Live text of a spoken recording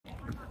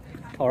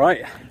All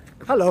right.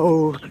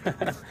 Hello.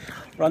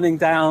 Running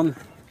down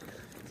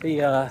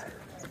the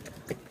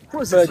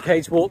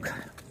birdcage walk.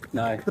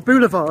 No. The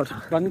boulevard.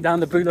 Running down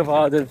the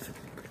boulevard of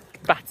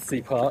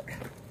Battersea Park.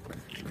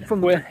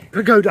 From where?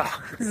 Pagoda.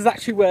 This is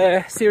actually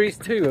where Series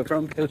 2 of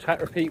Run, Peel,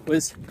 Chat, Repeat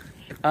was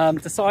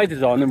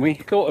decided on, and we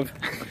thought of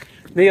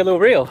Neil or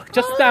Real.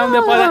 Just down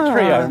there by that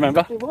tree, I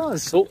remember. It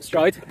was. Salt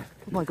Stride.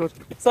 Oh my God.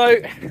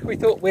 So we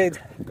thought we'd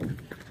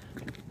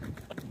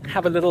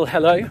have a little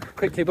hello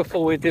quickly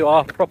before we do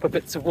our proper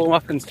bits of warm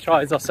up and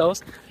tries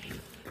ourselves.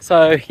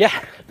 So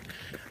yeah,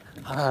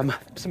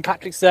 St.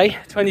 Patrick's Day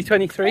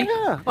 2023.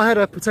 Yeah, I had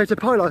a potato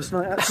pie last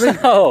night actually.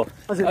 Oh,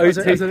 as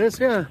it is,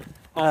 yeah.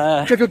 Do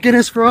you have your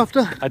Guinness for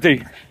after? I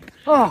do.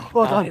 Oh,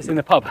 well done. It's in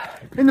the pub.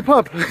 In the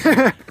pub.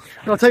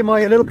 I'll take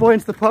my little boy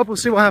into the pub, we'll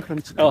see what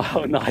happens.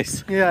 Oh,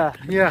 nice. Yeah.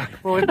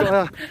 Well, we've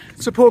got a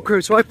support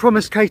crew, so I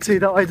promised Katie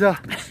that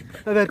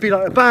that there'd be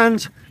like a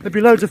band, there'd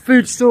be loads of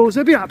food stalls,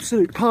 there'd be an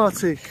absolute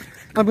party.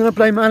 I'm going to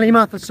blame Ali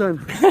Matheson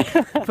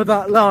for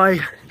that lie.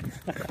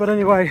 But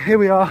anyway, here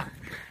we are.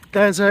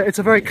 It's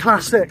a very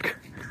classic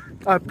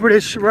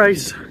British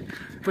race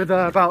with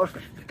about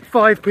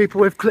 5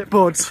 people with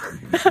clipboards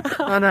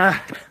and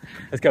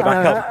let's go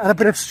back up. And a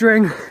bit of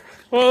string.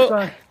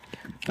 Well,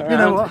 so, you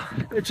know what?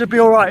 It should be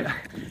all right.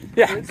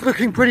 Yeah, it's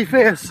looking pretty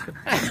fierce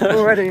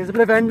already. There's a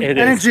bit of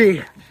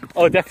energy.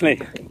 Oh,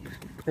 definitely.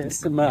 There's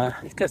some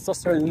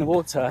testosterone in the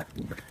water.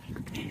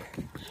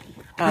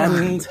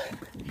 And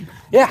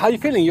yeah, how are you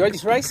feeling? You ready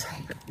to race?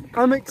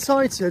 I'm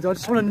excited. I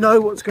just want to know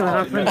what's going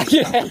to happen.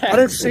 Yeah. I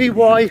don't see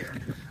why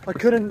I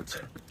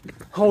couldn't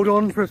hold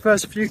on for the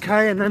first few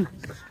K and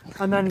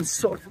then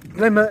sort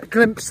of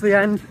glimpse the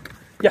end.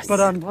 Yes. But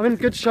I'm in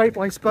good shape,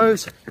 I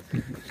suppose.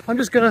 I'm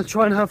just going to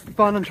try and have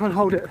fun and try and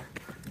hold it.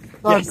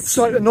 Yes.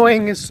 So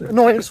annoyance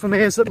for me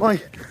is that my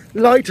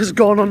light has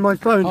gone on my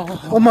phone,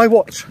 on my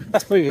watch.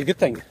 That's probably a good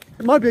thing.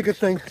 It might be a good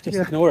thing. Just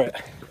ignore it.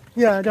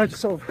 Yeah, no,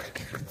 just sort of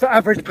for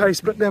average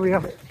pace, but there we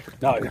are.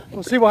 No.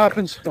 We'll see what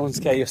happens. Don't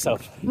scare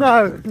yourself.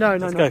 No.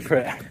 Let's go for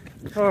it.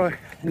 All right.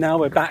 Now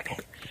we're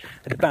back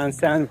at the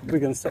bandstand. We're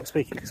going to stop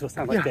speaking because we'll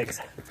sound like dicks.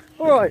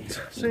 All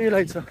right. See you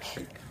later.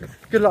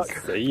 Good luck.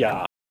 See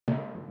ya.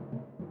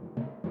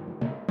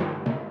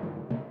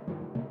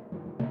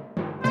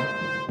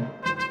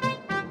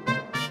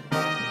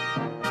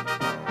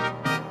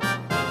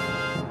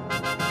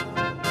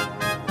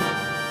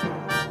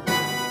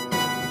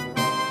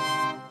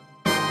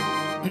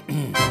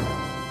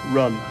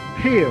 Run.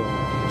 Peel.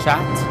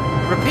 Chat.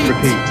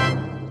 Repeat.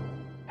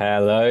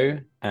 Hello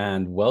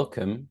and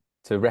welcome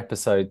to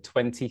rEpisode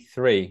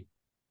 23.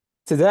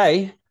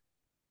 Today,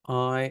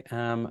 I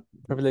am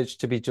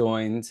privileged to be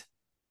joined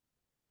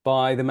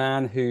by the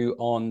man who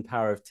on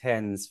Power of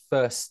 10's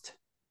first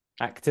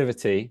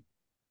activity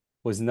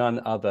was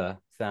none other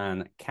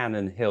than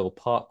Cannon Hill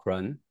Park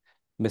Run,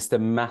 Mr.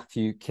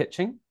 Matthew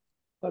Kitching.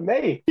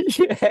 Me?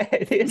 Yeah,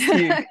 it is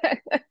you.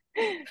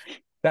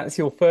 That's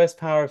your first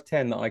Power of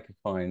 10 that I could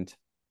find.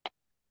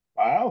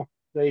 Wow,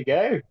 there you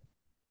go.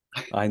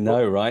 I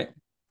know, right?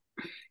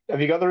 Have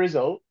you got the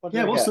result?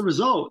 What's the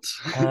result?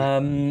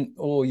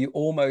 You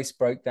almost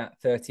broke that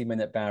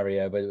 30-minute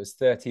barrier, but it was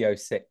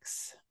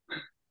 30:06.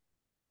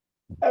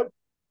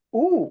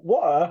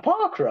 What a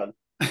park run.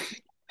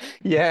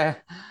 Yeah.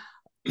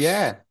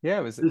 It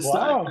was.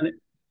 Wow.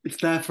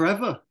 It's there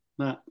forever,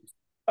 Matt.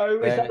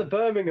 Oh, is that the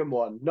Birmingham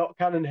one, not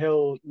Cannon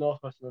Hill,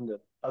 Northwest London?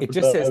 That's It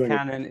just says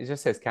Cannon. It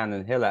just says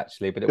Cannon Hill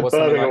actually, but it was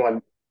Birmingham like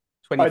one.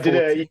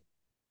 2014.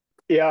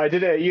 I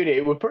did it at uni.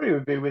 It would probably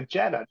be with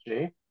Jen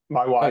actually,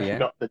 my wife,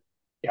 not the.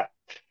 Yeah.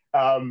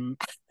 Oh,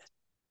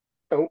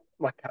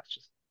 my cat's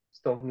just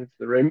stolen into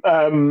the room.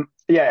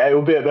 Yeah, it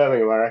will be at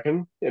Birmingham, I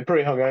reckon. It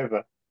pretty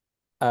hungover.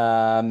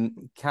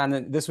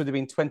 Cannon. This would have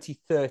been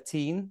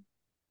 2013.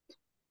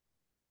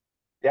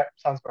 Yeah,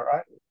 sounds about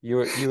right.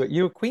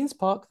 You were Queen's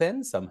Park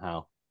then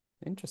somehow.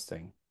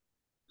 Interesting.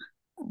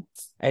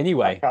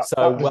 Anyway,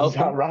 so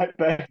welcome. Right,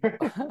 babe.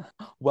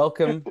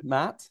 Welcome,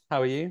 Matt.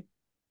 How are you?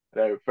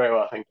 No, very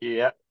well, thank you.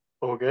 Yeah,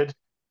 all good.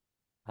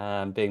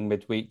 Being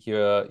midweek,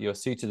 you're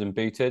suited and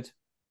booted,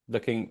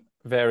 looking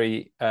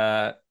very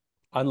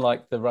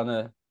unlike the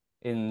runner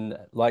in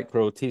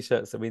lycra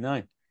t-shirts that we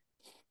know.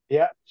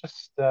 Yeah,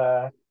 just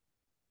so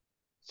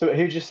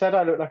who just said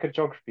I look like a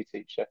geography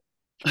teacher?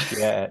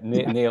 Yeah,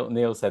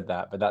 Neil said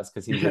that, but that's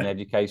because he's in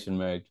education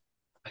mode.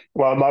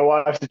 Well, my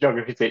wife's a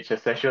geography teacher,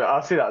 so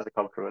I'll see that as a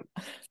compliment.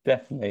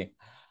 Definitely.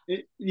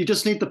 You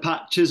just need the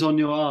patches on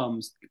your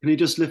arms. Can you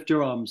just lift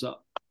your arms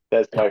up?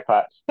 There's no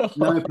patch.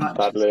 No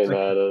patches. Sadly,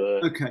 no.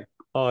 Okay.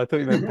 Oh, I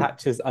thought you meant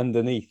patches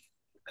underneath.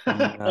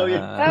 Oh,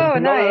 yeah. Oh,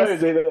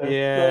 nice.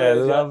 Yeah,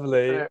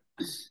 lovely.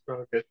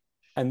 Oh, good.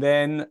 And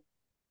then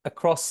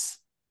across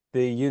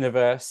the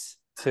universe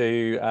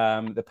to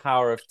the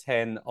Power of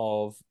 10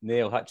 of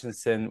Neil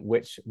Hutchinson,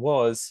 which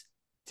was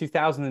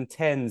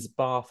 2010's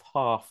Bath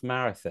Half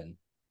Marathon.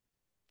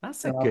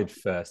 That's a good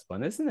first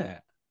one, isn't it?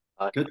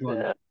 Good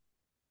one.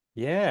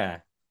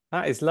 Yeah,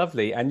 that is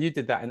lovely. And you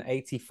did that in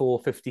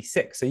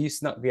 84:56. So you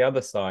snuck the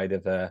other side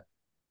of a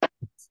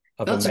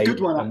That's a good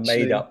one, actually.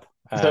 made up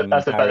So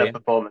that's a better barrier.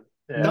 performance.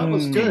 Yeah. That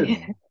was good. So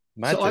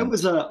Imagine.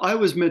 I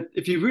was mid.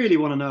 If you really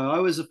want to know, I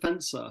was a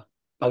fencer.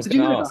 I was Did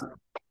going you to know ask. that?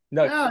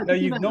 No, Yeah, no, did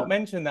you you've know not that?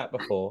 mentioned that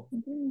before.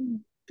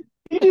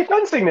 You do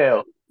fencing,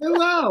 Neil. Oh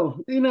wow!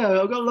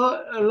 I've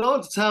got a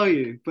lot to tell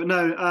you. But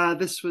no,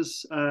 this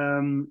was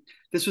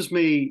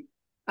me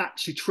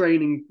actually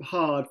training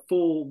hard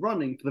for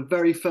running for the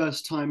very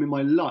first time in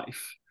my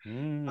life. But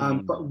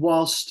Mm.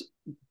 whilst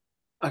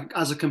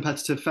as a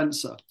competitive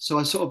fencer, so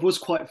I sort of was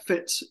quite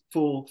fit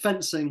for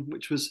fencing,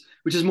 which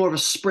is more of a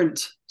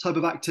sprint type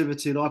of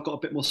activity. Though I've got a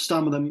bit more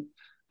stamina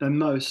than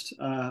most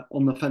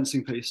on the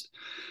fencing piece.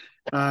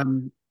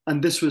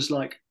 And this was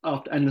like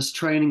after endless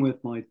training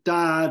with my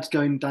dad,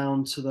 going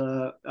down to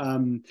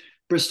the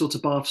Bristol to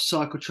Bath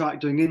cycle track,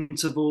 doing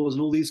intervals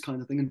and all these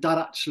kind of things. And dad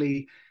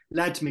actually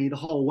led me the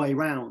whole way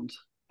round,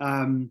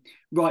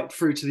 right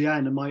through to the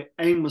end. And my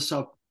aim was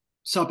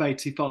sub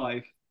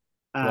 85.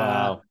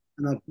 Wow.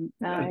 And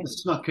I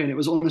snuck in. It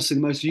was honestly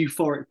the most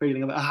euphoric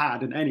feeling I've ever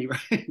had in any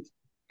race.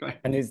 Great.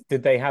 And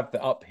did they have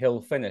the uphill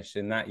finish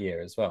in that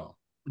year as well?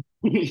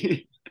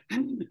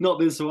 Not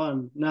this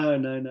one.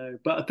 No.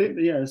 But I think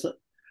yeah,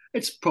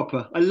 it's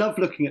proper. I love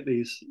looking at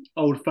these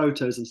old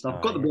photos and stuff.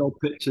 I've got the old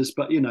pictures,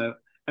 but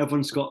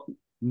everyone's got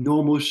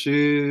normal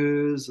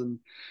shoes, and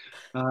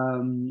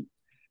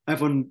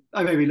everyone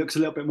maybe looks a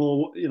little bit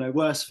more,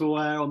 worse for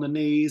wear on the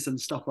knees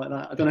and stuff like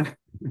that. I don't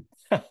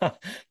know.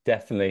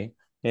 Definitely.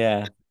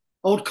 Yeah.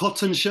 Old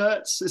cotton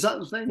shirts, is that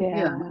the thing?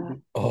 Yeah.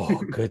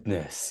 Oh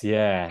goodness.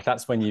 Yeah.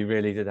 That's when you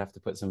really did have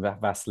to put some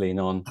Vaseline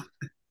on.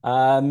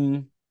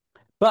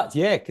 But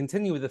yeah,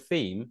 continue with the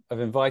theme of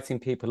inviting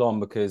people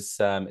on because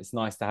it's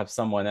nice to have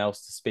someone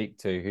else to speak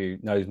to who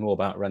knows more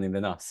about running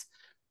than us.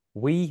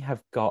 We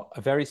have got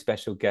a very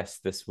special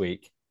guest this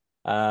week.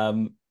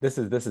 This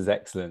is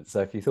excellent.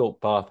 So if you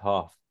thought Bath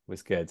Half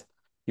was good,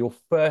 your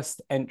first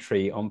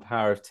entry on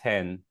Power of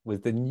 10 was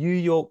the New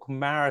York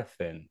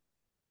Marathon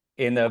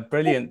in a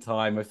brilliant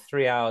time of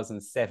 3 hours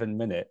and 7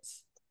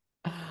 minutes,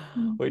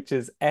 which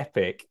is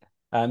epic.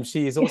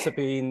 She has also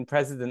been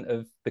president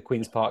of the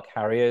Queen's Park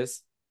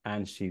Harriers,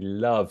 and she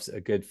loves a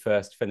good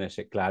first finish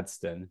at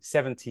Gladstone,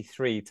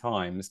 73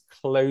 times,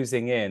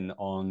 closing in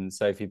on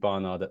Sophie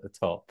Barnard at the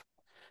top.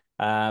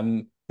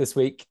 This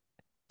week,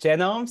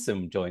 Jen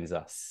Armson joins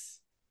us.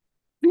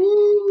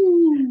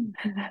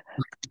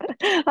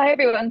 Hi,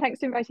 everyone.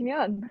 Thanks for inviting me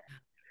on.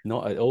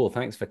 Not at all.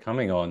 Thanks for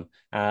coming on.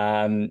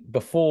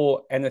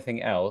 Before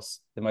anything else,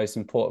 the most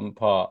important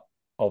part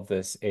of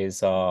this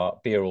is our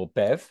beer or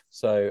bev.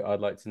 So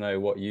I'd like to know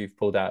what you've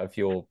pulled out of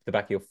the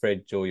back of your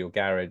fridge or your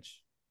garage.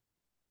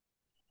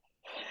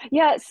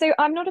 Yeah, so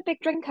I'm not a big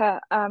drinker,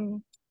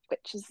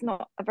 which is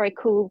not a very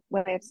cool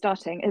way of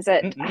starting, is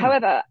it?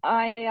 However,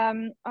 I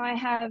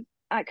have.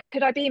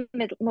 Could I be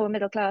more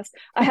middle class?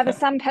 I have a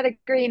San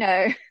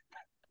Pellegrino.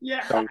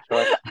 Yeah,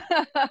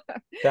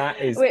 that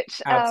is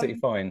which absolutely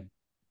fine.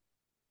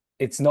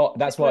 It's not.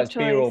 That's why it's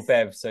beer or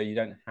bev, so you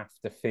don't have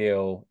to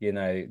feel,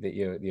 that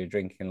you're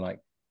drinking. Like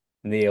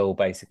Neil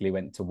basically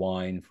went to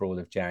wine for all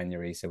of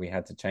January, so we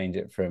had to change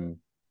it from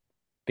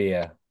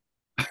beer.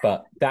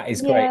 But that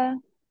is great.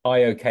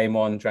 Io came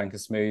on, drank a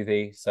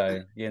smoothie,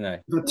 so we've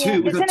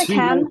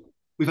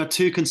had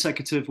two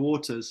consecutive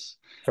waters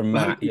from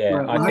Matt.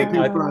 Yeah, I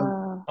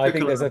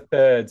think there's a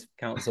third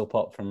council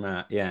pop from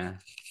Matt. Yeah,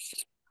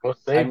 we'll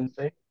see.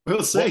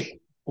 We'll see.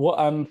 What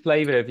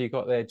flavour have you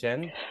got there,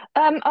 Jen?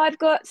 I've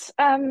got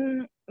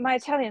my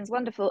Italian's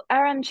wonderful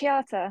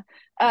aranciata,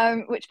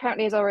 which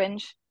apparently is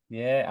orange.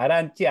 Yeah,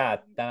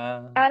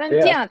 aranciata.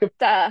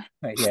 Aranciata.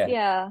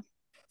 Yeah.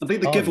 I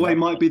think the giveaway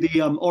might be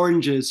the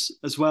oranges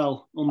as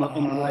well on the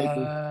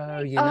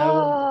label. You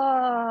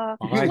know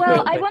what?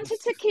 Well, I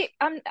wanted to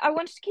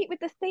keep with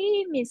the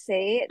theme. You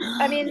see,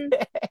 I mean,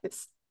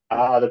 yes.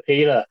 The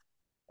peeler.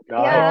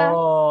 Yeah.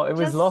 Oh, it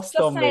was lost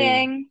on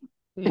saying.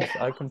 me.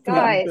 I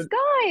completely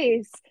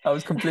guys. I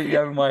was completely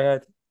over my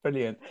head.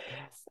 Brilliant.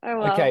 Oh,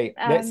 well. Okay,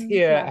 let's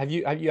hear.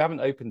 Yeah. You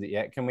haven't opened it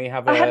yet? Can we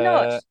have I have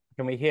not.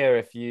 Can we hear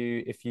if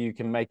you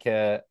can make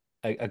a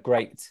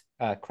great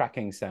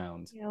cracking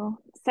sound?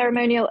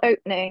 Ceremonial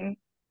opening.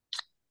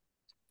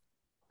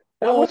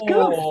 That was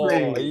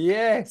good.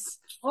 Yes.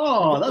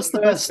 Oh, that's the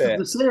best of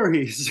the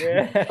series.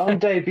 Yeah. On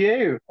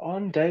debut.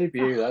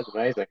 That's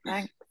amazing.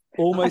 Thanks.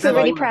 Almost I feel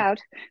really proud.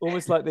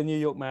 Almost like the New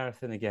York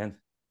Marathon again.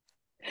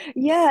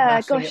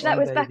 Yeah, gosh, that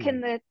was back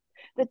in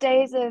the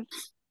days of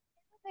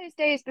those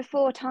days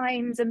before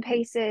times and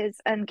paces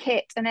and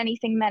kit and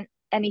anything meant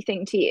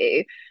anything to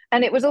you,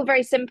 and it was all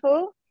very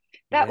simple.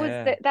 That was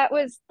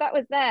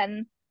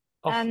then.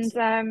 And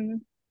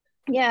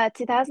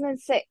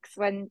 2006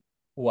 when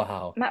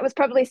Matt was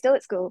probably still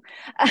at school.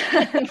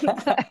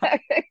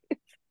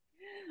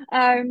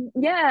 And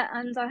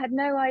I had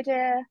no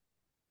idea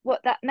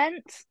what that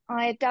meant.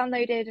 I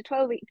downloaded a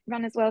 12-week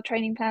run as well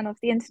training plan off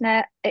the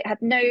internet. It had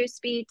no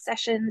speed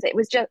sessions. It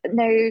was just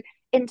no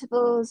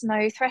intervals,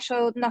 no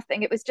threshold,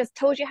 nothing. It was just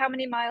told you how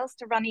many miles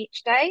to run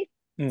each day.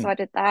 So I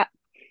did that,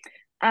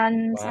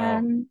 and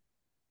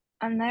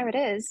there it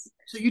is.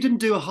 So you didn't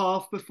do a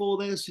half before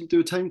this? You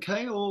didn't do a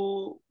 10K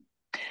or?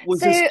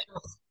 Was So this?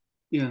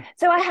 Yeah.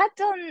 So I had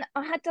done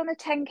a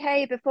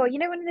 10K before. You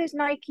know, one of those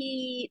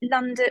Nike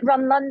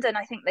Run London,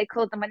 I think they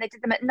called them, when they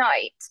did them at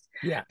night.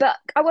 Yeah. But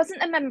I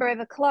wasn't a member of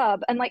a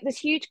club, and like there's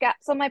huge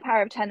gaps on my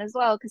power of 10 as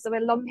well, because there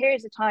were long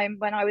periods of time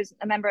when I was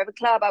a member of a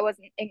club. I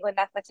wasn't England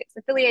Athletics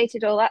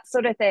affiliated, all that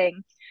sort of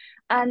thing.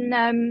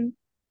 And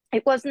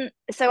it wasn't,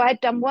 so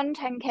I'd done one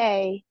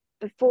 10K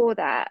before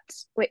that,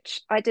 which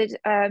I did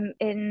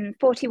in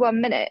 41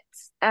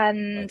 minutes.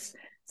 And Nice.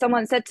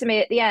 someone said to me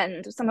at the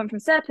end, someone from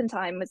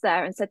Serpentine was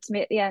there and said to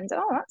me at the end,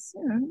 "Oh, that's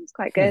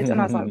quite good."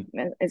 And I was like,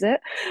 "Is it?"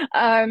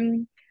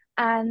 Um,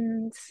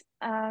 and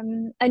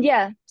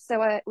yeah,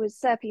 so it was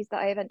Serpes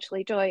that I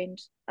eventually joined.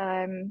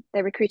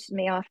 They recruited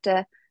me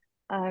after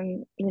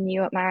the New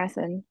York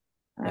Marathon.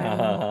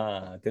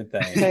 Did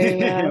they? So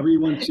Yeah, we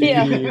want you.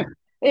 yeah,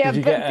 yeah, Did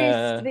you but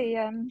get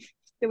boost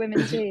the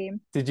women's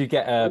team. Did you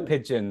get a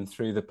pigeon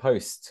through the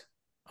post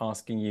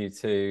asking you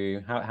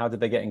to? How did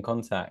they get in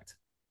contact?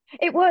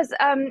 It was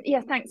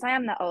yeah, thanks. I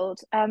am that old.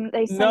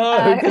 They sent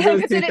No, because it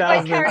was did it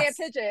by 2000. carrier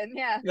pigeon.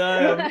 Yeah.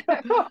 No,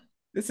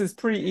 this is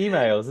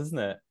pre-emails, isn't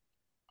it?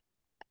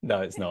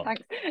 No, it's not.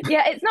 Thanks.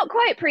 Yeah, it's not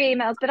quite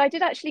pre-emails, but I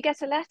did actually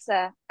get a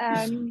letter.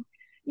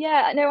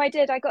 Yeah, no, I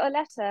did. I got a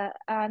letter,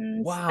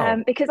 and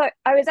Wow. because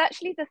I was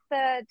actually the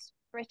third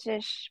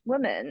British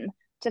woman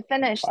to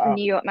finish the Wow.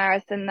 New York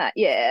Marathon that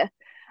year.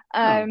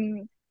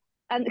 And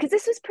because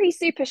this was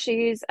pre-super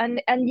shoes,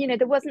 and you know,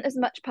 there wasn't as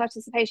much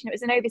participation. It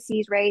was an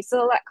overseas race,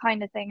 all that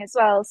kind of thing as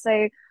well. So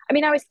I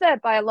mean, I was third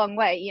by a long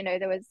way. You know,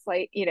 there was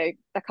like, you know,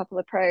 a couple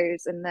of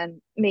pros and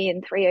then me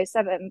in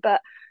 3:07.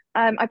 But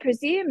I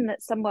presume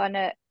that someone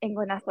at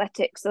England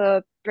Athletics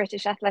or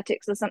British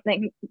Athletics or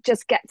something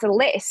just gets a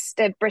list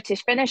of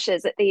British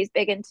finishers at these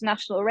big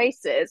international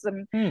races,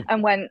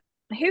 and went,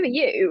 "Who are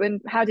you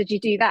and how did you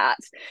do that?"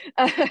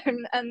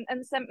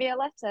 And sent me a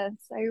letter.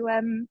 So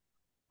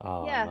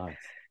Oh, yeah. nice.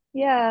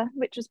 Yeah,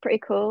 which was pretty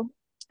cool.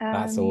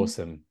 That's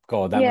awesome.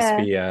 God, that must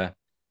Yeah. be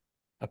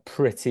a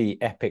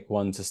pretty epic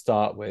one to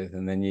start with,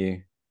 and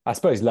then I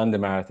suppose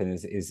London Marathon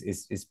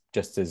is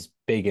just as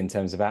big in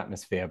terms of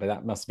atmosphere, but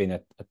that must have been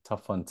a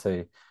tough one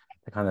to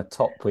kind of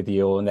top with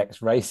your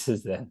next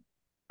races then.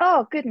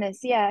 Oh goodness,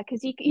 yeah,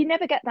 because you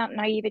never get that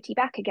naivety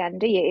back again,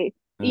 do you?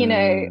 You know,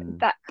 Mm.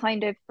 that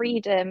kind of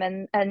freedom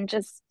and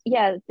just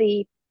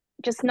the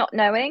just not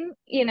knowing,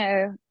 you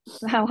know,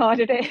 how hard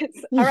it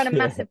is. I ran a Yeah.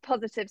 massive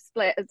positive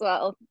split as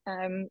well,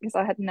 because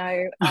I had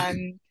no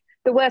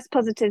the worst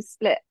positive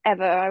split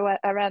ever.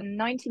 I ran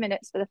 90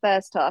 minutes for the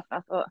first half.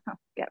 I thought, oh,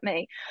 get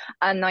me,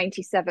 and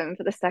 97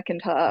 for the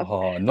second half.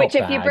 Oh, Which, not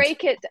if you bad.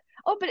 break it,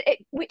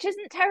 which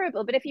isn't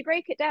terrible, but if you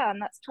break it down,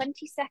 that's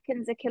 20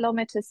 seconds a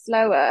kilometer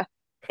slower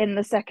in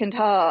the second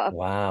half,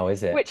 Wow,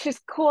 is it? which is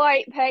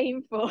quite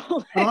painful.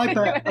 And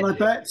I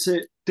bet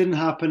it didn't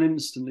happen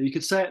instantly. You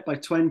could say it by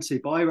 20,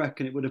 but I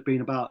reckon it would have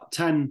been about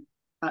 10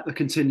 at the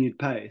continued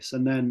pace,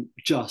 and then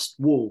just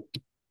wall.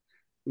 It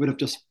would have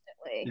just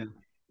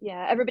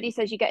Yeah. Everybody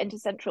says you get into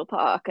Central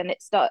Park and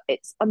it's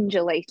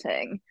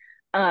undulating,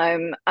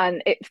 and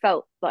it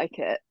felt like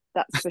it.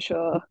 That's for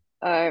sure.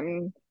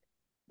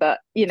 But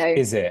you know,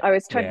 Is it?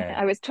 Yeah.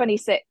 I was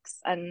 26,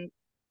 and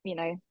you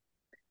know,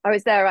 I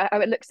was there. I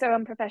would look so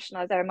unprofessional.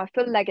 I was there in my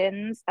full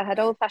leggings. I had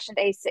old-fashioned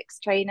Asics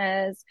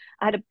trainers.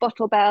 I had a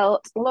bottle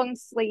belt, long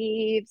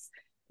sleeves,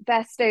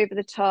 vest over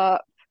the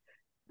top.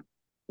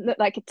 Looked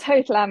like a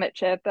total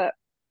amateur, but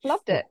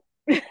loved it.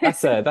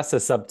 That's a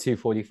sub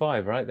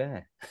 2:45 right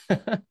there.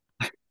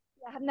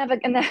 I've never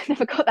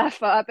got that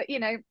far, but you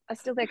know, I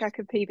still think I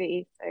could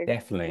PB. So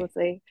Definitely. we'll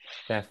see.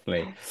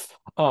 Definitely.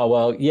 Oh,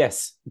 well,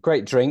 yes,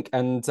 great drink.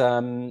 And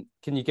can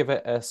you give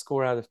it a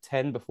score out of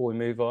 10 before we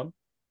move on?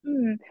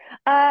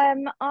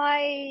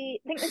 I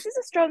think this is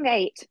a strong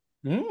 8.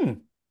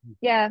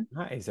 Yeah,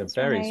 That is a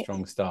very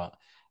strong start.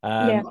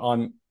 Yeah.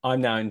 I'm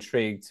now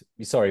intrigued.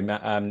 Sorry,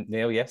 Matt,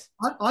 Neil, yes?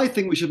 I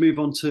think we should move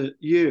on to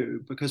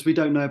you, because we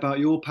don't know about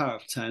your power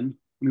of 10.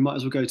 We might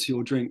as well go to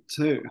your drink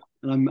too.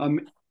 And I'm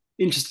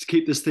interested to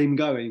keep this theme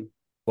going.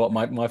 What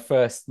my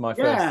first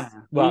Yeah.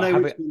 well,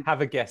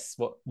 have a guess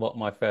what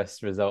my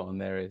first result on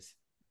there is.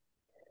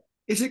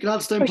 Is it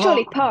Gladstone Park?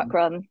 Surely Park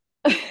Run.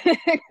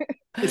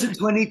 Is it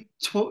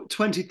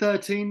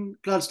 2013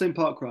 Gladstone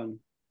Park Run?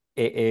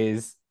 It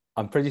is.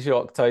 I'm pretty sure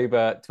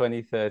October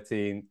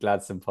 2013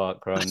 Gladstone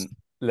Park Run.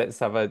 Let's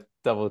have a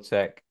double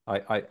check.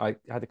 I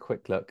had a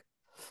quick look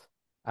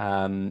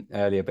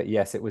earlier, but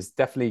yes, it was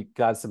definitely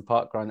Gladstone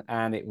Park Run,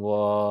 and it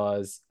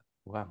was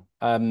wow.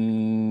 Oh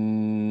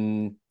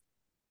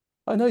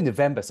no,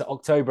 November. So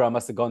October, I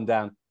must have gone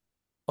down.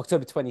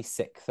 October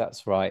 26th,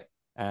 that's right.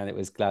 And it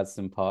was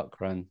Gladstone Park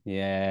Run.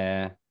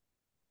 Yeah.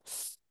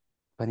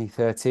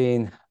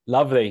 2013.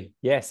 Lovely.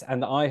 Yes.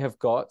 And I have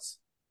got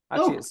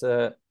actually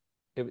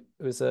it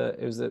was a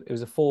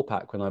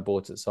 4-pack when I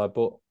bought it. So I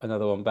bought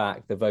another one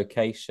back, the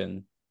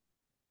Vocation.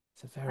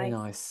 It's a very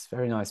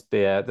nice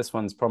beer. This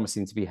one's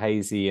promising to be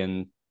hazy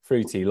and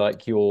fruity,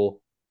 like your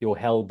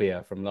Hell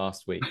beer from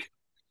last week.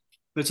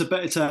 It's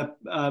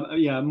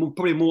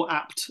probably a more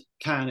apt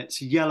can. It's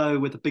yellow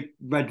with a big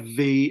red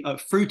V,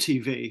 fruity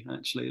V.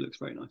 Actually, it looks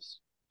very nice.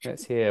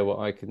 Let's hear what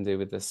I can do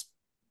with this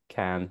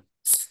can.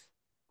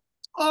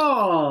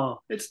 Oh,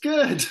 it's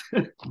good.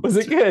 Was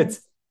it good?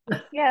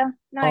 Yeah,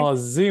 nice. Oh,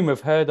 Zoom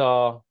have heard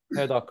our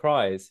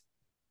cries.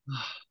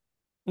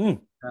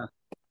 Mm. Yeah.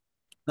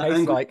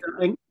 Tastes like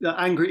That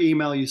angry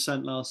email you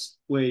sent last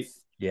week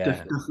yeah.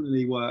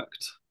 definitely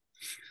worked.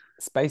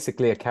 It's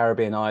basically a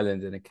Caribbean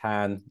island in a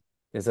can.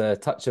 There's a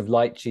touch of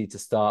lychee to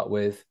start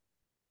with,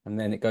 and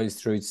then it goes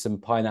through some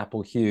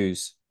pineapple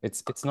hues.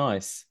 It's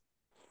nice.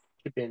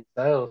 Should be in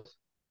sales.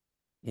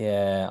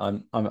 Yeah,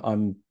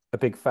 I'm a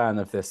big fan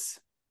of this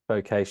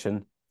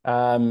vocation.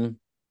 And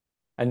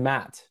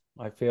Matt,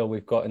 I feel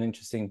we've got an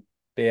interesting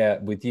beer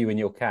with you and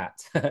your cat.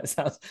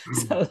 sounds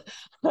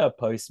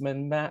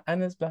postman Matt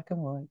and it's black and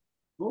white.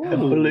 The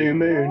Blue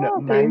Moon Oh,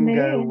 Blue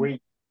Mango Moon.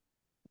 Wheat.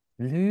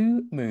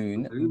 Blue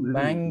Moon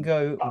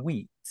Mango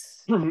Wheat.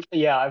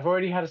 Yeah, I've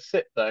already had a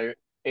sip though.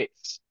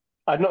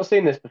 I've not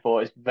seen this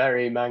before. It's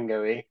very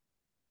mango-y.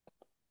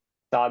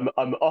 So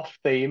I'm off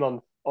theme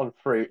on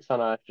fruits. I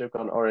know I should have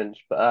gone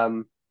orange, but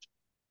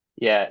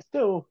yeah, it's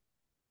still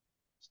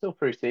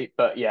fruity,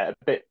 but yeah,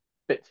 a bit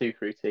too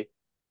fruity.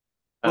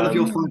 One of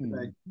your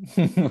Um, five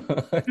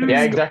today.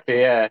 yeah, exactly.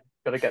 Yeah,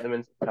 got to get them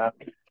into the tap.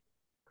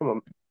 Come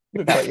on,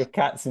 Looks like your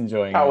cat's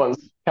enjoying cat it.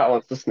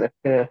 wants to sniff.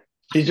 Yeah,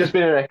 she's just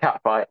been in a cat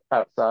fight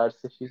outside,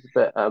 so she's a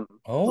bit Oh,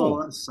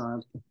 Oh, that's sad.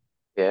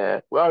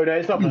 yeah. Well, no,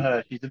 it's not for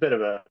her. She's a bit of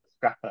a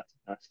scrapper.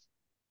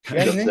 she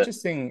has an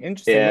Just interesting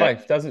yeah.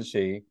 life, doesn't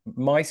she?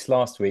 Mice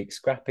last week,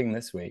 scrapping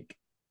this week.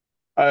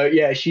 Oh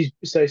yeah, she's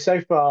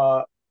so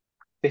far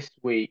this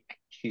week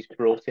she's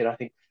brought in I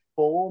think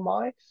 4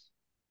 mice.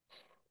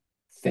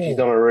 So she's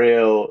on Four. a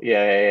real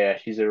yeah.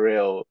 She's a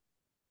real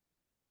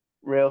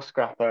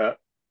scrapper,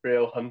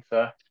 real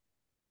hunter.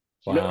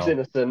 She looks Wow.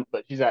 innocent,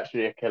 but she's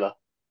actually a killer.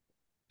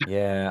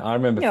 Yeah, I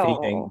remember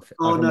feeding. No.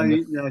 I Oh no,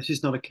 remember. no,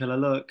 she's not a killer.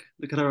 Look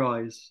at her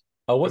eyes.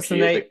 Oh, But what's the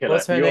she is a name? killer.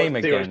 What's her You ought name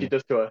to see what she again?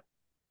 does to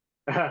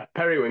her.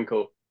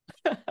 Periwinkle.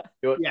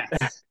 You ought,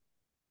 Yes.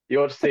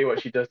 you ought to see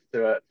what she does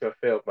to a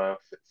field mouse.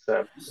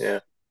 It's yeah.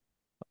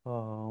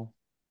 Oh,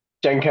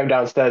 Jen came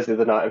downstairs the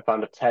other night and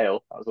found a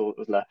tail. That was all that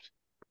was left.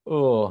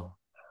 oh.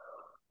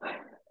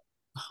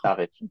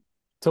 Savage.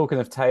 Talking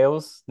of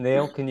tails,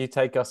 Neil, can you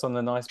take us on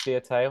the nice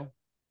beer tale?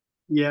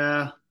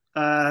 Yeah.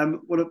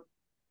 What have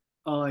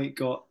I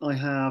got? I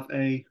have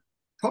a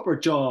proper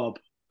job.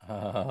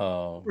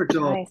 Oh, Proper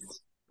job.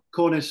 Nice.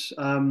 Cornish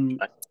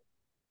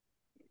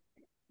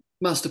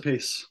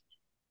masterpiece.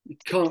 You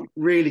can't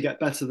really get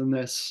better than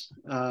this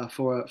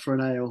for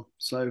an ale.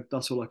 So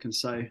that's all I can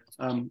say.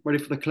 Ready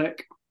for the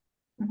click?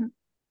 Mhm.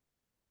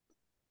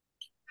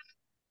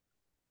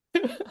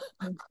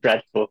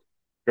 Dreadful.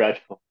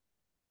 Dreadful.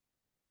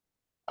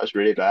 That was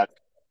really bad.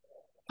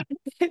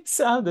 it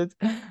sounded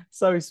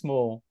so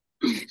small.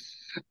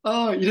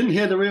 Oh, you didn't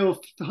hear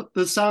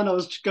the sound I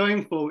was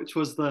going for, which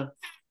was the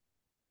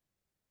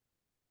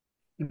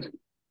Didn't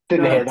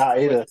no. hear that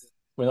either.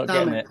 We're not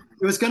Damn getting it. it.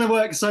 It was going to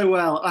work so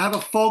well. I have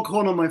a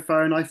foghorn on my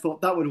phone. I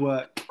thought that would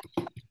work.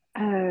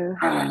 Oh.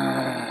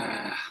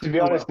 To be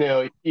Oh honest,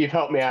 well. Neil, you've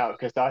helped me out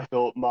because I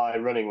thought my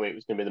running week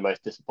was going to be the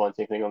most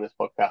disappointing thing on this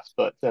podcast,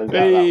 but turns out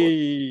that was.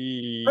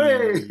 Hey.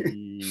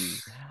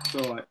 Hey.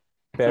 All right.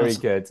 Very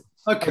good.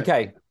 Okay.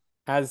 Okay.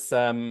 As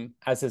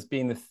has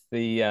been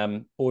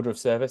the order of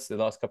service the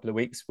last couple of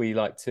weeks, we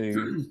like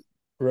to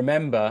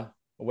remember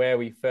where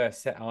we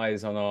first set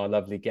eyes on our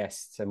lovely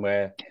guests and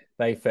where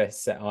they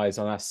first set eyes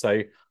on us.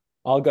 So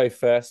I'll go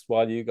first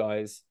while you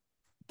guys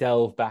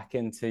delve back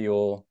into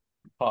your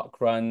Park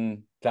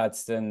Run,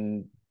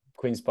 Gladstone,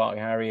 Queen's Park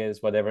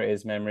Harriers, whatever it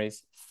is,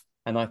 memories.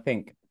 And I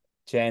think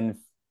Jen,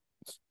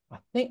 I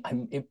think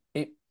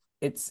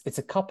it's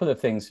a couple of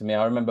things for me.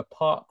 I remember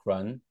Park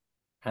Run,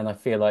 and I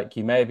feel like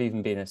you may have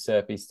even been a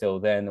Serpy still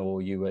then,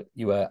 or you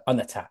were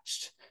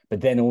unattached.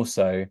 But then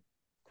also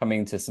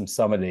coming to some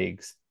summer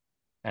leagues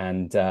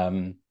and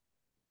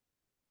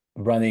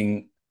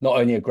running not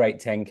only a great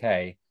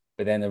 10K,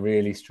 but then a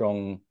really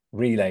strong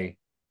relay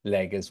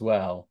leg as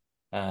well.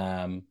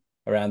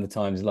 Around the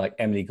times like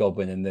Emily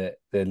Godwin and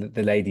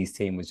the ladies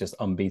team was just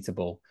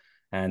unbeatable.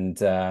 And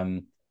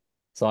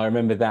so I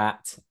remember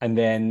that. And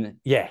then,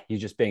 yeah, you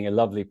just being a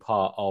lovely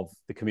part of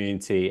the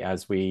community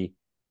as we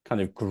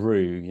kind of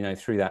grew,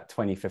 through that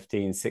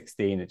 2015,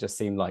 16, it just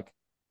seemed like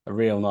a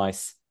real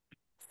nice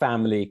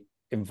family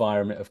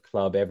environment of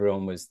club.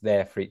 Everyone was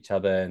there for each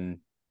other and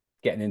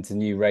getting into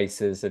new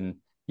races. And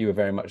you were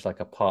very much like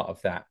a part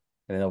of that.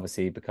 And then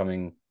obviously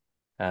becoming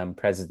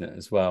president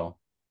as well.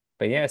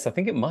 But yes, I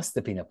think it must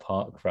have been a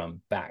park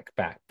run back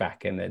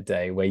in the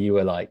day where you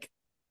were like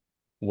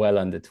well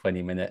under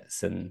 20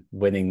 minutes and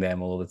winning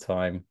them all the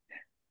time.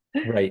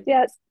 Great.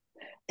 Yeah, it's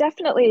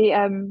definitely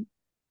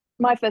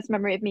my first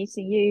memory of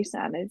meeting you,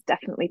 Sam, is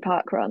definitely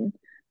Park Run.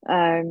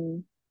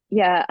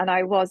 Yeah, and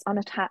I was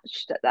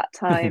unattached at that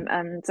time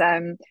and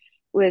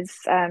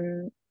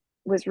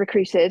was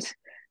recruited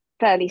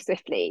fairly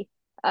swiftly.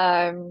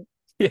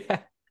 Yeah.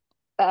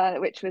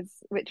 Which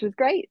was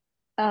great.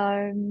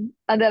 And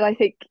then I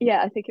think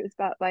it was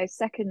about my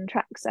second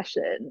track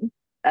session.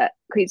 at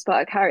Queen's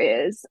Park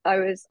Harriers, I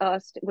was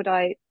asked, would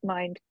I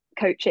mind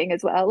coaching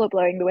as well or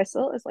blowing the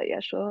whistle? I was like, yeah,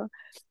 sure.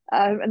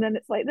 And then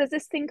it's like, there's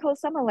this thing called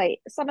Summer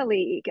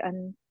League.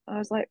 And I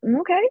was like,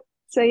 okay.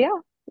 So yeah,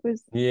 it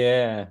was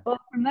Yeah. all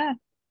from there.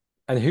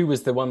 And who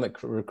was the one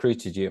that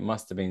recruited you? It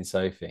must have been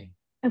Sophie.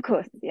 Of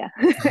course, yeah.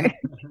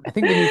 I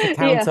think we need to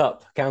Yeah.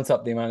 count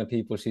up the amount of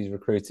people she's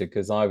recruited,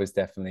 because I was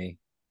definitely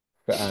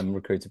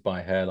recruited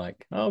by her.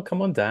 Like, oh,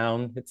 come on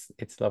down,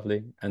 it's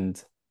lovely,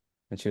 and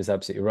she was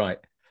absolutely right.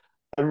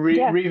 And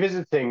Yeah.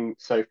 revisiting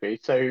Sophie,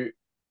 so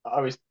I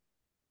was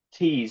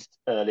teased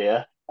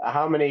earlier.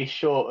 How many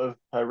short of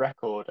her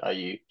record are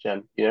you,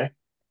 Jen? You know,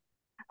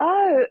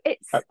 Oh,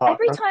 it's at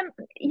every parkrun? time.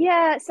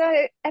 Yeah, so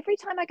every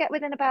time I get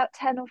within about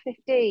 10 or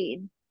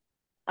 15,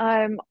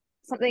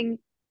 something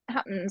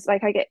happens,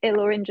 like I get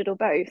ill or injured or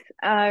both.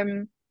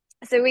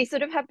 So we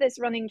sort of have this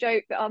running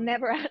joke that I'll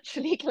never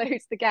actually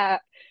close the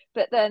gap.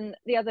 But then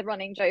the other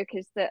running joke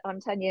is that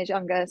I'm 10 years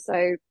younger,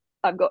 so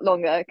I've got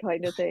longer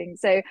kind of thing.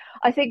 So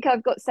I think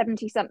I've got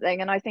 70 something,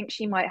 and I think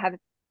she might have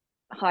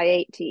high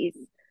 80s.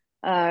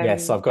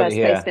 Yes, I've got it First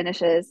place here.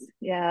 finishes.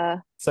 Yeah.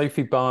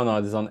 Sophie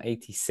Barnard is on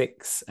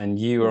 86 and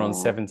you are on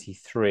Yeah.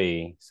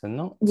 73. So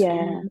not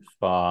Yeah. too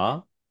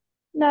far.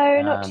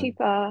 No, not too Um,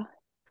 far.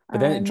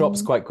 but then it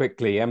drops Um, quite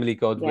quickly. Emily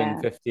Godwin,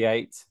 yeah.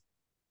 58.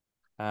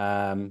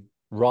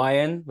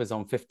 Ryan was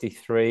on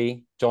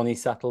 53. Johnny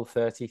Sattle,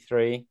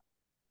 33.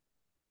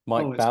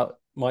 Oh, it's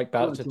Mike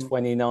Boucher,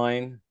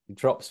 29. He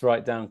drops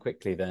right down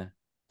quickly there.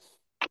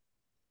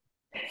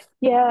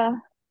 Yeah.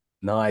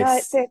 No,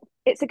 Nice.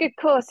 it's a good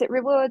course. It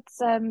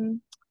rewards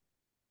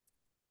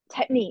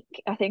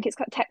technique. I think it's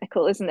quite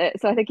technical, isn't it?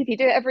 So I think if you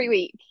do it every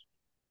week,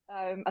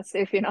 as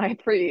Sophie and I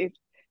approved,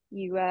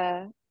 you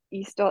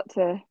start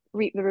to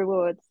reap the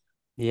rewards.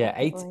 Yeah,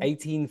 Definitely.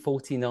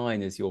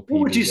 1849 is your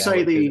What would PB you there,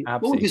 say which is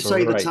what would you absolutely say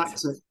the great.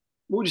 tactic?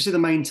 What would you say the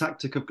main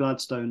tactic of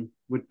Gladstone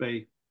would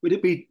be? Would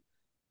it be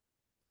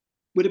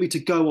to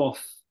go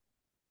off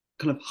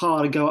kind of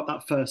hard and go up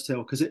that first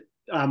hill? Because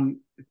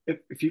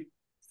if you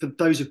for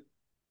those of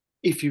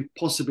if you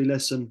possibly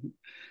listen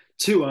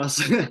to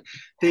us, but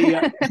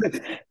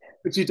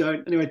you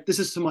don't. Anyway, this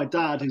is to my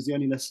dad, who's the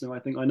only listener I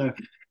think I know.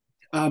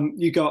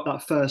 You go up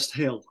that first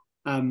hill,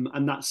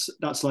 and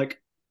that's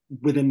like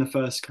within the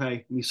first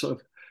K, and you sort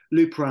of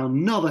loop around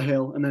another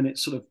hill, and then it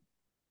sort of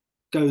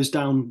goes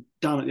down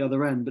at the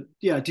other end. But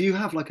yeah, do you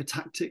have like a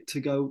tactic to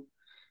go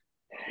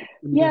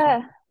when you go?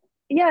 Yeah.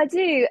 Yeah, I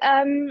do.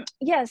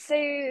 Yeah, so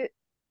at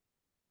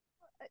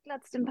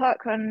Gladstone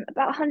Park Run,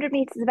 about 100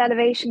 meters of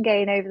elevation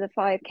gain over the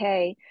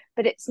 5K,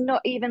 but it's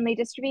not evenly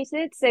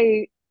distributed. So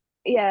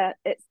yeah,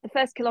 it's the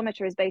first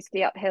kilometer is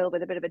basically uphill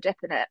with a bit of a dip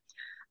in it.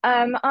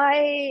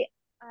 I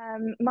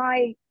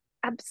My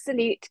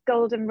absolute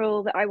golden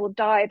rule that I will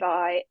die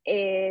by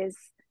is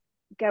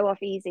go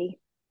off easy.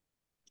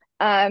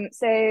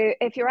 So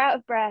if you're out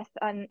of breath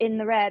and in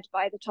the red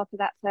by the top of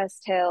that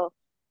first hill,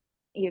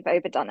 you've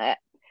overdone it.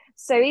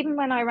 So even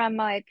when I ran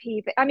my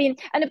PB, I mean,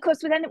 and of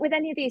course with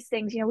any of these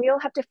things, we all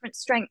have different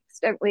strengths,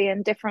 don't we,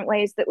 and different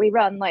ways that we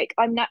run. Like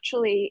I'm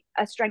naturally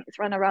a strength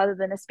runner rather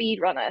than a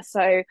speed runner,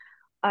 so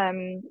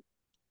um,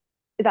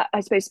 that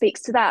I suppose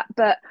speaks to that.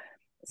 But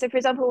so for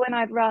example, when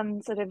I've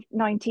run sort of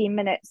 19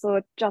 minutes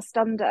or just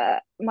under,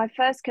 my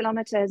first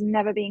kilometer has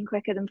never been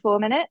quicker than 4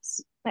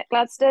 minutes at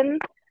Gladstone,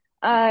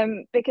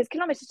 because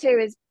kilometer 2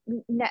 is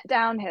net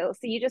downhill, so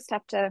you just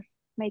have to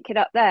make it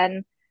up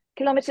then.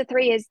 Kilometer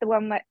 3 is the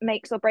one that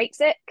makes or breaks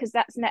it, because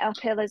that's net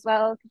uphill as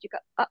well, because you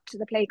got up to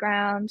the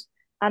playground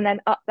and then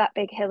up that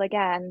big hill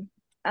again.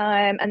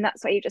 And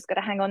that's why you just got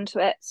to hang on to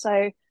it.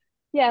 So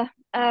yeah.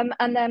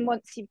 And then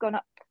once you've gone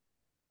up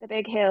the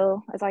big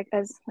hill,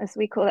 as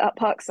we call it, up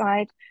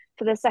Parkside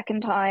for the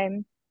second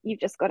time, you've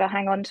just got to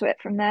hang on to it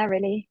from there,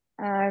 really.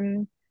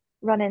 Run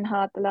in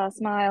hard the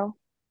last mile.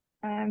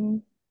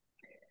 Hang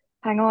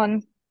on, Yeah,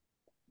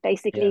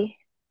 basically.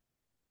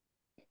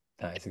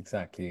 that is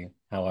exactly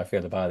how I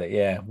feel about it.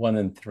 Yeah, 1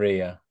 and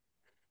 3 are,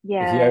 if you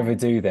Yeah.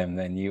 overdo them,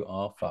 then you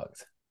are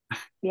fucked.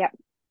 Yep.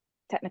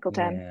 Technical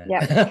term. Yeah.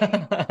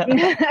 Yep.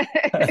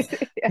 Yeah.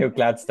 You're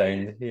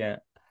Gladstone, yeah.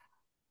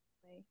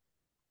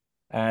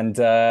 And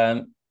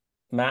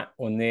Matt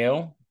or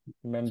Neil,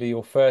 remember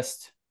your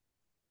first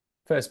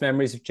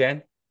memories of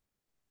Jen?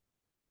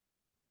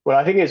 Well,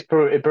 I think it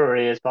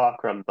probably is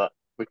parkrun, but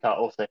we can't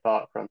all say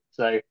parkrun.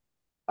 So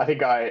I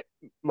think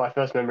my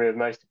first memory of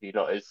most of you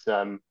lot is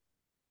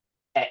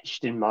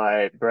etched in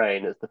my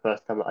brain as the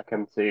first time that I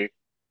came to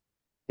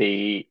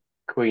the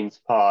Queen's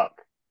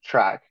Park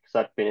track,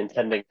 because I'd been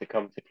intending to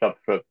come to club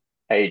for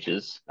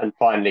ages and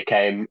finally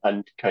came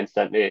and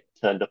coincidentally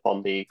turned up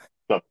on the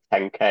club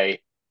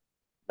 10K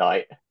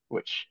night,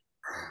 which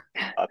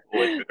I've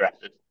always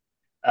regretted.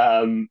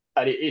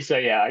 So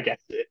yeah, I guess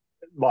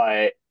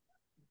my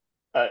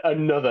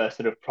another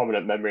sort of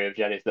prominent memory of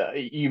Jen is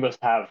that you must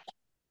have,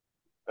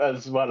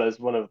 as well as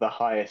one of the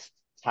highest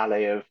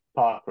tally of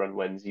parkrun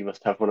wins, you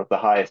must have one of the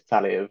highest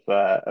tally of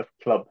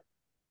club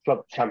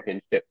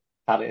championship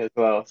tally as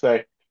well. So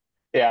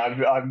yeah,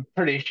 I'm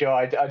pretty sure.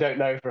 I don't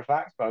know for a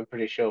fact, but I'm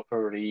pretty sure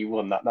probably you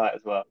won that night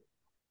as well.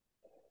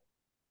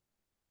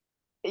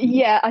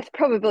 Yeah, I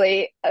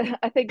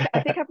think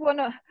I've won.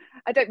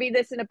 I don't mean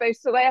this in a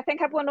boastful way. I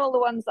think I've won all the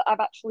ones that I've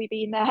actually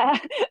been there.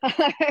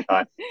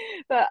 Right.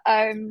 But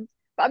I'm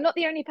not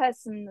the only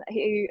person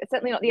who,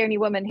 certainly not the only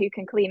woman who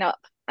can clean up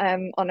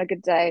on a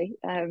good day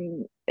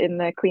in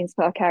the Queen's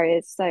Park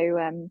areas.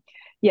 So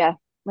yeah,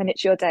 when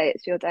it's your day,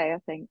 it's your day, I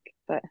think.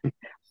 But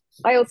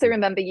I also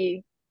remember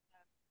you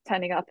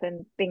turning up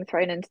and being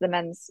thrown into the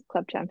men's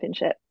club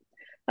championship.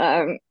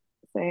 So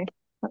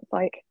that's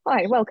like,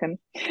 hi, welcome.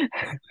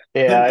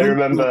 Yeah, I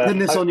remember. Pin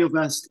this on your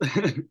vest.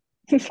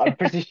 I'm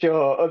pretty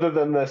sure, other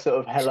than the sort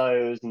of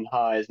hellos and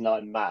highs,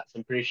 nine mats,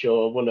 I'm pretty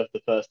sure one of the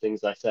first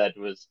things I said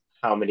was,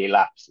 "How many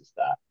laps is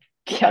that?"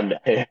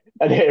 Yeah.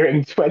 And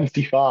hearing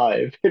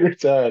 25 in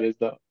return is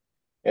not,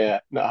 yeah,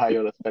 not how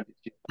you want to spend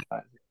it.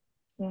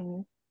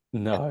 Mm.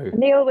 No.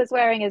 Neil was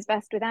wearing his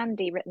vest with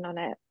Andy written on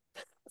it.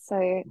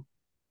 So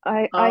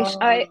I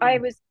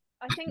Um, was,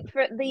 I think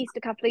for at least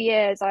a couple of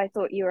years, I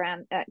thought you were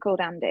called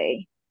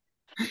Andy.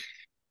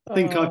 I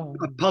think Oh.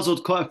 I've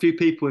puzzled quite a few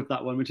people with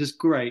that one, which is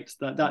great.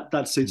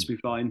 That suits me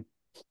fine.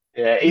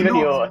 Yeah,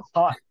 You're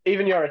not.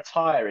 even your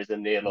attire is a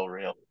Neil or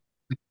real.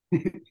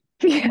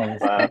 Yeah.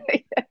 Wow.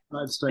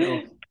 That's straight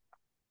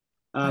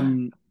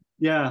off.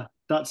 Yeah,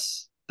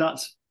 that's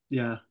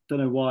yeah. Don't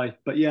know why,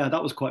 but yeah,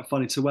 that was quite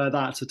funny to wear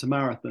that at a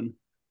marathon.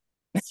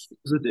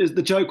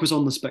 The joke was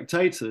on the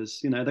spectators.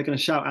 You know, they're going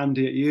to shout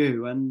Andy at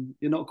you, and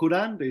you're not called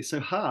Andy, so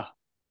ha,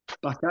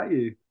 back at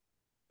you.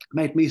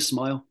 Made me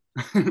smile.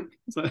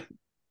 So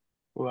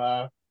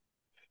Wow.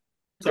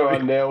 Go sorry.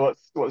 on, Neil.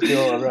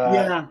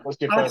 Yeah,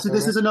 What's your first actually,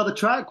 this memory? is another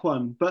track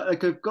one, but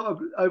like I've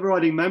got an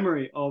overriding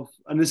memory of,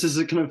 and this is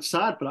a kind of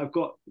sad, but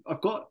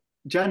I've got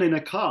Jen in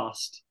a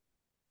cast.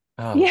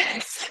 Oh.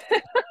 Yes.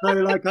 So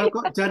like I've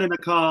got Jen in a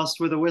cast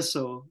with a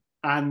whistle,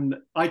 and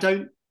I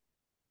didn't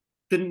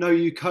know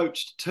you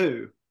coached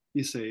too.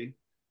 You see,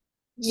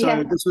 so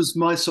Yeah. this was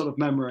my sort of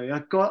memory.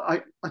 I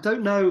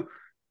don't know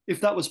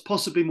if that was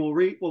possibly more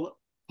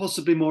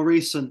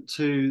recent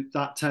to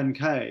that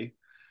 10K.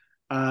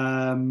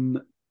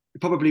 It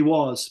probably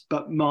was,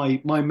 but my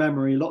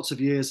memory, lots of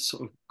years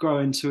sort of grow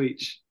into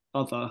each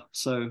other.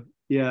 So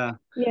yeah,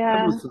 that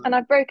Yeah. was And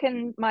I've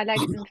broken my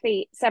legs and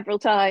feet several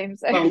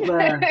times. So, well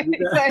there.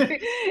 so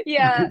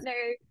yeah, no,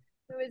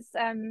 there was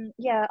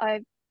yeah, I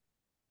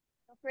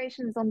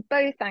operations on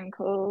both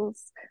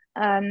ankles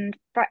and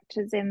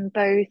fractures in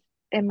both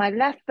in my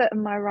left foot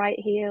and my right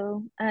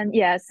heel. And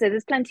yeah, so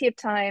there's plenty of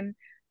time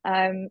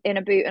in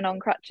a boot and on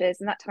crutches,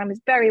 and that time was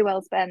very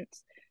well spent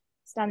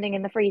standing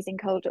in the freezing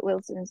cold at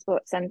Wilson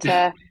Sports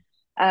Centre.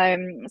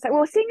 So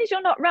well, seeing as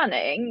you're not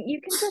running,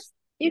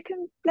 you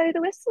can blow the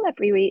whistle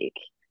every week.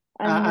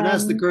 And And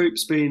as the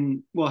group's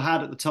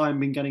had at the time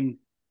been getting,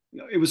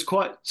 it was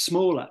quite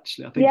small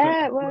actually. I think, but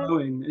yeah, it was.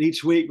 growing, and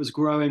each week was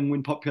growing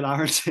in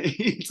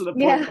popularity to the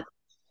point Yeah. that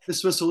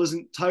this whistle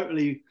isn't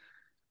totally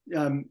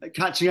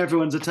catching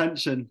everyone's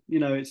attention. You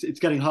know, it's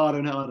getting harder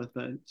and harder.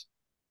 Things.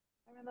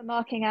 I remember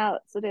marking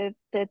out sort of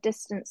the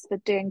distance for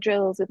doing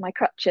drills with my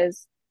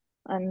crutches,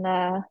 and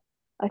I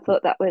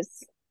thought that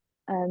was,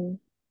 um,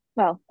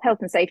 well, health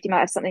and safety might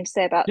have something to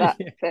say about that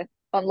Yeah, for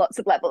on lots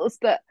of levels,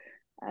 but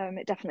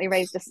it definitely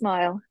raised a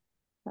smile,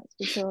 that's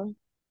for sure.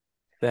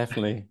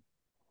 definitely.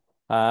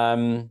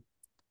 Well,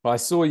 I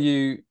saw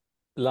you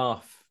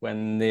laugh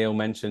when Neil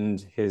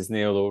mentioned his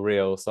Neil or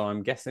real, so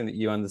I'm guessing that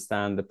you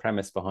understand the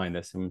premise behind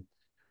this, and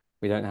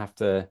we don't have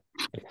to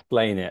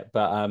explain it.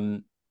 But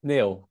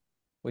Neil,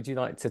 would you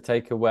like to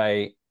take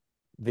away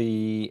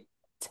the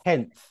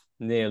 10th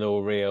Neil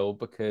or real,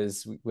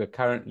 because we're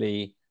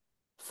currently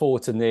 4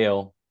 to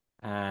Neil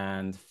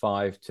and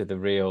 5 to the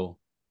real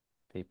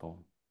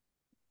people.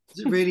 Is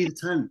it really the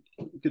 10th?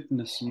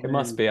 Goodness It me.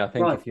 must be, I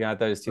think, Right. if you add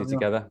those two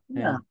together.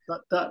 Yeah,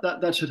 Yeah.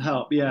 that should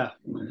help. Yeah.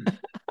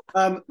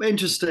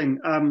 Interesting.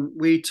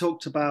 We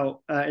talked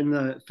about in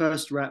the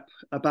first rep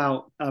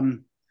about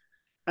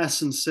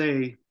S and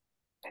C,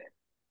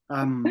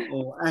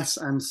 or S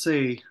and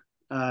C,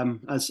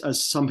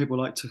 as some people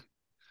like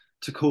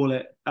to call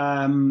it.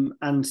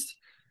 And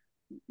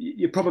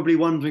you're probably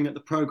wondering at the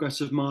progress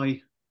of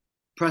my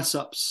press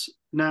ups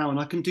now, and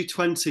I can do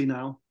 20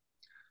 now.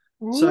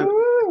 So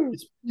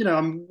it's,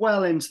 I'm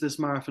well into this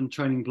marathon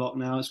training block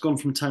now. It's gone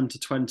from 10 to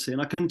 20,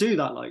 and I can do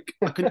that. Like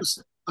I can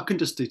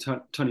just do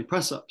 20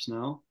 press ups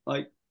now.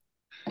 Like,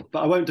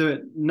 but I won't do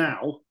it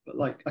now. But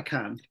like I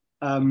can.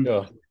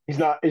 Sure. He's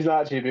not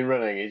actually been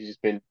running. He's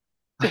just been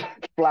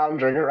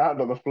floundering around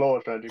on the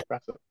floor trying to do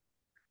press up.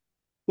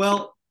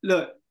 Well,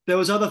 look, there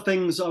was other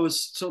things I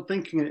was sort of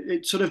thinking.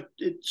 It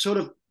sort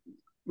of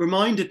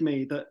reminded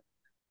me that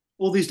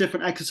all these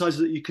different exercises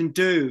that you can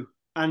do.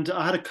 And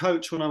I had a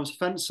coach when I was a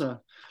fencer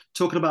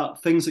talking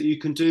about things that you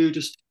can do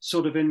just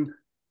sort of in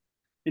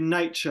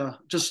nature,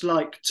 just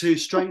like to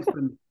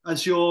strengthen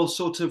as you're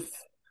sort of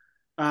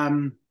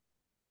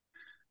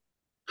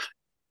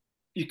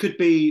you could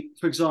be,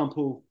 for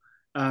example,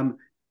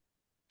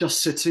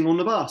 just sitting on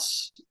the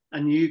bus,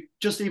 and you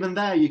just even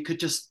there you could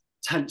just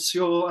tense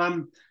your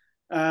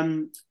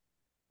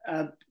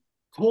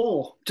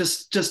core,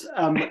 just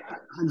and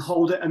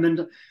hold it, and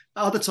then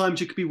other times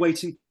you could be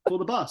waiting for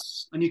the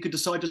bus, and you could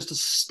decide just to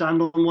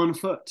stand on one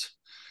foot.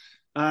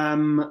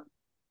 And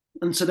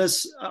so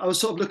I was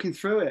sort of looking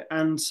through it,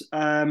 and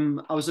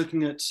I was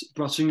looking at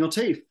brushing your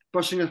teeth.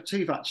 Brushing your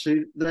teeth,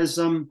 actually, there's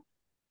some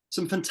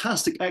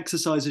fantastic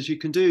exercises you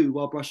can do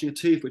while brushing your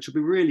teeth, which will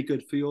be really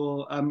good for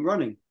your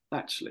running,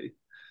 actually.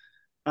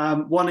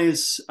 One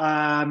is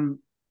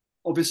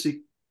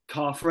obviously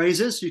calf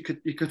raises. You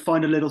could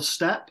find a little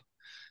step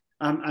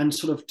and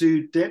sort of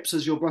do dips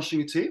as you're brushing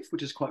your teeth,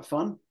 which is quite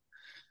fun.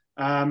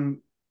 The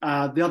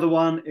other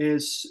one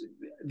is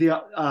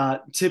the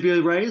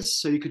tibia raise.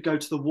 So you could go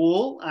to the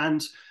wall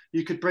and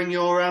you could bring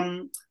your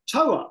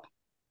toe up.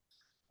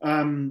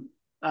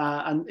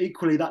 And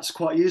equally, that's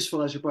quite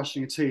useful as you're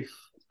brushing your teeth.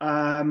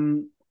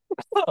 Oh,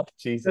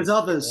 Jesus. There's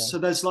others. Yeah. So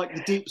there's like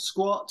the deep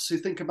squats. So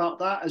think about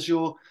that as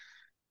you're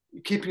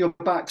keeping your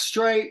back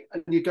straight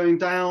and you're going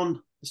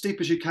down as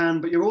deep as you can,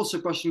 but you're also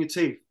brushing your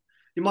teeth.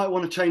 You might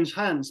want to change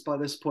hands by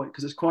this point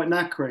because it's quite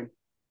knackering.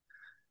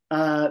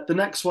 The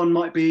next one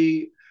might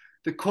be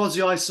the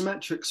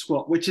quasi-isometric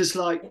squat, which is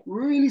like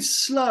really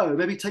slow.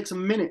 Maybe takes a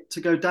minute to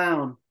go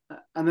down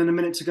and then a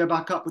minute to go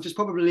back up, which is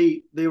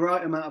probably the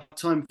right amount of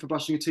time for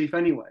brushing your teeth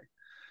anyway.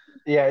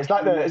 Yeah, it's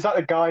like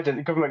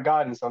the government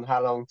guidance on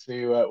how long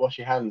to wash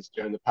your hands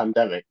during the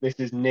pandemic. This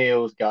is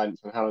Neil's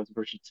guidance on how long to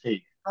brush your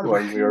teeth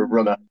when you're a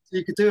runner. So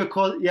you could do a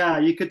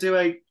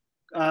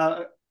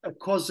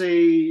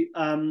quasi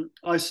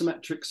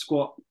isometric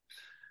squat.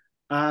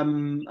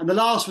 And the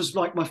last was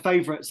like my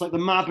favorite. It's like the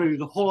Mabu,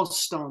 the horse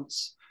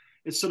stance.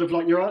 It's sort of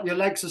like your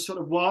legs are sort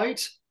of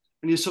wide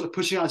and you're sort of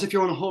pushing out as if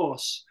you're on a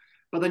horse,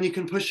 but then you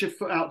can push your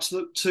foot out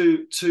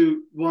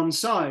to one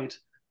side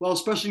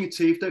whilst brushing your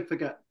teeth. Don't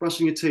forget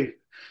brushing your teeth,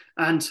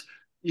 and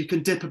you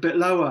can dip a bit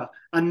lower,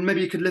 and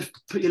maybe you could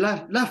put your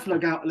left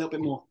leg out a little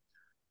bit more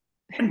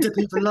and dip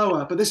even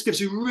lower. But this gives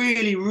you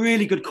really,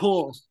 really good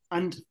core.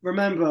 And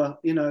remember,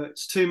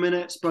 it's 2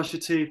 minutes. Brush your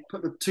teeth,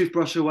 put the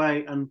toothbrush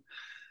away, and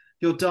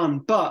you're done.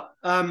 But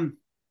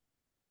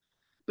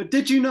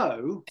did you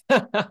know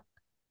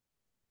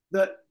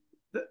that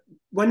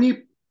when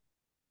you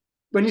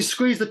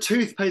squeeze the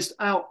toothpaste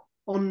out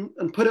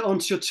and put it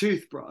onto your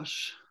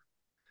toothbrush,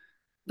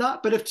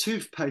 that bit of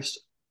toothpaste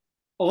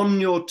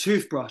on your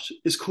toothbrush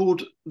is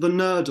called the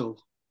nurdle.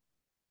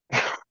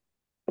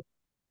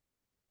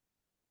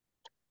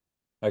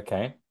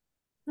 Okay.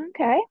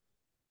 Okay.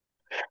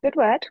 Good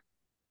word.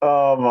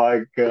 Oh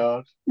my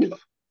God.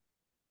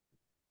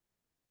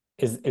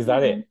 Is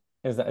that it?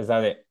 Is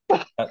that it?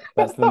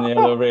 That's the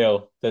Neil or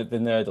real, the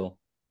nurdle.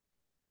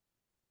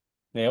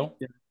 Neil?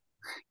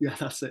 Yeah,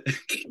 that's it.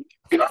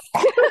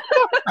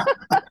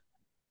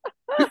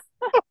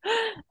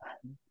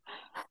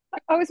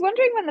 I was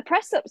wondering when the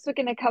press ups were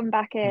going to come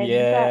back in.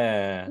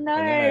 Yeah. But no.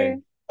 I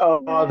know. Oh,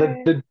 No.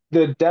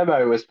 the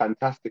demo was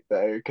fantastic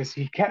though, because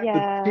he kept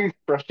Yeah. the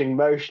toothbrushing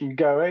motion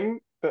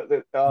going. But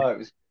it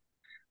was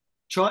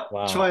Try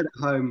it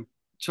at home.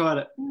 Try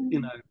it.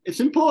 It's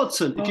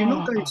important. If you're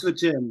not going to a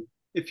gym,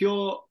 if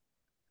you're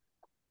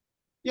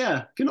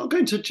not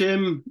going to a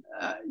gym,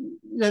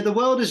 the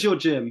world is your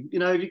gym.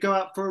 If you go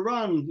out for a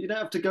run, you don't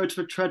have to go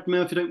to a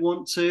treadmill if you don't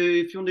want to.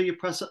 If you want to do your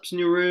press ups in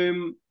your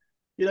room,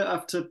 you don't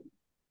have to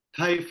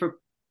pay for a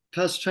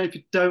personal trainer if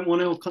you don't want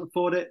to or can't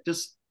afford it.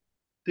 Just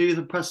do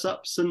the press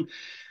ups and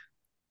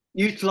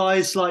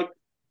utilize like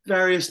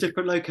various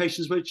different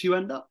locations which you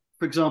end up.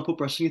 For example,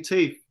 brushing your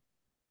teeth.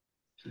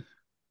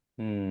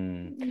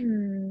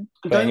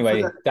 But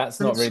anyway, that's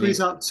not really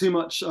squeeze out too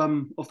much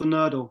of the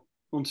nurdle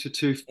onto your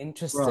tooth.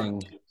 interesting.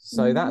 Right.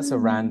 So that's a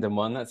random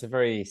one. That's a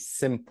very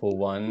simple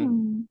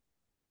one.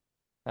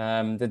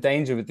 The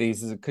danger with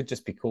these is it could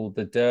just be called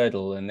the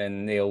durdle, and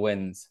then Neil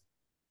wins.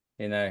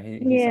 He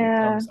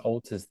sometimes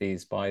alters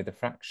these by the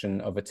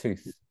fraction of a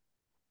tooth.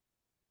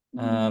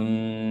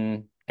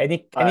 Any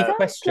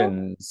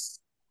questions?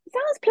 It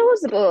sounds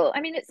plausible.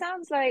 I mean, it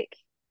sounds like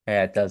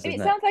it does. It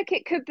sounds like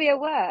it could be a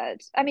word.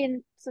 I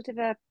mean, sort of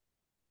a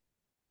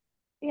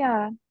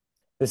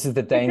This is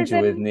the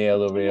danger with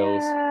Neil or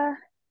reels. Yeah.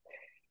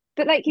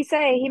 But like you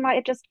say, he might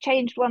have just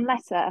changed one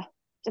letter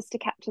just to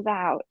catch us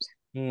out.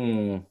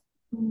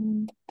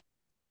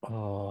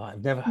 Oh,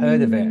 I've never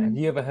heard of it. Have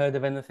you ever heard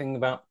of anything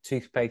about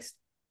toothpaste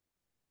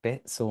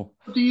bits or?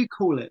 What do you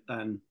call it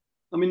then?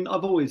 I mean,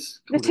 I've always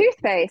called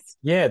toothpaste.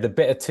 Yeah, the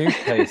bit of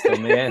toothpaste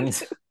on the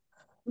end.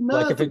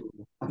 Like if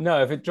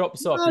it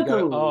drops off, you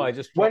go, oh, I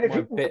just dropped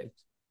my bit.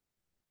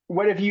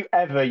 When have you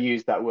ever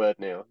used that word,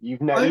 Neil?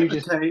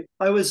 Okay.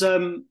 I was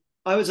at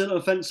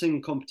a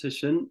fencing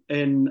competition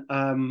in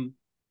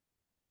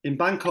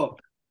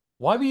Bangkok.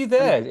 Why were you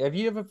there? Have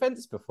you ever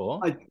fenced before?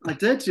 I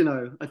did,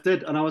 I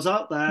did, and I was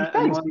out there,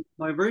 and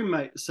my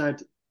roommate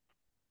said,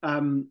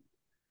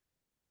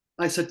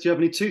 I said, "Do you have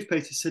any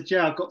toothpaste?" He said,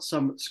 "Yeah, I've got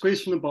some.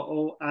 Squeeze from the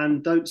bottle,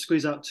 and don't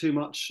squeeze out too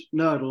much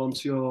nurdle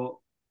onto your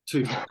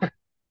tooth."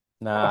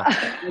 Nah,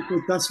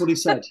 that's what he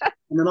said.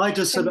 And then I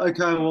just said,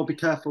 "Okay, well, I'll be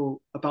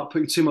careful about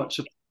putting too much."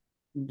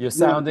 You're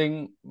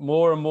sounding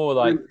more and more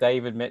like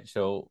David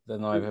Mitchell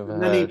than I've ever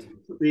heard.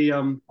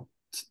 The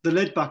the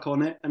lid back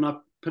on it, and I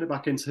put it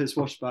back into his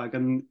wash bag,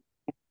 and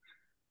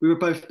we were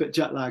both a bit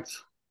jet lagged.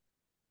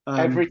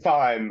 Every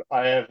time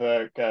I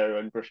ever go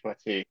and brush my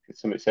teeth,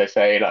 somebody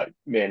say like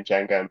me and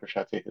Jen go and brush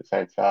our teeth at the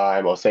same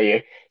time, or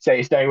say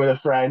you stay with a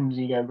friend,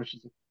 you go and brush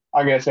your teeth.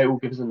 I'm gonna say, "Well,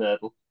 give us a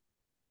nurdle,"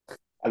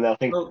 and they'll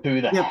think, Well, "Who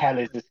the yeah, hell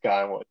is this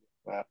guy?" And what?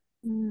 Well,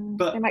 They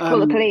but might call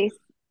the police.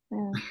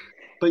 Yeah.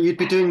 but you'd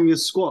be doing your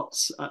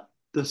squats at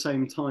the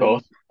same of time.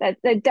 course.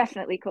 They'd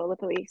definitely call the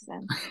police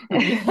then.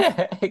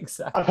 Yeah, I've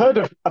exactly. heard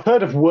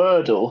of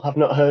Wordle. I've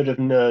not heard of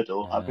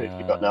Nurdle. I've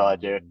literally got no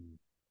idea.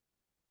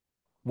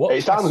 What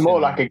It sounds more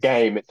like a questions?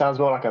 game. It sounds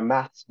more like a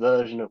maths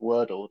version of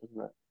Wordle,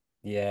 doesn't it?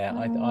 Yeah,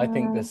 I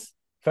think Uh, this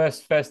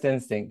first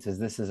instinct is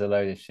this is a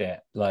load of shit.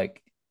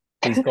 Like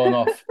he's gone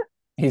off,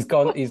 he's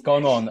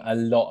gone on a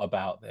lot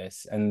about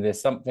this, and there's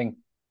something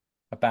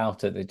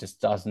about it that just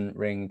doesn't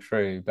ring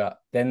true. But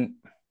then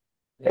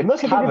It it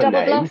must Is it a have a double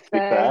name, bluff to be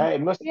though? fair.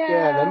 It must,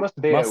 yeah, there Yeah,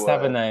 must be a must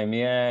have a word. name.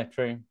 Yeah,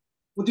 true.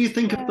 What do you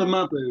think of the yeah,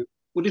 Mabu?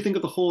 What do you think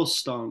of the horse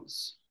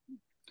stance?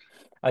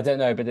 I don't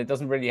know, but it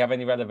doesn't really have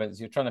any relevance.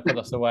 You're trying to pull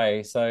us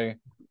away. So,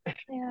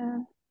 yeah.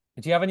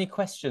 do you have any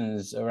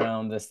questions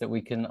around this that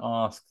we can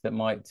ask that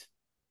might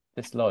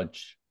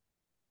dislodge?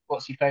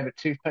 What's your favourite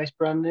toothpaste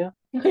brand, Neil?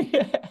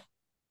 Yeah.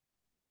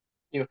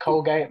 You a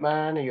Colgate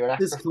man? Are you an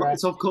Aquafresh?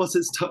 It's of course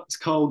it's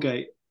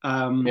Colgate.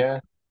 Yeah.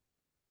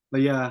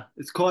 But yeah,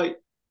 it's quite.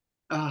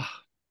 Uh,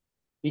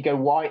 You go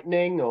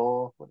whitening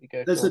or what do you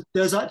go for?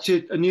 there's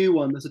actually a new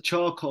one. There's a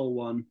charcoal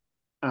one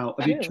out.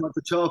 Have you Yeah. tried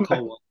the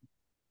charcoal one?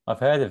 I've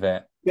heard of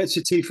it. Gets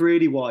your teeth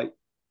really white.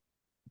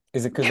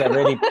 Is it because they're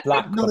really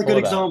black Not a good before that?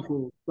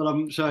 example, but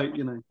I'm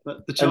showing,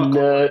 but the A charcoal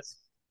nerd, ones.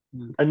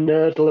 Yeah. a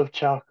nerdle of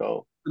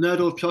charcoal. The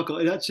nurdle of charcoal.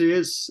 It actually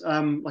is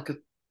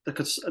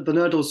the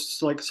nurdle's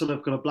like sort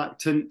of got a black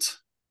tint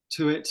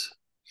to it,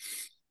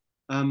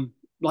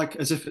 like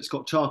as if it's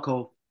got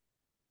charcoal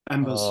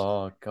embers.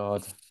 Oh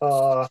God.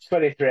 Oh,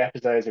 23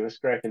 episodes and we're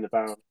scraping the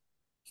barrel.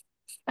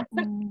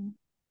 Mm.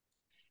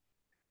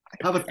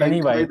 Have a think,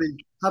 Anyway,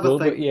 maybe. Have a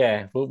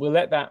think. we'll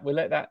let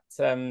that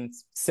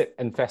sit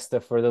and fester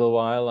for a little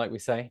while, like we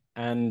say,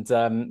 and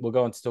we'll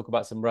go on to talk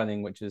about some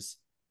running, which is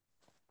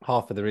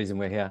half of the reason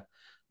we're here.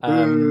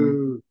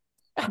 Ooh.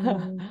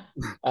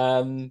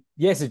 Mm.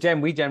 Yeah, so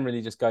Jen, we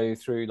generally just go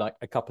through like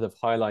a couple of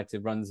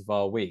highlighted runs of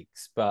our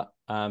weeks, but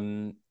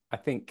I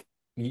think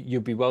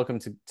you'd be welcome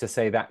to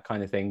say that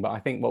kind of thing. But I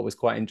think what was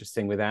quite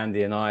interesting with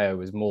Andy and I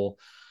was more,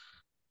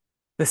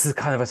 this is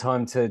kind of a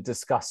time to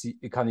discuss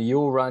kind of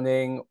your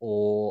running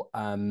or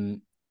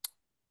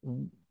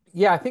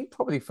yeah, I think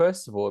probably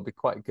first of all it'd be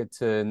quite good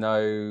to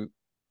know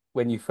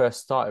when you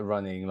first started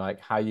running, like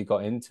how you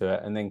got into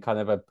it, and then kind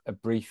of a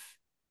brief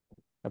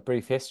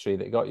history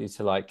that got you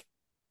to like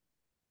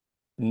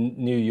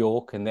New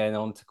York and then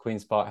on to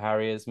Queen's Park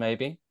Harriers,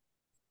 maybe.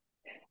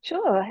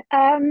 Sure.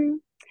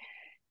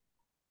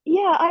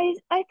 Yeah, I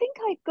think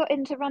I got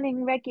into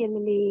running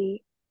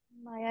regularly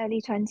in my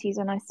early 20s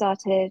when I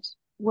started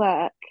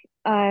work.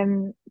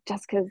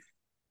 Just because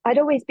I'd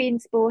always been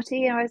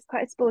sporty. I was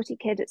quite a sporty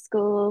kid at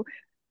school.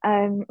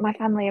 My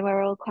family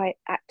were all quite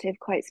active,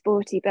 quite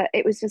sporty, but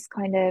it was just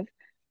kind of,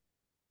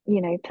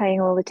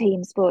 playing all the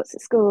team sports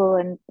at school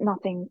and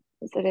nothing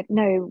sort of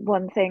no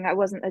one thing. I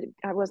wasn't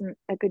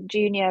a good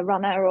junior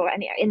runner or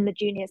any in the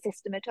junior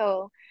system at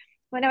all.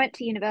 When I went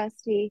to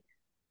university,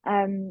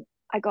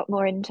 I got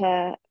more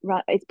into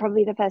run. It's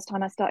probably the first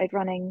time I started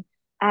running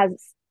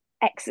as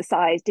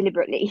exercise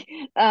deliberately.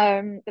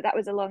 But that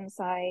was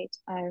alongside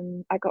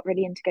I got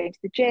really into going to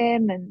the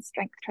gym and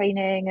strength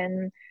training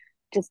and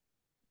just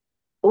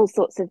all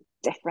sorts of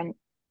different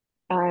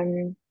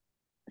um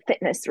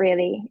fitness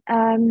really.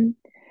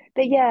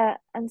 But yeah,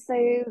 and so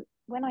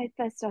when I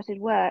first started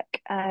work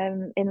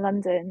in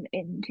London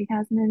in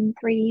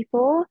 2003,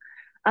 4,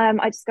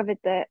 I discovered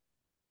that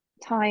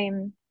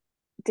time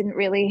didn't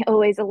really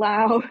always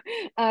allow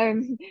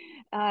um,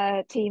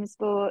 team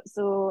sports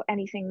or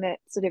anything that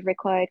sort of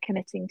required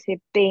committing to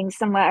being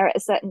somewhere at a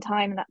certain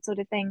time and that sort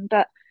of thing.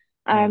 But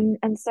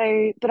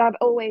but I've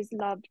always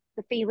loved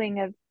the feeling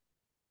of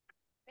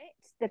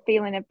the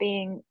feeling of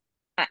being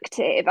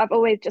active. I've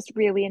always just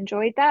really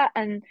enjoyed that,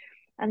 and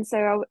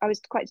so I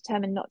was quite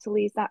determined not to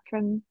lose that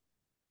from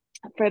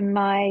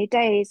my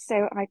days.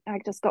 So I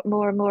just got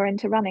more and more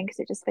into running because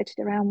it just fitted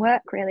around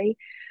work really.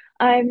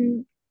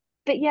 Um,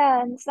 but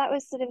yeah, and so that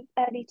was sort of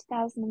early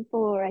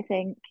 2004, I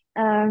think.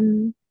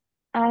 And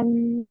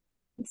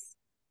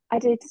I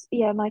did,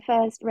 yeah, my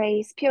first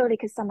race purely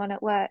because someone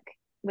at work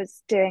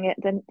was doing it,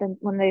 then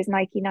one of those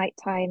Nike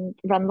nighttime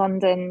run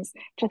Londons,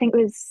 which I think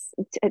was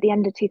at the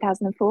end of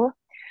 2004.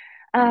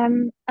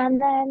 And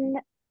then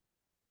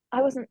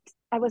I wasn't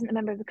I wasn't a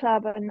member of the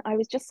club, and I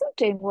was just sort of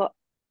doing what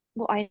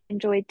I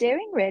enjoyed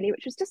doing really,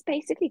 which was just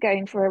basically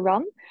going for a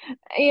run.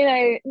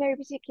 No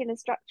particular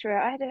structure.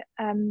 I had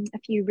a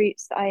few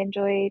routes that I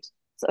enjoyed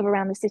sort of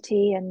around the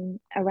city and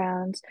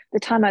around the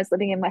time I was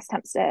living in West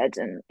Hampstead,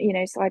 and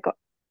so I got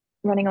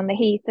running on the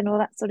Heath and all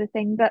that sort of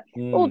thing, but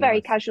all very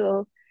Nice.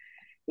 casual.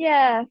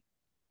 Yeah.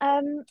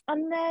 And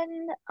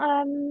then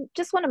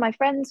just one of my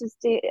friends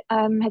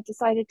had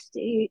decided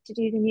to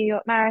do the New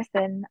York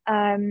Marathon.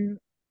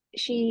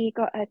 She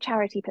got a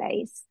charity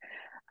place,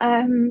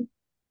 um,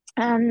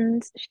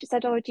 and she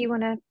said, "Oh, do you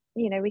want to?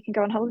 We can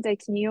go on holiday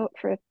to New York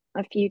for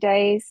a few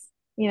days.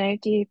 Do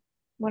you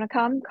want to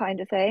come?" Kind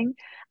of thing.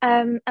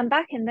 And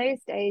back in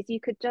those days,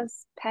 you could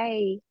just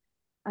pay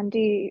and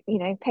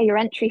pay your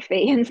entry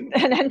fee and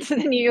enter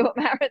the New York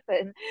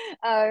Marathon.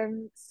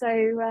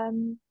 So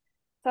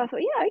I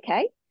thought, yeah,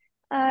 okay.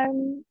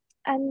 And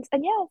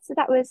yeah, so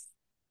that was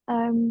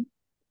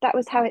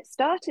how it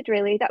started,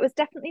 really. That was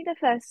definitely the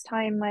first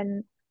time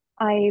when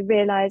I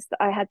realized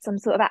that I had some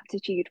sort of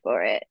aptitude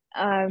for it.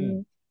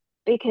 Mm.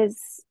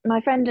 Because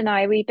my friend and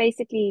I, we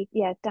basically,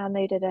 yeah,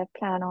 downloaded a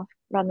plan off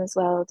Runner's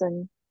World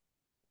and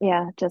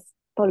yeah, just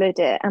followed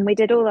it. And we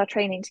did all our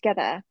training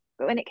together.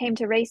 But when it came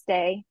to race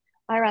day,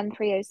 I ran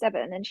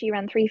 3:07 and she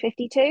ran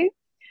 3:52,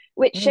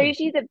 which Mm. shows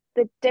you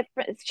the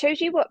difference,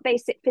 shows you what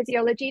basic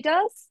physiology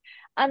does.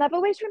 And I've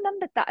always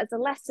remembered that as a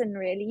lesson,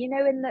 really,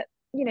 in that,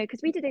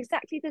 because we did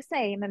exactly the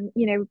same and,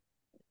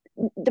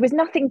 there was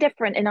nothing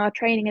different in our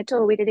training at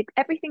all. We did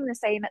everything the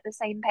same at the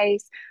same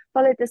pace,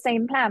 followed the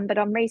same plan, but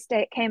on race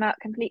day it came out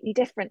completely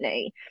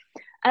differently.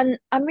 And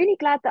I'm really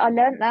glad that I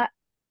learned that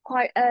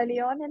quite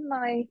early on in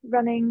my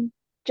running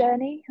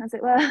journey, as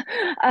it were,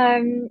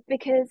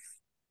 because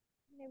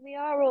we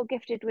are all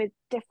gifted with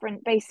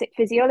different basic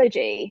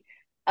physiology,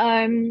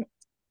 and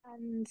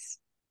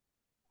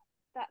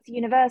that's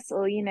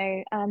universal,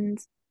 and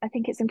I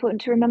think it's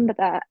important to remember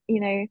that,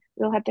 we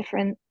all have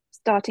different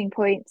starting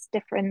points,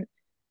 different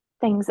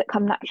things that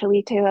come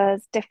naturally to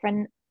us,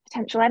 different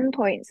potential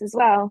endpoints as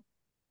well.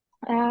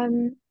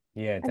 Um,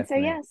 Yeah, and so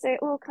definitely. yeah, so it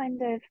all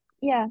kind of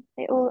yeah,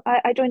 it all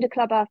I joined a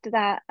club after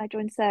that. I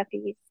joined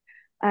Surfies,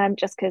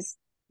 just because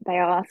they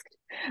asked.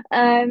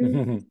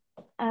 Um,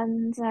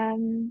 and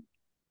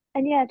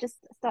yeah, just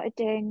started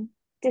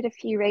did a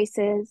few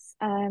races,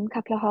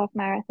 couple of half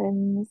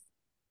marathons.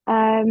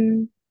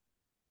 Um,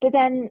 but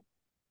then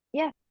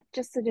yeah,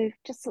 just sort of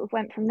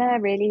went from there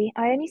really.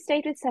 I only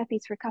stayed with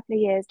Surfies for a couple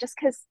of years just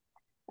because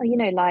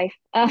life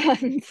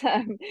and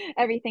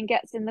everything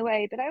gets in the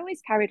way, but I always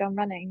carried on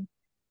running.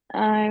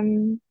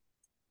 Um,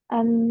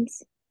 and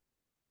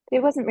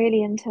it wasn't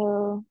really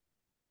until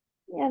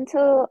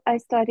I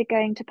started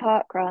going to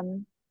park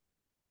run.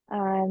 I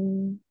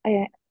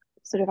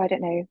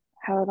don't know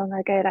how long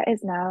ago that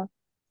is now,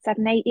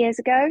 7, 8 years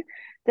ago,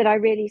 that I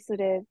really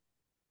sort of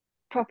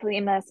properly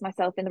immersed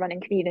myself in the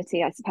running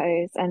community, I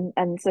suppose,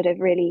 and sort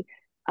of really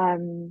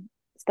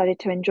started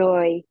to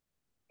enjoy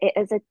it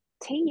as a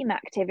team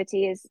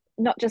activity, is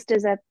not just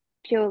as a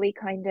purely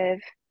kind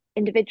of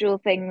individual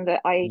thing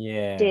that I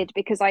Yeah, did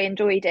because I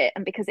enjoyed it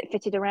and because it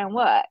fitted around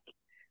work.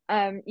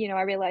 I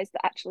realized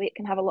that actually it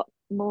can have a lot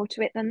more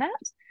to it than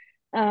that.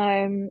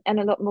 And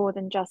a lot more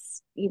than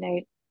just,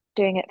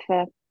 doing it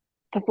for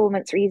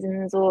performance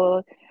reasons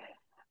or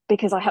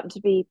because I happen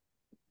to be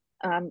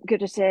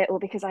good at it or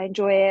because I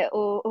enjoy it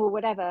or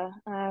whatever.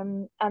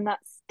 And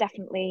that's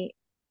definitely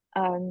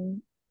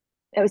um,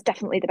 it was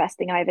definitely the best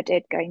thing I ever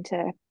did going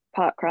to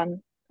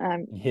parkrun,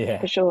 yeah,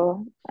 for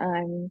sure.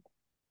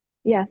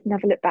 Yeah,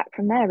 never looked back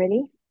from there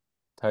really.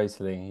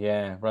 totally.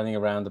 Yeah, running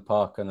around the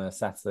park on a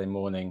Saturday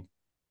morning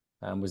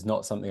was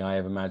not something I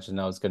ever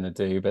imagined I was going to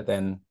do, but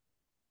then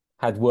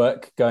had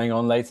work going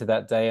on later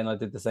that day, and I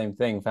did the same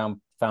thing.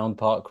 Found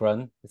park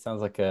run. It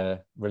sounds like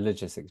a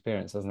religious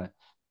experience, doesn't it?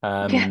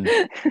 Yeah.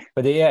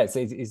 But yeah,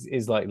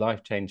 it's like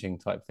life changing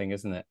type thing,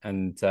 isn't it?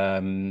 And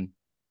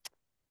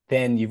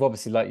then you've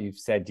obviously, like you've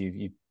said,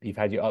 you've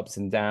had your ups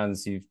and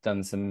downs. You've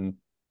done some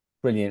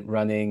brilliant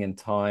running and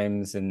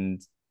times, and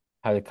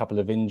had a couple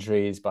of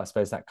injuries. But I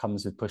suppose that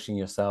comes with pushing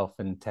yourself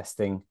and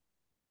testing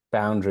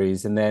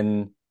boundaries. And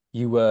then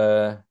you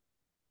were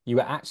you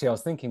were actually, I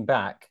was thinking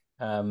back,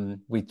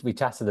 we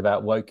chatted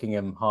about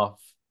Wokingham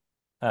half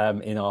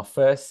in our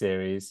first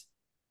series,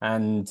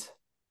 and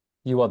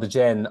you are the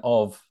Jen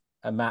of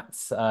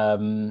Matt's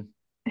marathon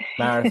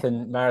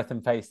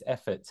paced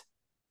effort.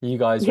 You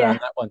guys ran Yeah.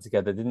 that one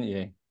together, didn't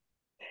you?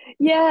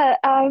 Yeah,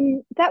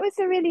 that was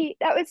a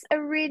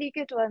really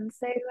good one.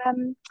 So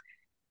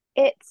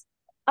it's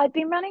I'd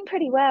been running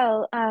pretty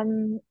well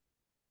and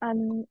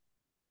in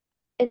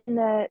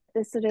the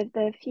sort of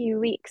the few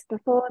weeks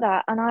before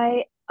that, and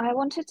I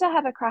wanted to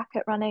have a crack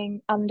at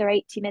running under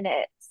 80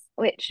 minutes,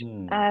 which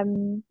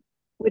Hmm.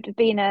 would have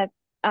been a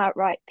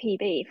outright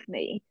PB for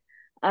me.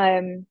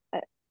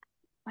 At,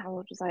 how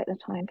old was I at the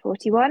time?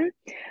 41.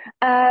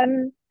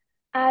 Um,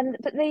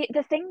 but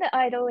the thing that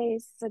I'd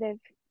always sort of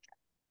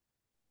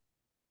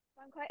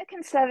I'm quite a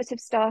conservative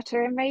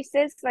starter in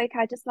races. Like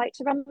I just like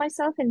to run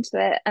myself into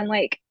it. And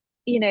like,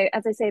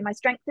 as I say, my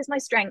strength is my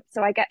strength.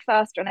 So I get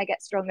faster and I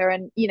get stronger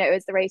and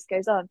as the race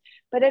goes on.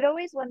 But I'd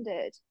always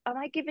wondered, am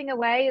I giving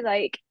away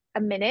like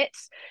a minute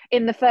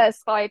in the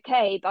first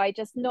 5K by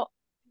just not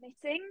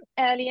committing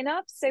early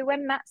enough? So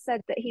when Matt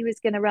said that he was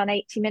going to run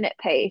 80-minute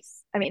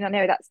pace, I mean, I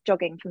know that's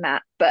jogging for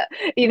Matt, but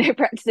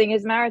practicing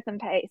his marathon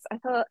pace, I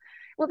thought,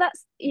 well,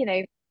 that's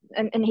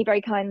and he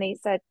very kindly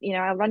said,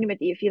 I'll run with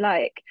you if you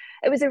like.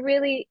 It was a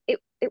really,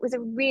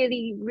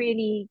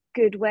 really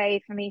good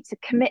way for me to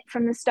commit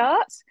from the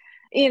start,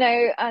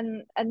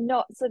 and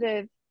not sort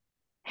of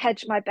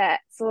hedge my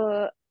bets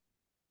or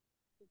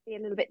be a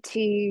little bit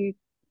too,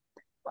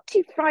 not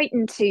too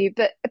frightened to,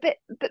 but a bit,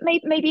 but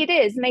maybe it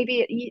is.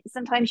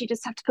 Sometimes you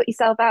just have to put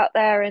yourself out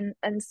there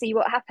and see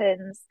what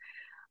happens.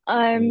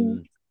 Um,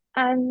 Mm.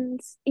 and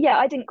yeah,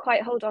 I didn't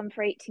quite hold on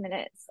for 80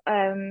 minutes.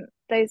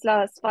 Those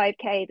last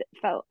 5K that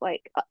felt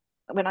like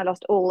when I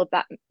lost all of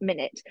that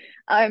minute,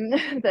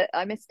 that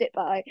I missed it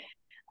by,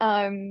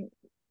 um,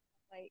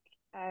 like,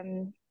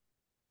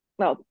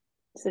 well,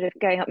 sort of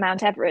going up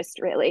Mount Everest,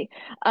 really.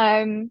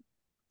 But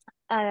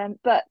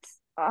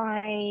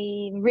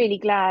I'm really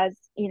glad,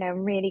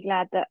 I'm really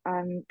glad that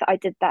I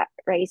did that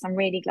race. I'm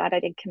really glad I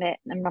did commit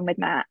and run with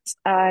Matt.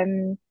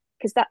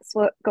 Because that's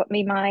what got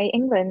me my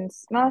England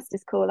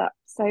Masters call up.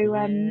 So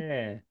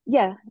Yeah.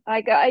 yeah,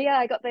 I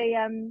got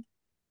the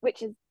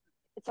which is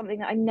something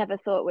that I never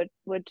thought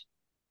would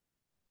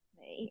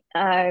me.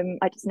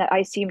 I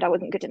assumed I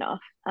wasn't good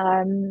enough.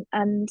 And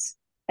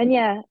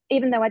yeah,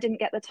 even though I didn't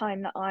get the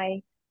time that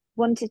I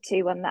wanted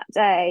to on that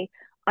day,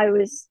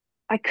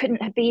 I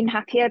couldn't have been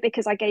happier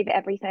because I gave it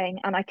everything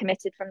and I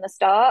committed from the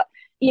start.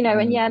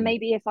 And yeah, Mm.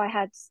 maybe if I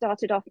had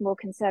started off more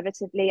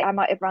conservatively, I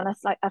might have run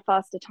a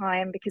faster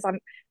time because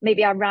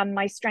maybe I ran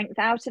my strength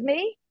out of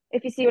me,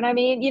 if you see what I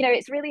mean.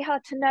 It's really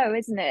hard to know,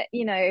 isn't it?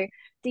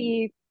 Do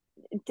you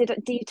do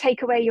you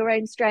take away your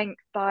own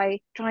strength by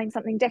trying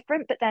something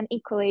different? But then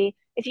equally,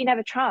 if you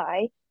never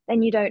try,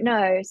 then you don't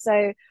know.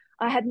 So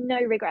I had no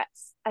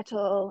regrets at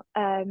all.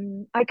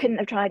 I couldn't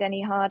have tried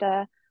any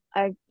harder.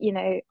 I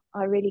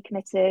really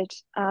committed.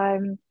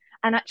 And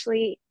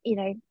actually,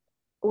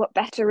 what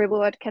better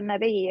reward can there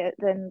be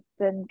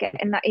than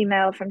getting that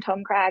email from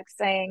Tom Cragg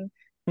saying,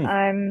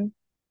 Hmm.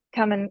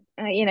 come and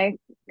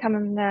come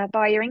and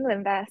buy your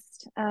England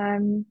vest.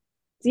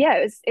 So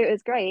yeah, it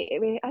was great.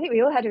 I think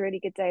we all had a really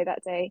good day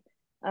that day.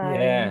 Yeah.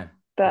 Yeah,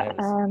 But it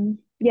was.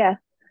 yeah,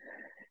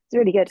 it's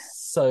really good.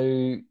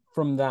 So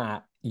from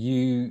that,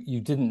 you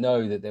didn't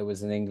know that there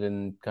was an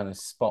England kind of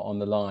spot on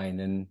the line,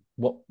 and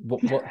what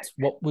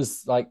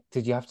was like?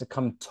 Did you have to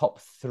come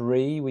top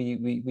three? Were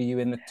you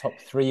in the top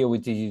three, or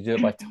did you do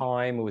it by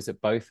time, or was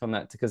it both on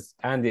that? Because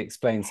Andy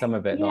explained some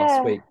of it last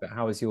Yeah, week, but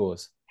how was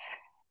yours?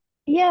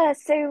 yeah.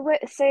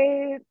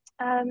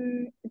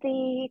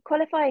 The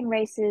qualifying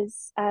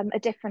races are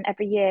different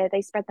every year.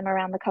 They spread them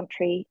around the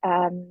country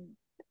at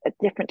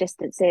different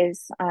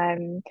distances.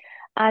 And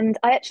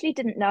I actually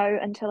didn't know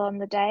until on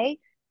the day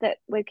that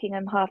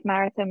Wokingham Half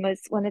Marathon was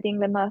one of the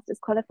England Masters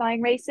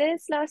qualifying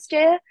races last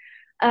year.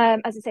 As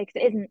I say, because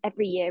it isn't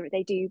every year,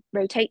 they do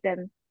rotate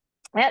them.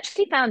 I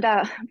actually found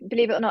out,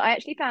 believe it or not, I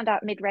actually found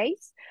out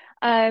mid-race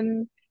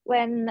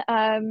when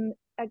a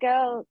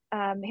girl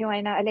a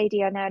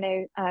lady I now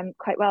know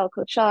quite well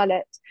called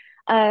Charlotte,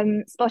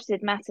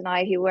 spotted Matt and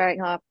I, who were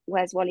wearing our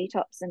Where's Wally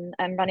tops and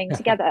running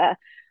together,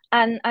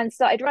 and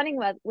started running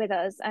with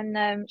us.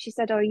 And she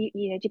said, "Oh, do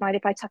you mind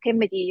if I tuck in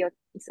with you? Your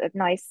sort of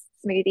nice,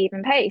 smooth,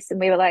 even pace." And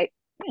we were like,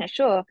 "Yeah,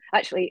 sure."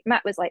 Actually,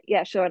 Matt was like,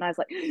 "Yeah, sure," and I was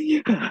like,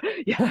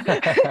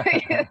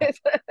 "Yeah."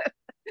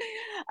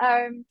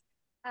 um,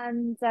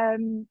 and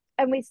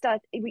we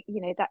started,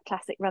 that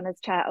classic runners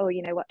chat. Oh,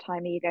 what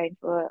time are you going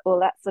for? All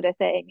that sort of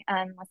thing.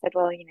 And I said,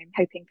 well, I'm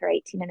hoping for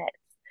 80 minutes.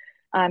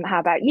 How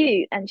about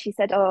you? And she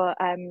said, oh,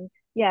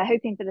 yeah,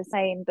 hoping for the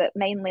same, but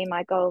mainly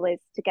my goal is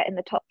to get in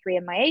the top three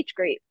in my age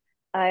group,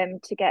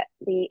 to get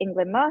the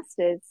England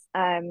Masters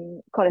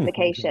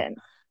qualification.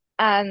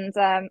 And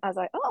I was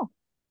like, oh.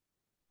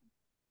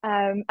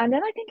 And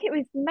then I think it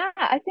was Matt.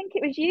 I think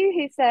it was you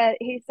who said,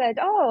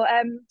 oh,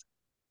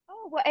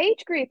 what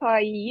age group are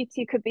you? You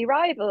two could be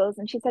rivals.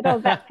 And she said, oh,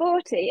 vet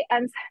 40.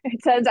 And so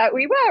it turns out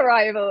we were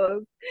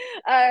rivals.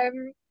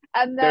 And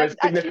There was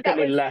actually,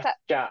 significantly less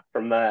chat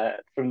from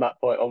that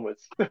point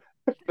onwards.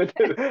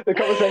 The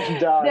conversation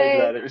died the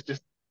then. It was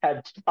just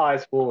head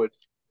eyes forward.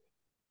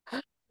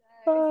 it's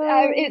Oh,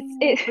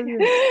 brilliant.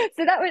 it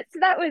so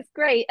that was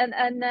great. And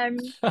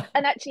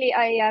actually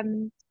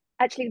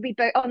actually we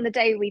both on the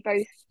day we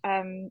both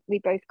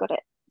got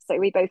it. So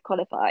we both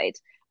qualified.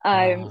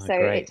 Ah, So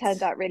great. it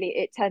turned out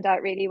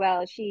really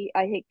well.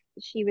 I think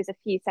she was a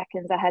few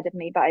seconds ahead of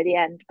me by the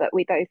end, but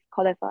we both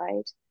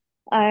qualified.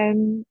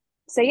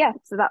 So yeah,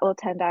 so that all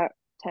turned out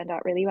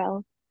really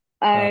well.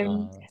 Ah,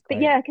 that's But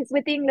great. yeah, because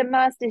with the England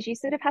Masters, you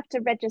sort of have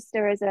to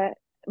register as a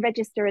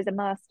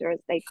master, as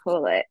they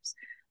call it,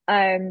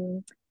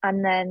 and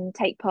then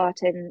take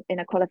part in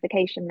a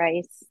qualification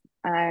race,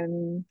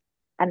 and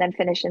then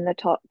finish in the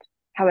top,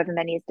 however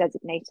many is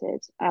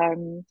designated,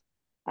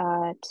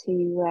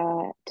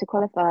 to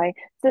qualify. So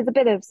there's a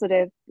bit of sort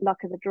of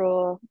luck of the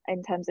draw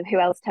in terms of who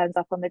else turns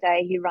up on the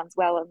day, who runs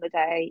well on the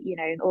day,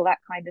 and all that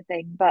kind of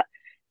thing. But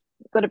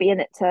you've got to be in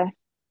it to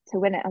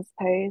win it, I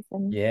suppose.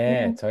 And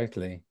Yeah, yeah.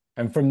 totally.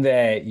 And from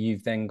there,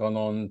 you've then gone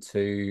on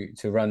to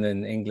run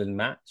an England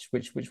match.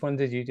 Which one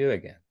did you do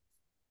again?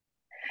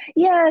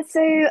 Yeah,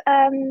 so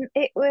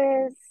it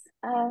was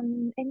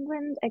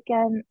England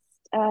against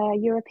a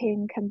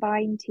European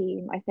combined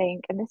team, I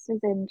think, and this was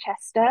in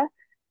Chester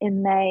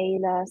in May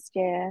last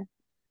year.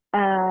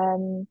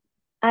 And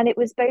it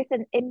was both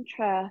an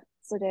intra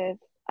sort of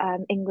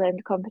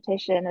England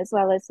competition as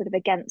well as sort of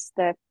against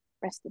the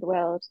rest of the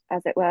world,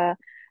 as it were.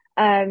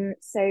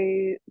 So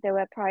there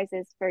were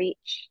prizes for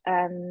each.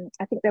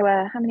 I think there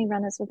were, how many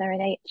runners were there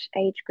in each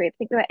age group? I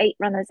think there were 8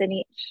 runners in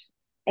each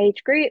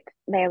age group,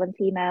 male and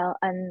female,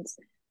 and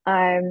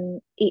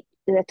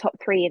the top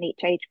 3 in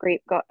each age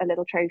group got a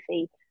little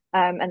trophy.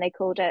 And they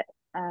called it,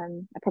 I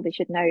probably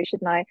should know,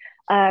 shouldn't I?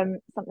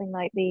 Something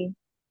like the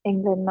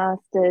England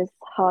Masters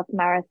Half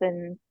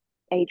Marathon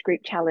Age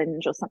Group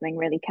Challenge or something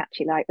really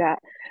catchy like that.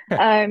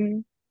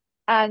 And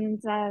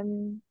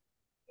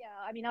yeah,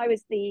 I mean, I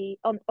was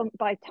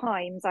by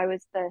times I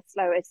was the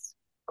slowest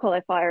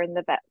qualifier in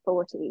the vet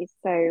 40s,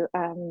 so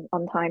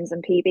on times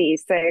and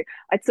PBs. So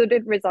I'd sort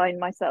of resigned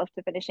myself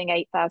to finishing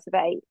 8th out of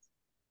 8,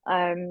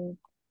 and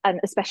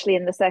especially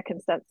in the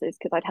circumstances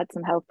because I'd had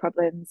some health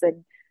problems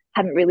and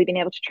hadn't really been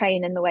able to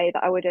train in the way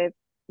that I would have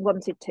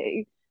wanted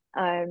to.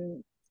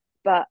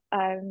 But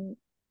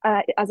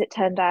as it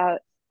turned out,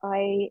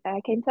 I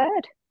came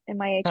 3rd in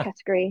my age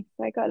category,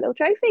 so I got a little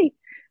trophy.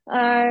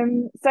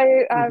 That's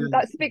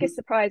the biggest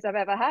surprise I've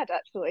ever had,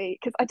 actually,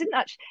 because I didn't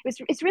actually.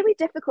 It's really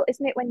difficult,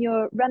 isn't it, when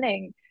you're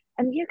running,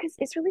 and because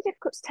it's really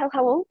difficult to tell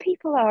how old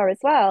people are as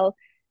well.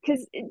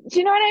 Because do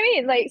you know what I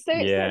mean? Like, so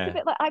it's a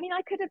bit like, I mean,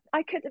 I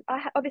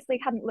obviously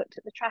hadn't looked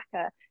at the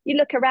tracker. You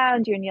look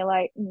around you and you're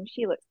like,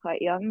 she looks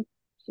quite young.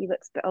 She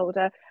looks a bit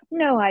older.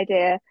 No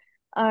idea.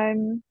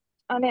 And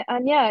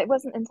yeah, it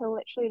wasn't until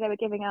literally they were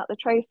giving out the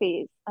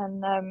trophies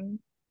and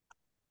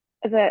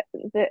that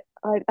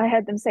I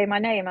heard them say my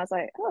name. I was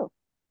like, oh.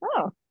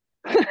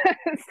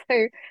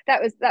 So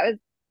that was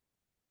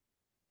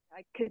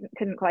I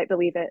couldn't quite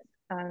believe it,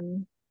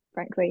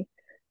 frankly.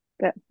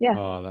 But yeah,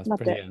 Oh, that's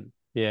loved brilliant. it.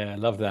 Yeah, I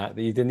love that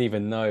you didn't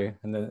even know,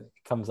 and then it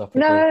comes up at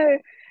No.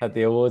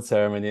 the award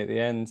ceremony at the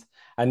end.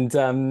 And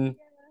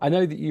I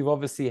know that you've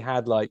obviously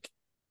had like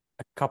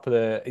a couple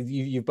of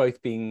you've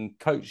both been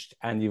coached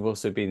and you've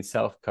also been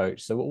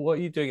self-coached. So what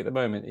are you doing at the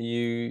moment? Are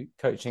you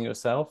coaching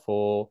yourself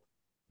or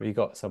have you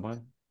got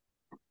someone?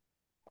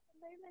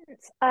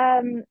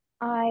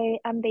 I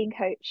am being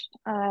coached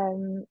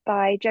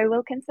by Jo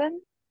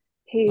Wilkinson,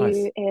 Nice.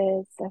 who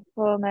is a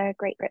former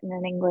Great Britain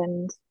and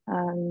England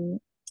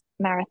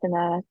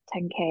marathoner,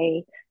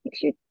 10K. I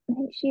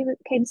think she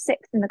came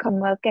 6th in the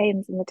Commonwealth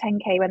Games in the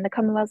 10K when the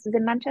Commonwealth was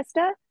in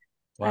Manchester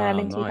Wow,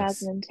 in nice.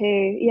 2002.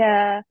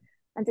 Yeah,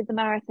 and did the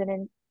marathon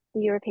in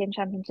the European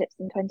Championships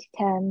in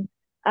 2010.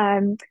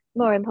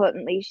 More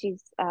importantly,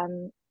 she's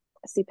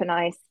super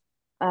nice,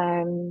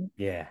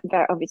 Yeah,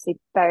 very obviously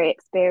very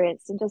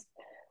experienced, and just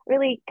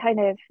really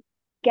kind of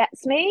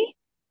gets me,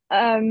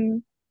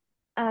 and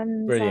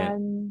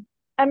brilliant.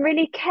 and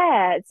really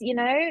cares,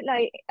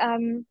 like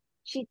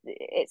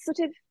it's sort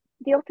of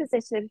the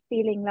opposite of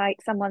feeling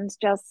like someone's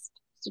just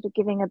sort of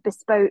giving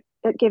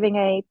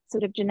a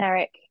sort of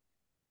generic,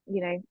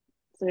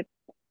 sort of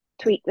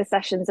tweak the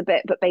sessions a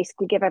bit, but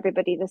basically give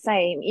everybody the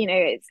same.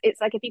 It's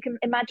like if you can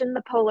imagine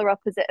the polar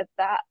opposite of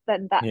that,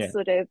 then that's Yeah.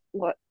 sort of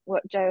what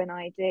Jo and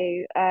I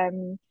do.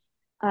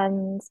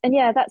 And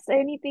yeah, that's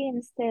only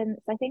been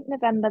since I think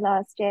November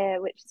last year,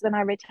 which is when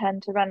I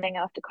returned to running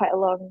after quite a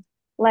long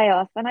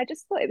layoff. And I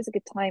just thought it was a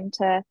good time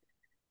to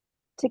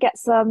get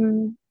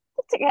some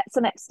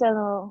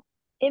external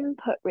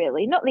input,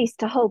 really, not least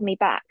to hold me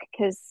back,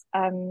 because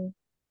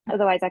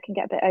otherwise I can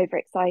get a bit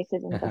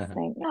overexcited and just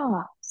think,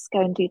 oh, just go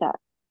and do that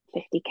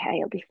 50K,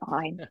 it'll be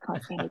fine.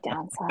 Can't see any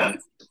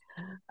downsides.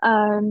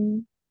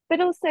 But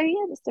also,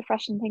 yeah, just to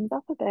freshen things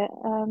up a bit,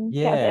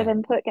 get a bit of Yeah,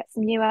 input, get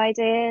some new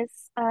ideas.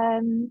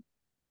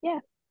 Yeah,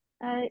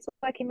 it's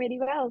working really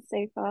well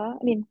so far.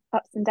 I mean,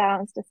 ups and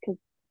downs, just because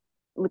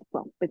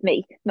with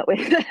me, not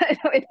with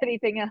not with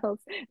anything else.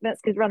 That's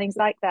because running's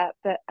like that.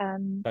 But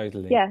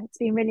totally. yeah, it's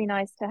been really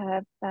nice to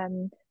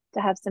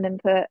have some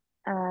input.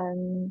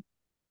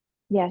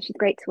 Yeah, she's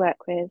great to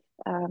work with.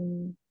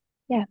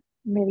 Yeah,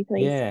 I'm really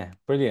pleased. Yeah,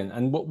 brilliant.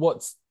 And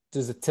what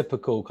does a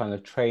typical kind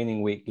of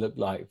training week look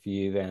like for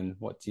you then?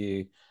 What do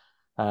you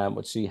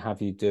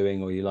have you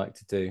doing or you like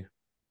to do?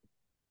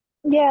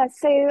 Yeah,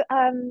 so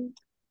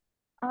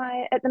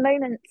I at the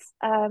moment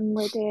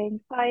we're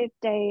doing 5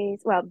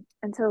 days. Well,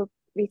 until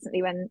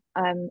recently when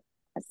I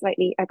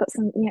got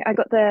I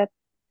got the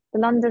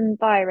London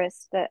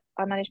virus that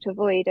I managed to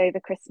avoid over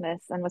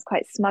Christmas and was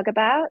quite smug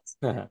about,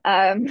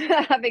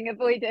 having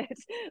avoided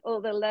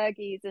all the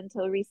lurgies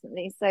until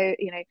recently. So,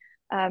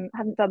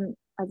 haven't done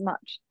as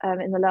much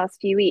in the last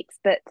few weeks,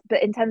 but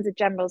in terms of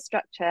general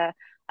structure,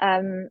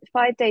 5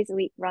 days a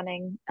week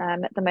running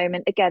at the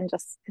moment, again,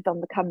 just because on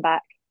the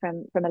comeback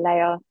from a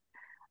layoff.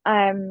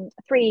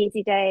 3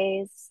 easy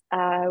days,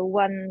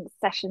 one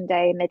session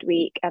day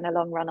midweek, and a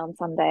long run on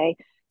Sunday.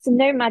 So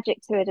no magic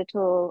to it at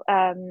all.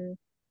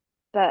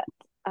 But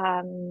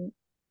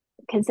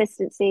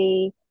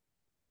consistency,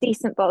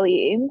 decent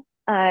volume,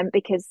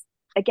 because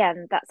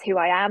again, that's who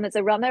I am as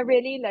a runner,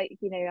 really. Like,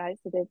 I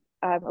sort of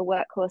a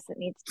workhorse that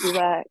needs to be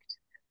worked.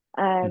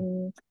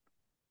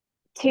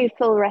 2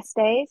 full rest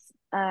days,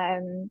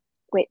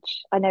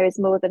 which I know is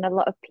more than a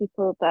lot of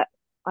people, but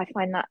I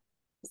find that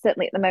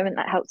certainly at the moment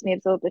that helps me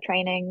absorb the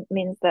training,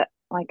 means that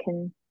I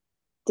can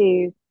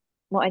do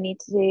what I need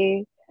to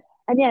do.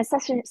 And yeah,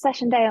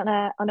 session day on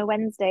a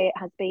Wednesday it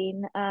has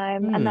been,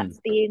 and that's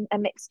been a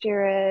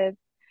mixture of,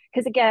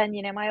 because again,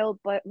 you know, my old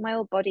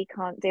body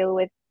can't deal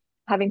with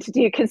having to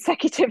do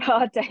consecutive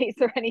hard days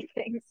or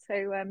anything.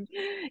 So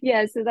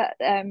yeah, so that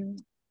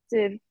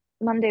sort of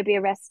Monday will be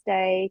a rest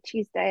day,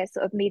 Tuesday a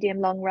sort of medium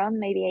long run,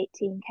 maybe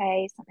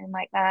 18k, something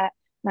like that,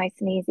 nice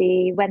and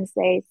easy.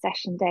 Wednesday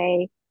session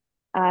day,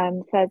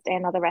 Thursday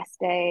another rest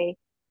day,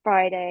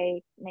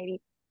 Friday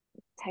maybe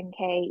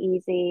 10k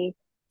easy,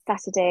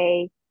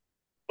 Saturday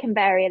can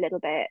vary a little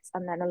bit,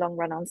 and then a long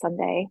run on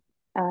Sunday.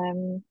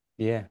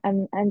 Yeah.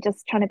 And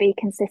just trying to be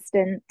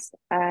consistent,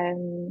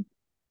 and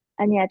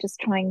yeah, just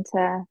trying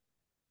to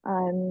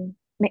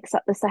mix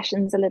up the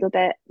sessions a little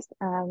bit,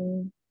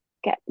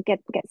 get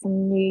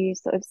some new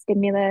sort of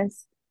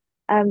stimulus,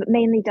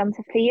 mainly done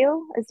to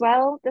feel as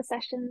well, the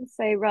sessions,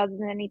 so rather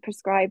than any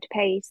prescribed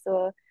pace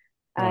or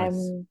Nice.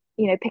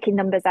 you know, picking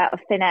numbers out of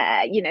thin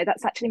air. You know,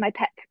 that's actually my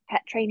pet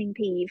training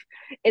peeve,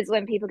 is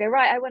when people go,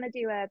 right, I want to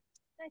do a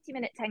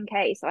 30-minute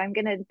 10k, so I'm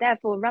going to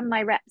therefore run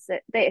my reps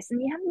at this,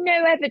 and you have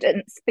no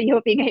evidence for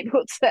your being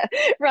able to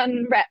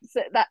run reps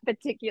at that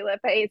particular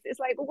pace. It's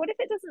like, well, what if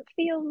it doesn't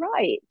feel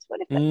right?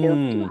 What if it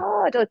feels too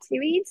hard or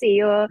too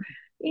easy, or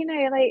you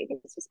know, like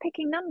it's just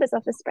picking numbers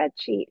off a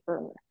spreadsheet.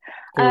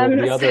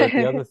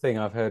 The other thing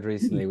I've heard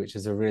recently, which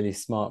is a really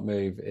smart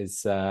move,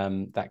 is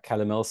that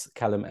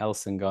Callum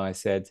Elson guy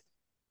said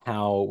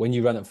how when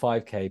you run at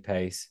 5k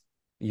pace,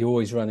 you're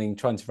always trying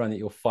to run at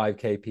your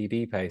 5k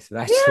PB pace, and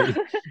actually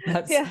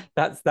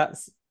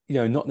that's you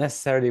know, not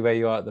necessarily where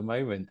you are at the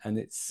moment, and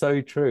it's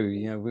so true.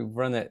 You know, we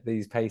run at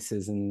these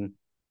paces and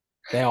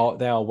they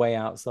are way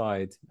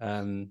outside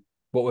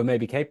what we're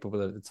maybe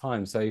capable of at the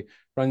time. So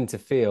running to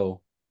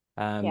feel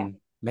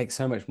makes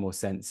so much more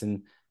sense.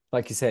 And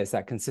like you say, it's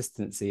that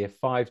consistency. If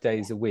 5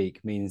 days a week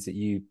means that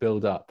you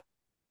build up,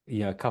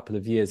 you know, a couple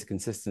of years of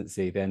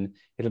consistency, then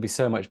it'll be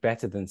so much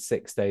better than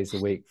 6 days a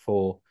week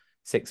for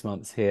 6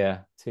 months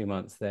here, 2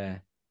 months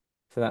there.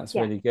 So that's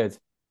really good.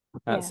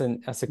 That's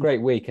a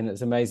great week, and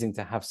it's amazing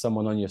to have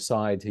someone on your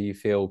side who you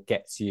feel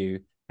gets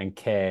you and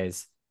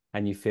cares,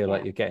 and you feel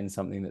like you're getting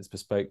something that's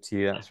bespoke to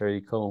you. That's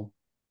really cool.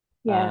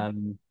 But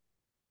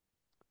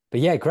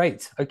yeah,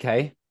 great.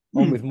 Okay,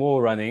 on with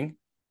more running.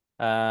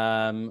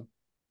 One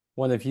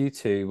of you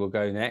two will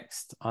go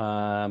next.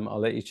 I'll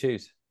let you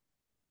choose.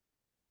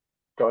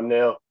 Go on,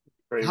 Neil.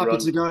 Happy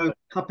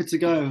to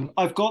go.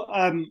 I've got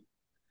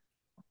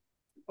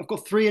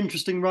 3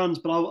 interesting runs,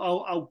 but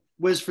I'll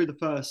whiz through the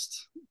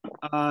first.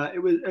 I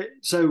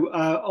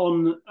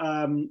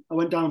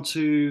went down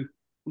to.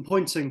 I'm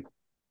pointing.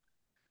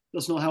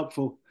 That's not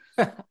helpful.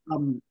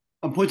 I'm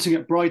pointing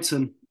at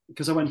Brighton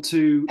because I went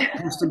to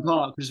Preston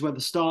Park, which is where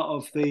the start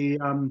of the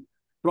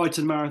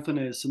Brighton Marathon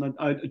is, and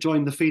I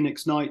joined the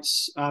Phoenix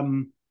Nights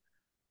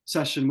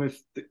session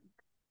with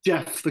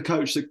Jeff, the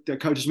coach that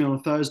coaches me on a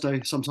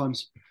Thursday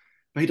sometimes.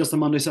 But he does the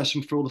Monday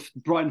session for all the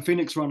Brighton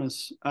Phoenix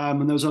runners,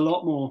 and there was a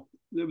lot more.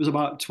 It was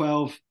about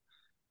 12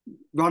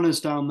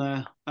 runners down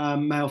there,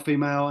 male,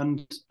 female,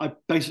 and I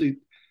basically,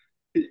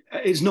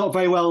 it's not a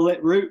very well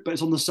lit route, but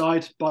it's on the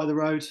side by the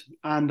road,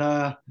 and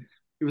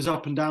it was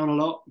up and down a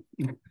lot,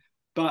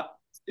 but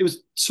it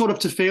was sort of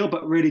to feel,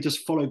 but really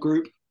just follow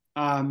group,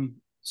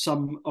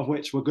 some of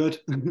which were good,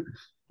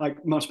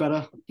 like much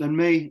better than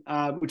me,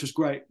 which was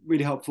great,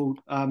 really helpful.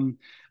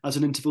 As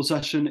an interval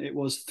session, it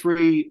was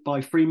 3 by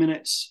 3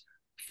 minutes,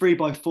 3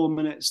 by 4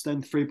 minutes,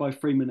 then 3 by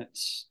 3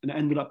 minutes, and it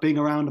ended up being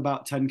around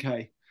about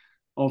 10k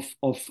of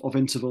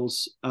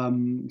intervals.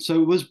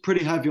 So it was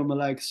pretty heavy on the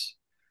legs.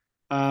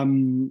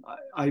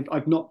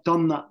 I've not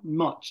done that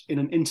much in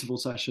an interval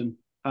session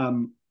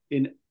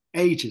in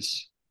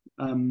ages.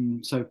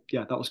 So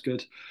yeah, that was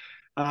good.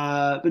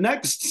 The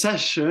next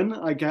session,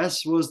 I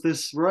guess, was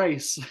this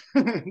race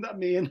that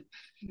me and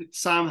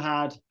Sam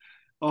had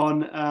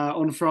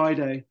on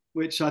Friday,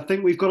 which I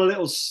think we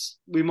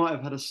might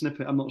have had a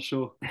snippet, I'm not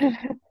sure.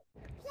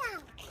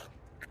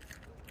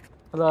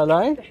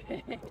 Hello.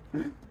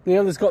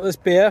 Neil has got this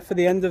beer for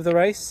the end of the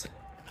race.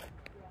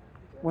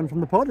 One from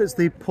the pod. It's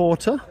the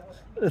Porter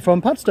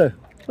from Padstow.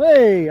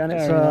 Hey, and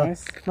it's a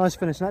nice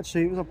finish. And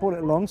actually, I brought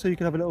it along so you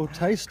can have a little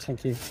taste.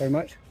 Thank you very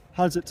much.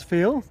 How does it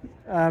feel,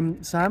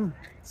 Sam?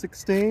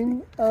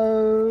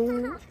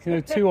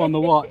 16:02 on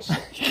the watch.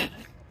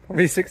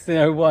 Probably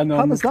 16:01 on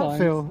How does the that times.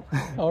 feel?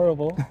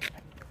 Horrible.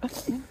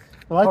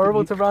 Well,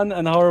 horrible to run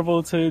and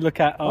horrible to look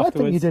at afterwards. I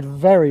think you did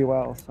very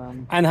well,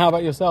 Sam. And how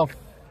about yourself?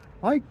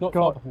 I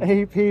got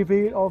a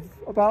PB of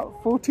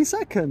about 40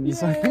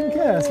 seconds, I think,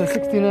 so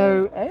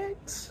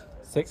 16:08.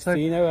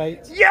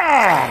 16:08.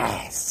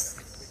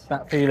 Yes!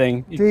 That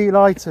feeling.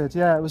 Delighted,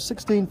 yeah. It was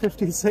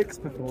 16:56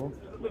 before.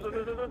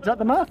 Is that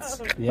the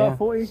maths? Yeah. About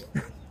 40?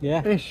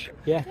 Yeah. Ish.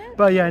 Yeah.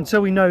 But yeah,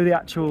 until we know the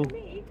actual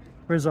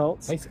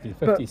results. Basically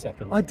 50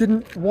 seconds. I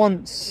didn't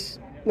once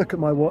look at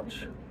my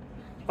watch.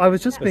 I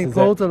was just being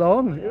pulled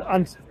along.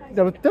 And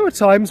there were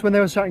times when they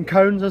were shouting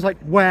cones. I was like,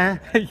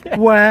 where, Yeah.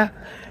 where?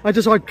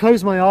 I'd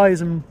close my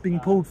eyes and being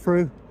pulled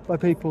through by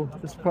people.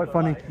 It's quite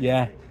funny.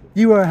 Yeah.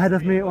 You were ahead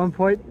of me at one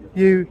point.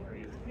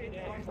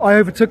 I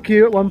overtook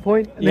you at one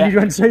point, and then you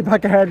went straight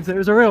back ahead. So it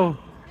was a real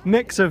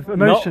mix of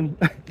emotion.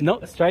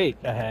 Not straight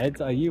ahead.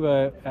 You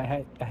were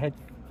ahead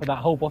for that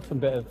whole bottom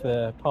bit of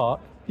the park.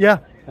 Yeah.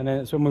 And then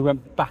it's when we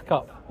went back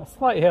up a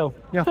slight hill.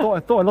 Yeah, I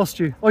thought I lost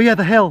you. Oh yeah,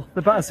 the hill,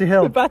 the Battersea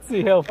Hill. The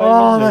Battersea Hill.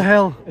 Oh, the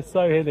hill. It's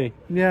so hilly.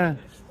 Yeah,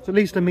 it's at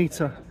least a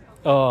metre.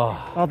 Oh.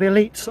 The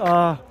elites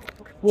are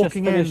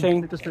walking finishing.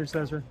 in. Just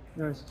downstairs.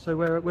 Yes. So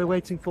we're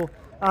waiting for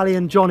Ali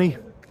and Johnny,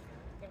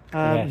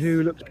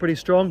 who looked pretty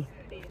strong.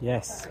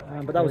 Yes.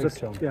 But that was a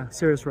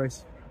serious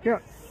race. Yeah.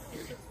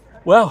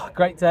 Well,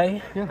 great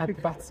day Yeah. at the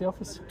Battersea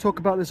office. Talk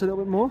about this a little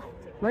bit more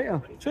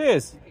later.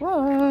 Cheers.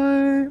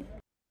 Bye.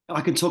 I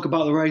can talk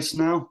about the race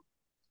now.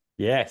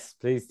 Yes,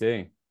 please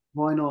do.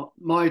 Why not?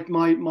 My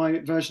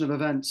version of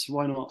events.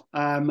 Why not?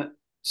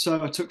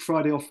 So I took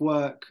Friday off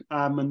work,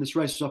 and this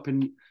race was up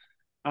in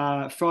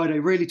Friday.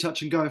 Really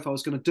touch and go if I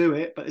was going to do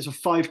it, but it's a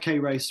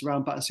 5K race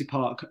around Battersea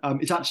Park.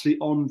 It's actually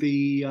on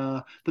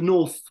the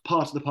north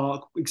part of the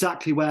park,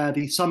 exactly where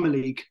the Summer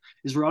League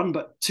is run,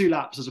 but 2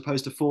 laps as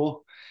opposed to 4.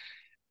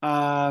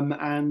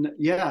 And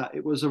yeah,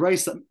 it was a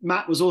race that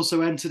Matt was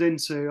also entered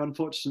into.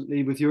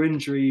 Unfortunately, with your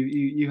injury,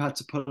 you had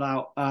to pull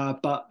out.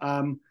 But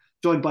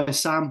joined by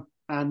Sam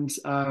and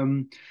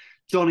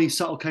Johnny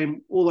Suttle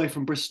came all the way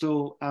from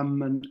Bristol,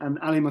 and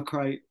Ali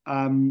McRae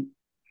from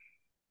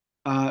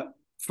all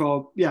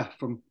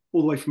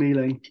the way from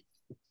Ealing.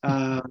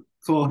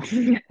 So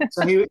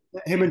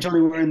him and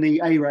Johnny were in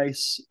the A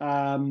race,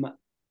 and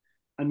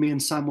me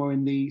and Sam were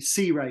in the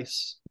C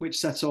race, which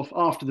sets off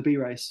after the B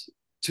race.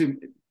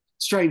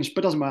 Strange,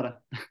 but doesn't matter.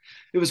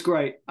 It was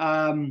great.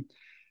 What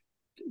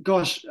can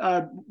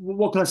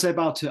I say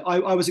about it?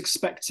 I was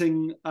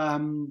expecting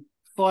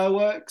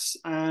fireworks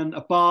and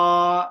a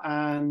bar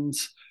and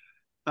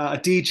a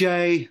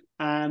DJ,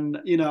 and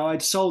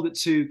I'd sold it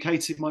to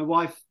Katie, my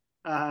wife.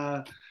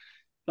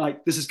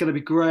 Like, this is going to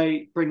be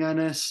great. Bring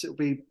Ennis. It'll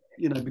be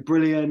be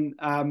brilliant.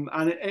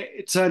 And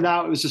it turned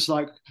out it was just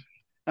like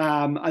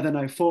I don't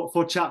know,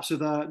 four chaps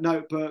with a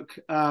notebook,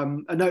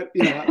 a note,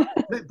 a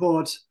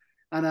clipboard.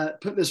 And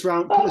put this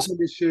on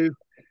his shoe. And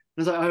I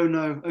was like, oh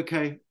no,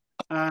 okay.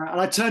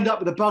 And I turned up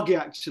with a buggy,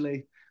 actually.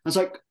 I was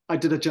like, I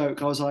did a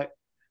joke. I was like,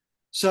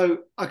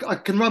 so I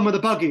can run with a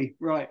buggy,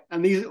 right?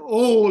 And these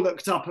all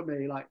looked up at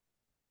me like,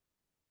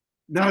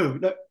 no,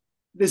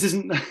 this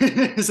isn't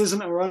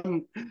a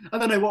run. I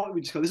don't know what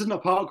we just call this. Isn't a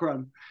park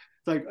run.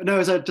 It's like, no, I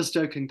was just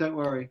joking. Don't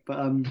worry.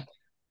 But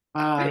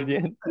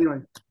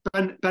anyway,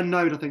 Ben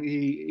Node, I think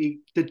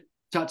he did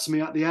chat to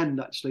me at the end,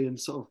 actually, and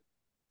sort of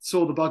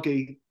saw the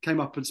buggy, came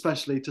up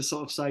especially to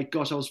sort of say,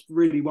 gosh, I was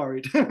really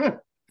worried.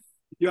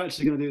 You're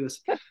actually going to do this.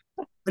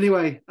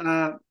 Anyway,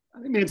 I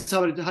think me and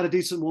Sam had a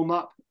decent warm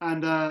up,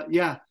 and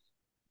I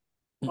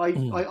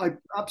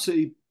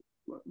absolutely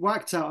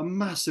whacked out a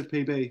massive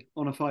PB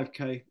on a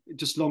 5K.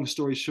 Just long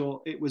story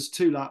short, it was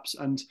 2 laps,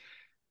 and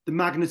the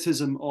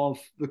magnetism of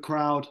the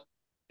crowd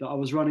that I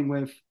was running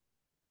with,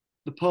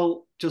 the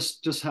pull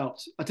just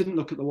helped. I didn't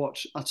look at the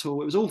watch at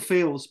all. It was all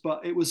feels,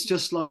 but it was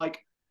just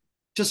like,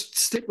 just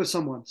stick with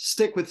someone,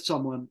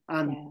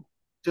 and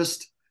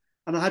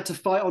and I had to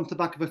fight onto the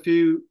back of a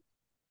few.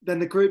 Then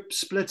the group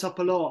split up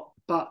a lot,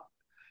 but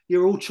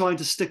you're all trying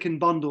to stick in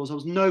bundles. There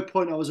was no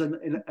point I was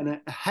in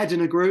ahead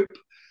in a group.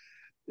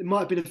 It might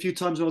have been a few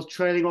times where I was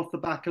trailing off the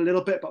back a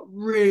little bit, but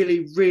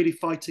really, really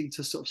fighting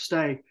to sort of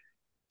stay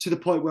to the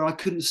point where I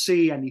couldn't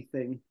see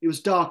anything. It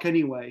was dark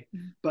anyway,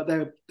 but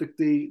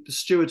the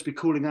stewards be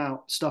calling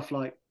out stuff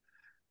like,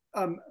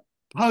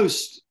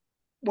 post,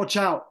 watch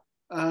out.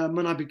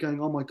 And I'd be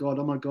going, oh my god,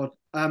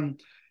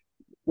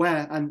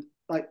 where? And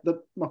like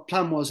my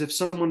plan was, if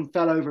someone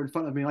fell over in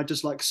front of me, I'd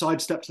just like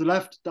sidestep to the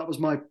left. That was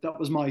my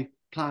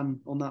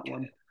plan on that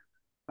one.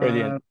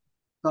 Brilliant.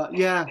 But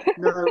yeah,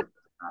 no,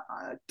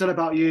 I don't know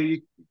about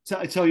you.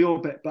 Tell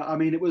your bit, but I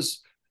mean, it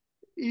was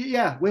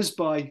whizzed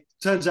by.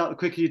 Turns out the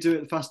quicker you do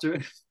it, the faster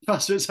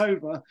it's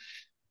over.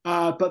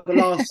 But the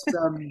last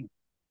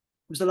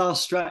was the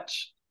last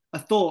stretch. I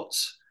thought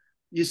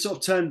you sort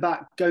of turn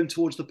back going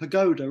towards the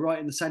pagoda right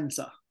in the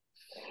centre.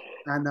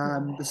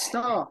 And the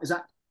start is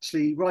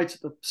actually right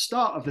at the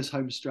start of this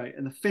home straight,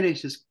 and the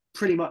finish is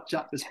pretty much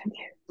at this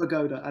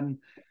pagoda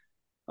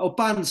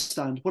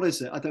bandstand. What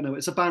is it? I don't know.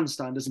 It's a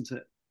bandstand, isn't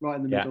it? Right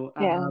in the middle.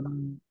 Yeah.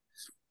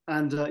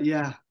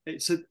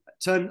 It's a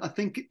turn. I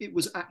think it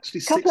was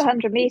actually a couple of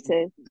 100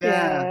 meters.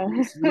 Yeah.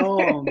 It's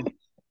long.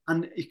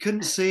 And you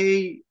couldn't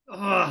see.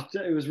 Oh,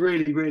 it was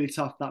really, really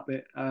tough, that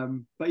bit.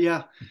 But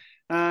yeah.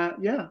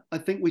 I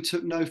think we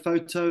took no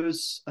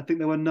photos. I think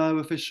there were no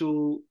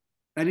official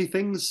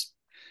anythings.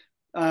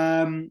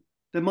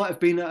 There might have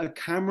been a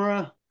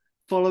camera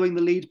following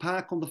the lead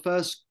pack on the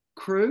first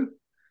crew,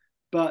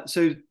 but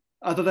so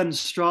other than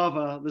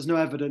Strava, there's no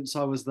evidence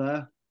I was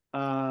there.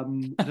 I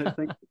don't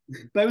think,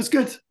 but it was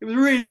good. It was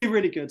really,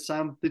 really good.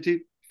 Sam, did you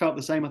felt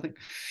the same? I think.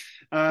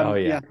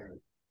 Yeah.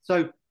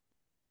 So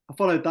I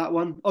followed that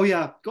one. Oh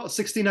yeah, got a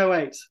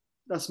 16:08.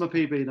 That's my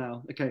PB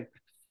now. Okay,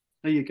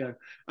 there you go.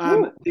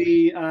 Oh,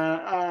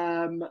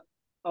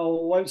 I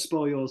won't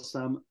spoil yours,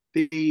 Sam.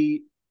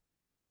 The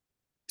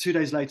 2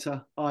 days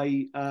later,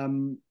 I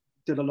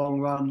did a long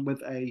run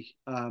with a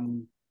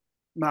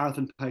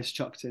marathon pace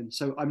chucked in.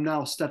 So I'm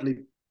now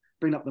steadily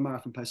bringing up the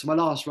marathon pace. So my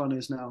last run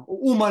is now,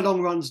 all my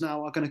long runs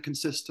now are going to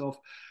consist of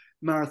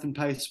marathon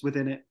pace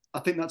within it. I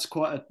think that's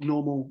quite a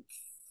normal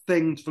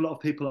thing for a lot of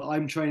people that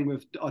I'm training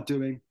with are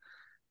doing.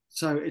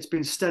 So it's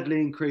been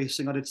steadily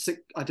increasing.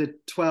 I did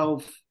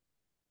 12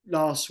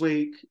 last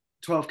week,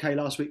 12K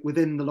last week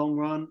within the long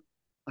run.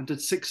 I did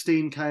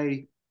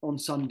 16K on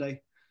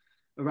Sunday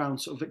around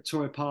sort of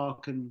Victoria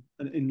Park and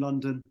in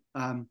London.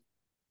 And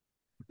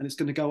it's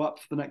going to go up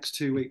for the next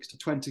 2 weeks to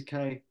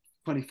 20K,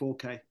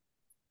 24K,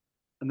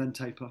 and then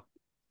taper.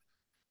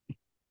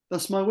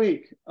 That's my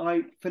week.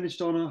 I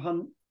finished on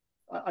 100.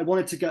 I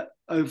wanted to get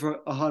over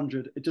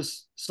 100. It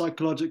just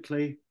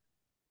psychologically,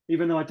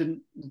 even though I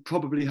didn't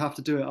probably have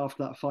to do it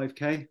after that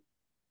 5K,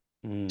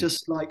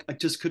 just like I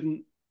just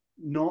couldn't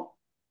not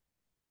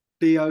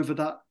be over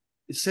that.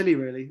 It's silly,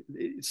 really.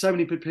 So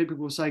many people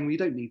were saying, well, you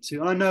don't need to.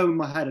 And I know in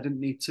my head I didn't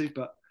need to,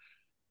 but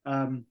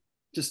I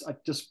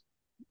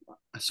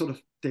sort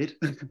of did.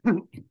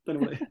 Don't know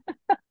what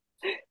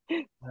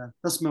yeah,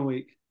 that's my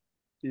week.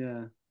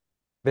 Yeah.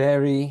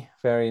 Very,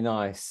 very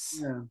nice.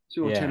 Yeah. It's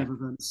your chain of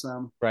events,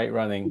 Sam. Great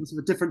running. It's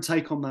a different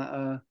take on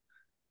that.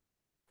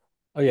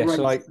 Oh yeah,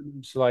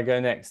 shall I go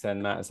next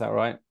then, Matt? Is that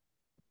right?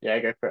 Yeah,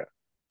 go for it.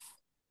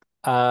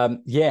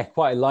 Yeah,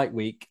 quite a light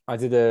week. I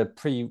did a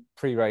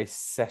pre-race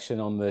session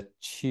on the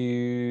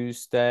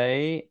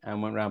Tuesday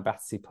and went around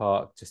Battersea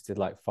Park, just did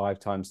like 5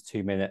 times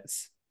 2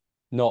 minutes.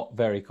 Not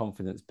very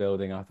confidence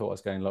building. I thought I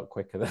was going a lot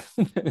quicker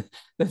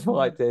than what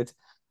I did.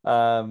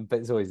 But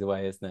it's always the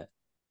way, isn't it?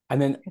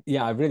 And then,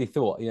 yeah, I really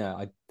thought,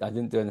 I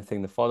didn't do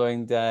anything the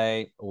following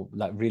day, or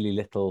like really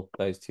little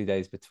those 2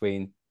 days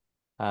between.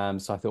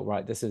 So I thought,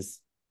 right, this is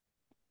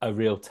a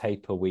real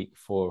taper week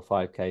for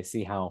 5K,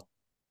 see how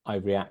I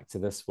react to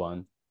this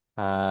one.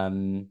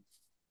 And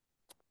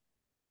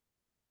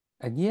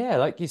yeah,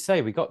 like you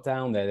say, we got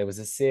down there was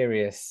a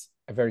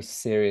very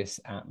serious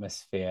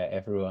atmosphere.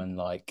 Everyone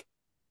like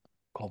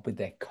God, with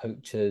their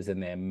coaches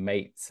and their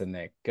mates and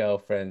their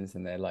girlfriends,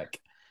 and they're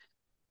like,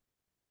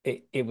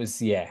 it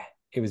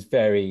was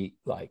very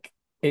like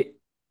it.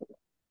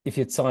 If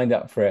you'd signed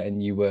up for it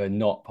and you were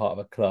not part of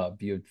a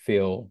club, you'd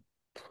feel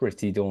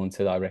pretty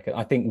daunted, I reckon.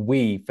 I think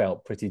we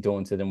felt pretty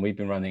daunted, and we've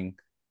been running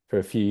for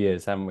a few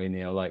years, haven't we,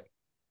 Neil? Like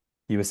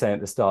you were saying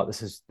at the start,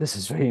 this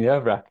is really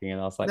nerve-wracking,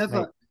 and I was like,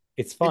 never,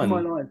 it's fun. In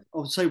my life,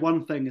 I'll say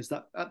one thing is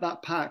that at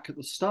that pack at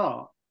the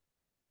start,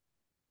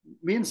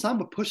 me and Sam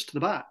were pushed to the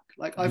back.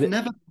 Like I've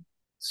never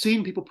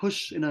seen people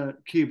push in a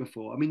queue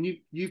before. I mean,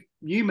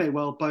 you may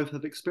well both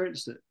have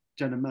experienced it,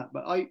 Jen and Matt,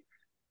 but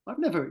I've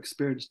never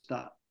experienced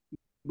that.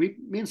 Me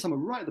and Sam were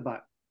right at the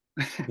back.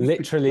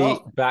 Literally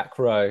back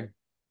row.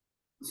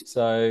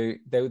 So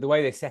the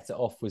way they set it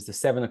off was the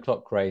 7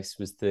 o'clock race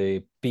was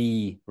the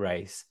B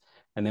race.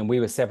 And then we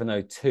were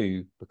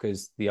 7:02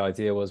 because the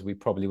idea was we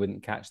probably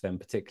wouldn't catch them,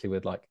 particularly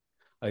with like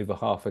over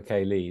half a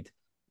K lead,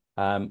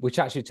 which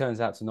actually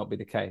turns out to not be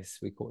the case.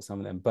 We caught some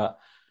of them, but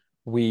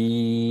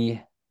we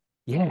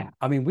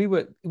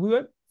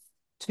weren't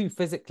too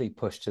physically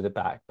pushed to the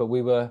back, but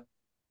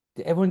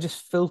everyone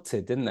just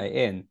filtered, didn't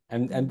they, in?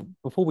 And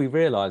before we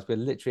realized, we're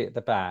literally at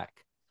the back,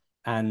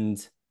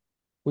 and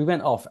we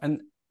went off,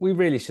 and we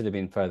really should have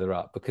been further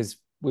up because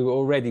we were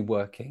already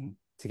working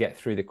to get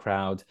through the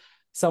crowd.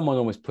 Someone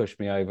almost pushed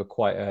me over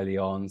quite early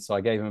on, so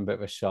I gave him a bit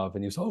of a shove,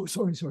 and he was, oh,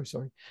 sorry.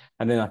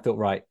 And then I thought,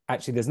 right,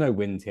 actually, there's no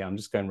wind here. I'm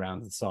just going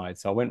round to the side.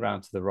 So I went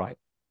round to the right.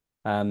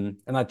 And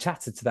I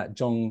chatted to that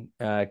John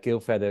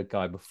Gilfeder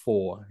guy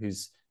before,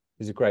 who's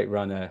a great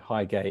runner,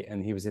 Highgate,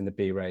 and he was in the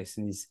B race.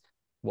 And he's,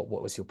 what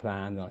was your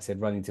plan? And I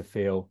said, running to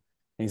Phil.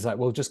 And he's like,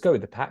 well, just go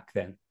with the pack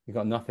then. You've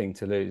got nothing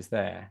to lose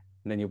there.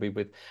 And then you'll be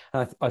with.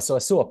 And so I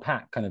saw a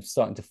pack kind of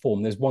starting to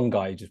form. There's one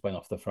guy who just went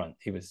off the front.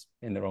 He was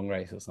in the wrong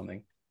race or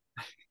something.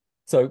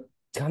 So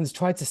kind of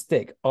tried to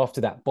stick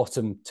after that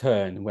bottom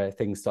turn where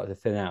things started to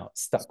thin out,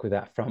 stuck with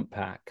that front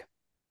pack.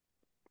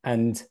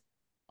 And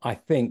I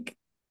think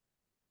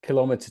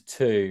kilometer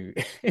 2,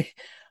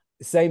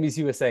 same as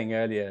you were saying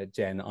earlier,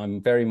 Jen,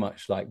 I'm very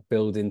much like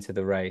build into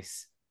the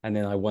race. And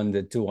then I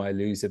wondered, do I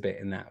lose a bit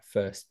in that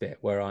first bit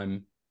where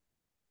I'm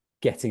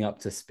getting up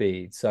to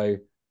speed? So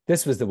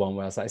this was the one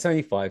where I was like, it's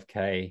only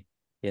 5K.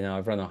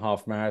 I've run a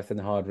half marathon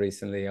hard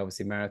recently,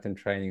 obviously marathon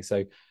training.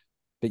 So,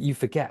 but you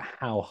forget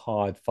how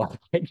hard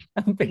 5K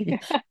can be.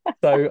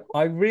 So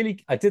I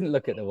didn't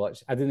look at the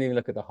watch. I didn't even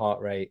look at the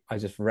heart rate. I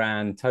just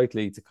ran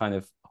totally to kind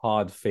of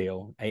hard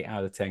feel, 8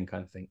 out of 10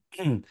 kind of thing.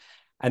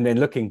 And then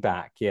looking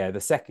back, the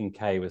second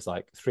K was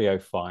like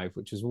 3:05,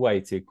 which was way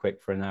too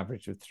quick for an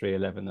average of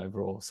 3:11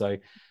 overall. So,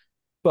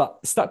 but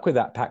stuck with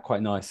that pack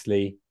quite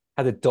nicely.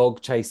 Had a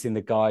dog chasing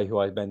the guy who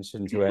I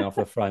mentioned who went off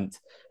the front.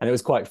 And it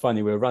was quite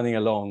funny. We were running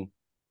along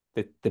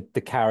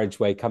the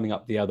carriageway coming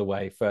up the other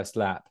way, first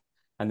lap.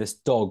 And this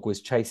dog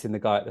was chasing the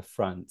guy at the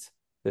front.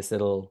 this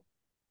little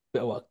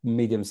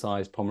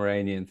medium-sized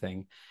Pomeranian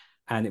thing,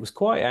 and it was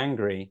quite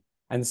angry.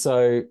 And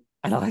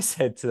I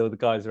said to the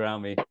guys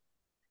around me,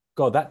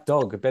 God, that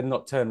dog had better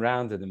not turn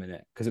around in a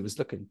minute, because it was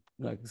looking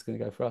like it's going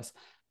to go for us.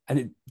 And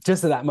it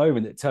just at that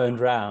moment, it turned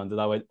around and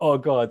I went, oh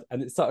God.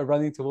 And it started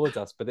running towards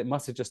us, but it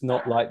must have just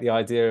not liked the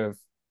idea of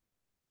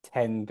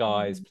 10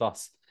 guys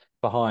plus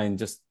behind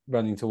just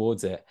running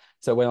towards it.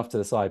 So it went off to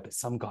the side, but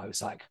some guy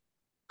was like,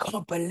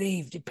 can't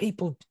believe the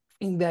people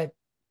bring their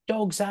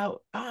dogs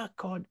out. Ah,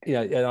 God. You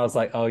know, and I was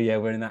like, oh yeah,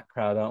 we're in that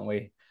crowd, aren't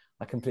we?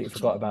 I completely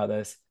forgot about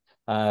this.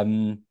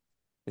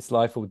 It's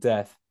life or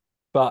death.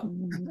 But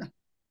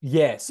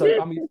yeah,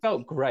 so I mean, it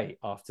felt great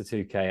after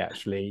 2K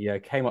actually. You know,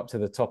 came up to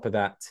the top of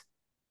that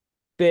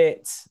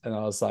bit and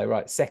I was like,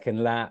 right,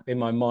 second lap. In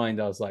my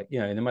mind, I was like, you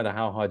know, no matter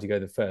how hard you go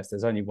the first,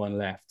 there's only one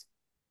left.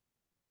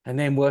 And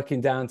then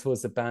working down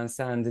towards the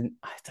bandstand, and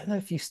I don't know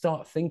if you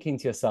start thinking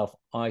to yourself,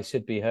 I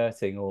should be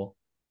hurting,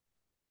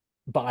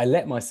 but I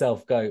let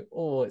myself go,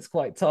 oh, it's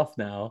quite tough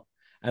now.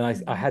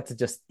 And I had to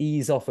just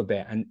ease off a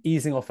bit, and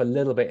easing off a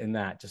little bit in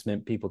that just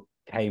meant people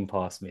came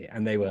past me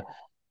and they were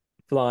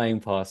flying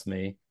past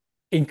me,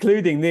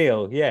 including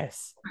Neil.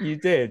 Yes, you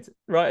did.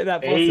 Right at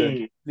that bottom,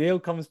 Hey. Neil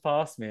comes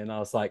past me and I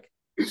was like,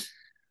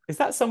 is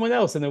that someone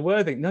else in a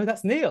Worthing? No,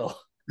 that's Neil.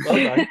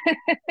 Well done.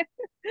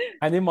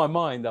 And in my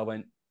mind, I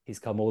went, he's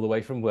come all the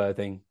way from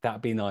Worthing.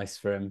 That'd be nice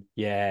for him.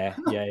 Yeah,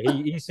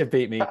 he should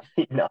beat me.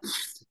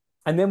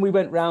 And then we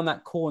went round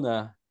that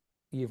corner.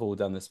 You've all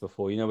done this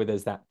before, you know, where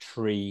there's that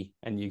tree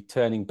and you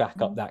turning back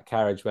up that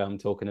carriageway I'm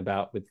talking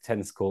about with the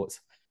tennis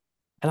courts.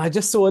 And I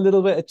just saw a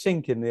little bit of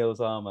chink in Neil's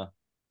armor,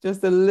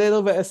 just a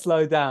little bit of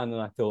slow down.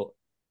 And I thought,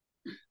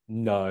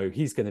 no,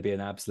 he's going to be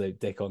an absolute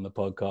dick on the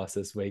podcast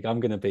this week. I'm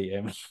going to beat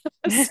him.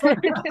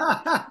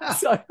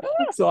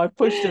 so I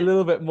pushed a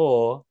little bit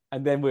more,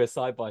 and then we were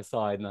side by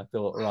side. And I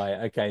thought,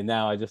 right, okay,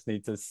 now I just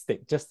need to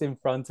stick just in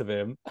front of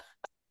him.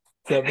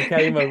 So it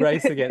became a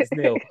race against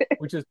Neil,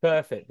 which was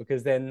perfect,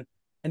 because then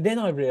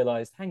I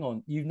realized, hang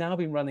on, you've now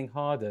been running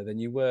harder than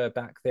you were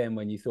back then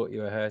when you thought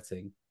you were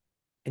hurting.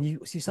 And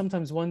you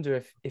sometimes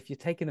wonder if you're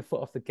taking a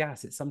foot off the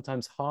gas, it's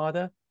sometimes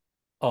harder.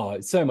 Oh,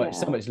 it's so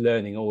much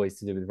learning always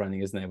to do with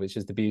running, isn't it? Which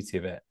is the beauty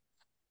of it.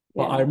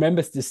 But I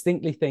remember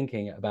distinctly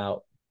thinking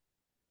about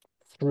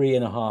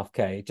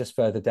 3.5K just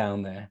further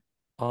down there.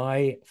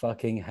 I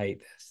fucking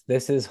hate this.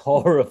 This is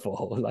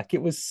horrible. Like,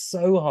 it was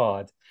so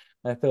hard.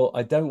 I thought,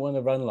 I don't want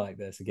to run like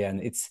this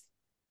again. It's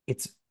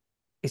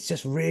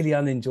just really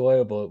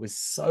unenjoyable. It was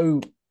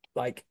so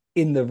like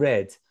in the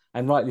red,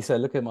 and rightly so.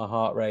 Look at my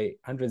heart rate,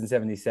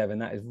 177.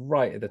 That is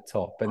right at the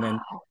top. And then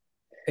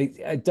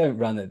I don't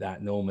run at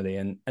that normally.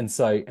 And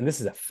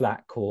this is a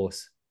flat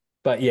course.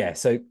 But yeah,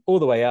 so all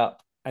the way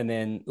up. And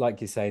then,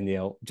 like you say,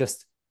 Neil,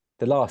 just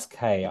the last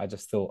K, I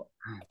just thought,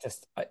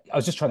 I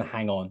was just trying to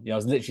hang on. You know, I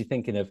was literally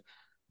thinking of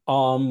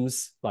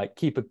arms, like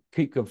keep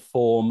good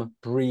form,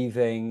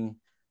 breathing,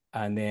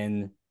 and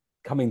then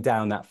coming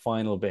down that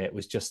final bit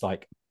was just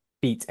like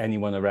beat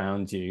anyone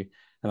around you.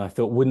 And I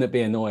thought, wouldn't it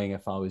be annoying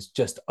if I was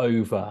just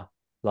over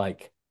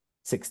like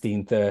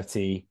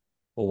 16:30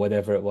 or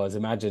whatever it was?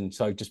 Imagine,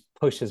 so just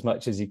push as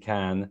much as you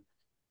can.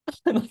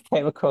 And I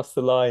came across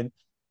the line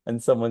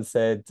and someone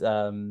said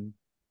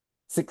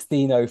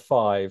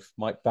 16:05.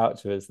 Mike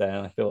Boucher was there,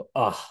 and I thought,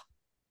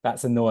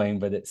 that's annoying,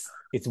 but it's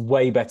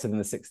way better than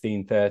the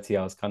 16:30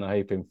 I was kind of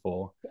hoping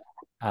for.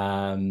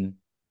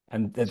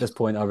 And at this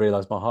point, I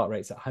realized my heart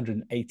rate's at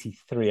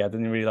 183. I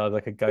didn't realize I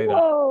could go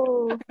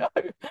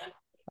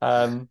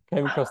that.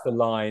 Came across the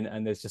line,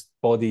 and there's just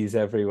bodies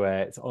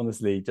everywhere. It's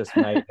honestly just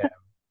mayhem.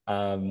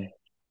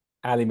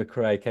 Ali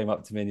McRae came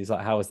up to me and he's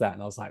like, "How was that?"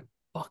 And I was like,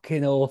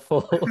 "Fucking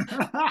awful."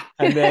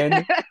 and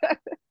then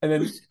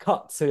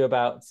cut to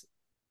about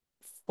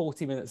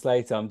 40 minutes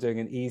later, I'm doing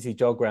an easy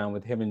jog round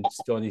with him and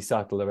Johnny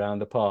Suttle around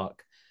the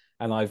park.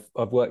 And I've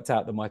worked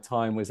out that my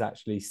time was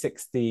actually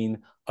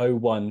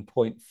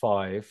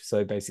 16:01.5.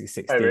 So basically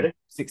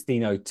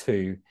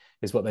 16:02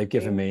 is what they've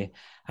given me.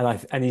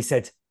 And he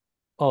said,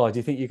 "Oh, do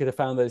you think you could have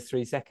found those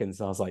 3 seconds?"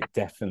 And I was like,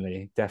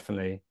 definitely.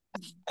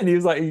 And he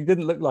was like, "You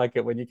didn't look like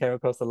it when you came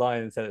across the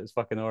line," and said it was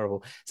fucking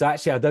horrible. So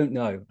actually, I don't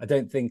know. I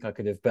don't think I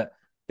could have. But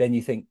then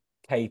you think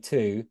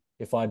K2,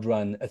 if I'd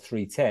run a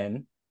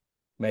 3:10,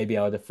 maybe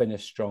I would have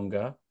finished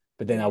stronger.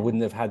 But then I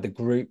wouldn't have had the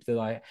group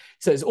that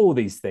so it's all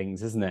these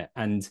things, isn't it?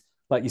 And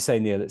like you say,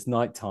 Neil, it's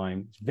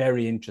nighttime. It's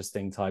very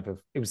interesting type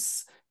of, it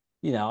was,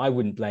 you know, I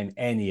wouldn't blame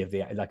any of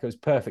the, like, it was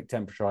perfect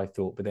temperature, I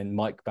thought. But then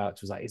Mike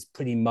Boucher was like, it's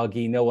pretty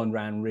muggy. No one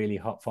ran really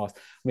hot fast.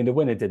 I mean, the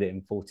winner did it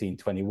in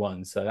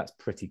 14:21. So that's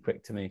pretty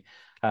quick to me.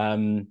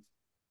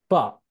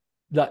 But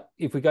like,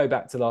 if we go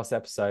back to last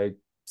episode,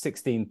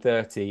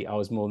 16:30, I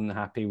was more than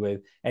happy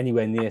with.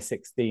 Anywhere near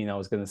 16, I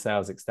was going to say I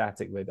was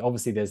ecstatic with.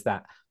 Obviously, there's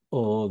that,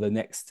 the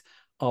next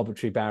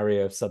arbitrary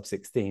barrier of sub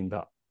 16.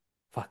 But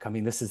fuck, I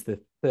mean, this is the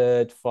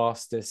 3rd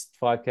fastest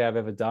 5K I've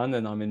ever done.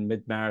 And I'm in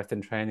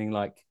mid-marathon training,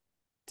 like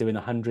doing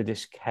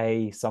 100-ish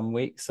K some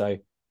weeks. So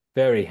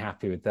very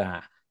happy with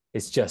that.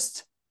 It's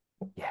just,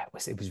 yeah,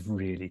 it was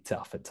really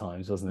tough at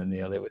times, wasn't it,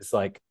 Neil? It was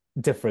like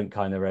different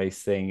kind of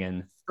racing.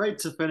 And Great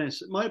to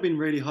finish. It might have been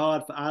really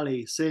hard for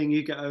Ali seeing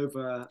you get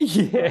over.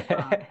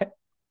 yeah,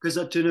 Because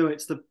do you know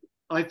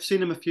I've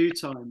seen him a few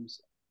times.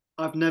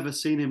 I've never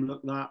seen him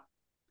look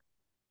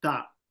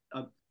that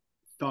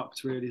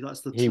fucked. Really,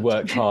 that's he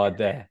worked hard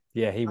there.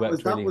 Yeah, he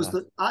worked really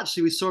hard.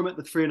 Actually, we saw him at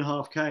the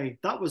 3.5K.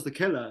 That was the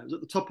killer. It was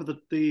at the top of the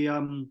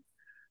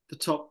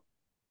top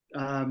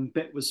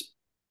bit was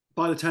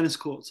by the tennis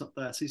courts up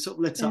there, so he sort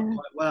of lit up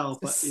quite well.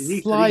 But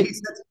he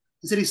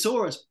said he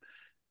saw us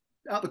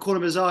out the corner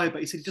of his eye, but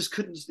he said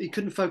he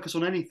couldn't focus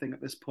on anything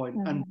at this point.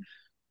 And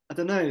I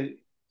don't know,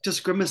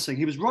 just grimacing.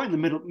 He was right in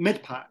the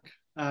mid pack.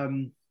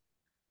 You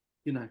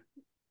know,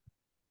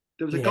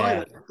 there was a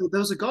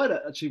guy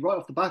that actually right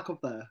off the back of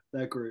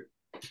their group.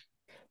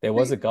 There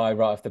was a guy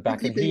right off the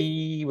back, and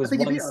he was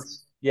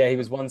he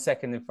was 1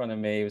 second in front of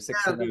me. He was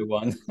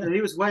 16:01.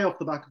 He was way off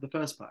the back of the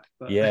first pack,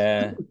 but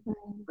yeah,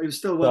 he was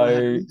still well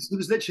ahead. He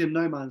was literally in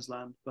no man's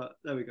land, but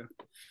there we go.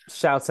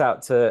 Shout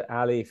out to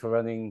Ali for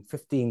running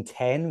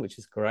 15:10, which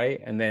is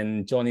great, and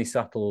then Johnny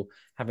Supple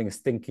having a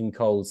stinking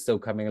cold, still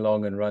coming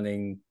along and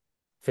running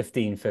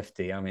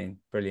 15:50. I mean,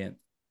 brilliant.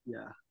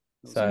 Yeah.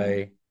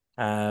 So,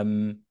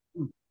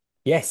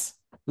 yes,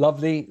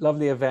 lovely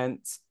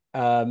event.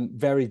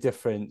 Very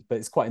different, but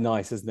it's quite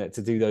nice, isn't it,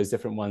 to do those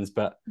different ones?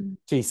 But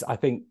geez, I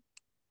think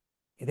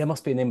there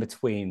must be an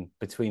in-between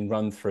between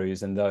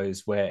run-throughs and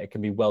those where it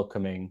can be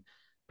welcoming,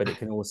 but it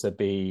can also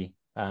be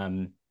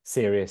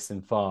serious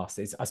and fast.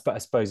 I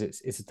suppose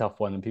it's a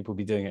tough one, and people would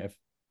be doing it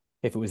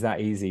if it was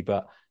that easy,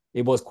 but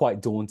it was quite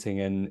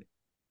daunting and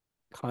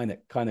kind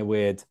of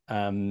weird,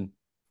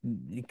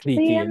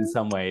 cliquey in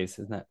some ways,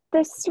 isn't it?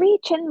 The Sri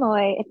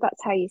Chinmoy, if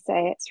that's how you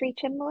say it, Sri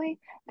Chinmoy,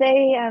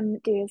 they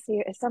do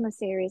a summer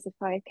series of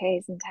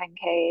 5Ks and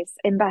 10Ks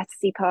in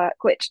Battersea Park,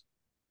 which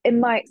in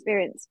my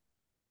experience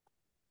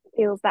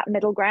feels that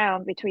middle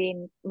ground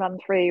between run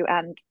through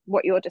and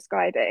what you're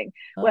describing,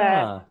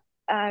 where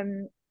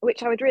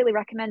which I would really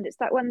recommend. It's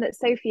that one that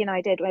Sophie and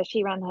I did where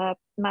she ran her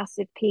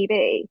massive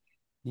PB.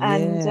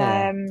 And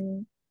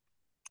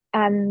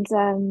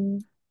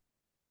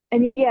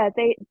yeah,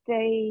 they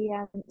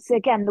so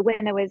again the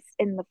winner was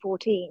in the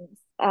 14s,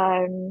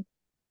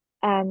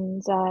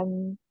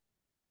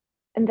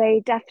 and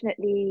they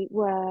definitely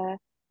were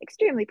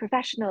extremely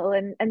professional,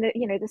 and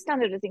the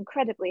standard was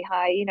incredibly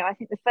high. I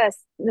think the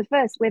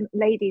first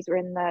ladies were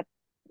in the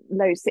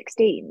low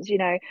 16s,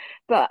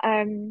 but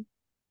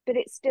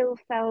it still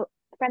felt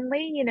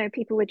friendly.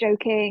 People were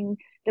joking,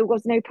 there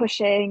was no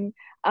pushing.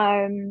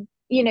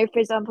 For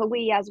example,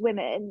 we as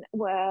women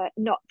were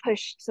not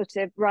pushed sort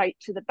of right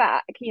to the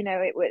back.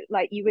 It was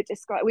like you would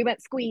describe, we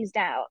weren't squeezed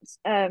out,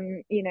 how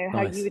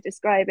you were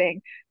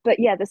describing. But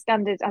yeah, the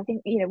standard, I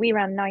think, we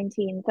ran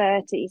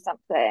 1930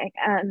 something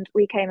and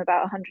we came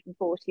about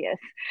 140th,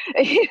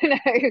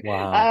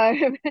 Wow.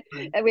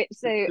 Which,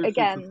 so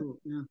again,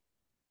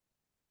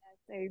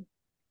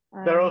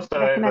 they're also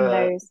recommend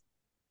those.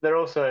 They're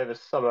also over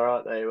summer,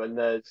 aren't they? When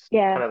there's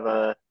kind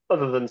of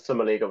other than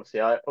Summer League,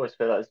 obviously, I always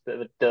feel like there's a bit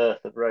of a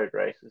dearth of road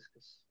races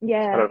because it's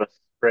kind of a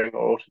spring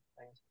or autumn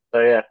thing. So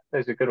yeah,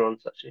 those are good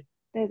ones actually.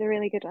 Those are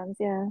really good ones,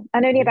 yeah.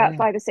 And only about £5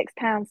 or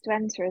 £6 to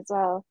enter as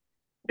well.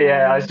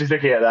 Yeah, I was just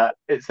looking at that.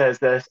 It says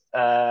there's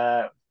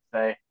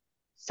say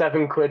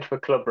 £7 for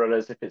club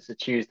runners if it's a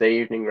Tuesday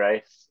evening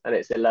race, and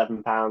it's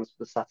 £11 for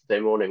the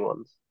Saturday morning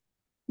ones.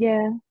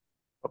 Yeah.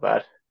 Not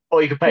bad.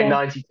 Or you could pay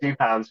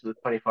 £92 for the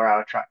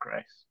 24-hour track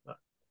race. But...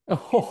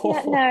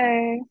 Yeah,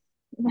 no.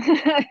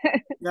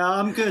 Yeah,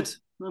 I'm good.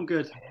 I'm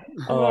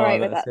all right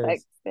with that,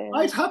 thanks.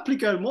 I'd happily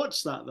go and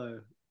watch that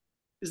though.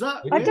 Is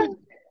that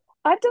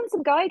I've done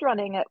some guide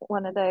running at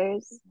one of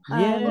those.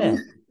 Yeah.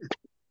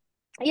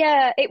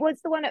 It was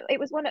one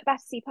at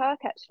Battersea Park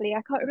actually.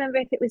 I can't remember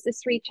if it was the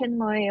Sri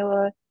Chinmoy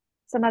or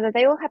some other.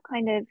 They all have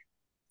kind of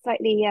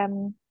slightly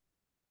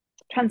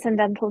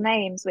transcendental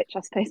names, which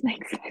I suppose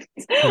makes sense.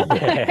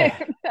 Yeah.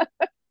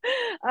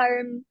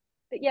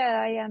 But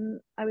yeah,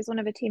 I was one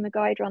of a team of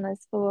guide runners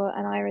for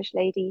an Irish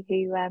lady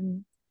who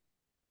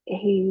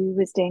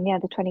was doing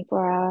the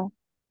 24-hour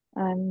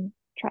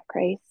track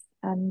race,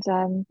 and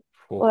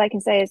all I can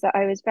say is that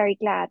I was very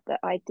glad that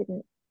I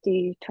didn't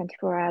do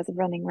 24 hours of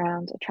running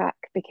around a track,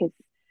 because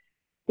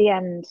the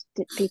end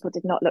people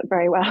did not look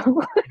very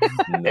well.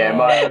 Yeah,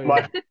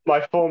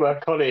 my former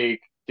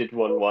colleague did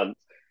one once,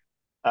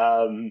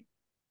 and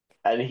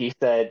he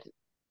said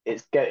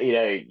it's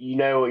you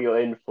know what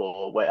you're in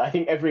for. Where I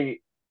think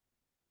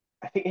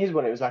his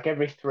one, it was like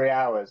every 3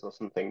 hours or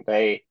something,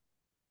 they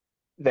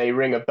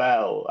ring a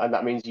bell, and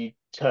that means you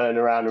turn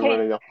around and run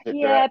in the opposite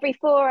direction. Every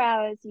 4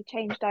 hours you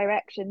change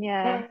direction.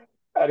 Yeah.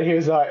 And he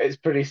was like, it's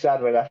pretty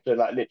sad when after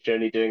like literally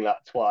only doing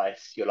that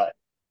twice, you're like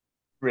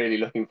really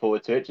looking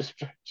forward to it just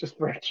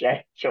for a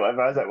change or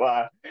whatever. I was like,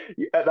 wow,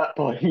 at that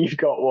point you've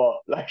got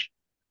what, like,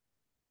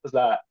 was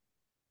that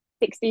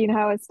 16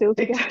 hours still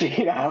to go?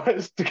 16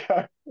 hours to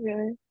go.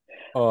 Yeah.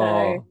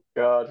 Oh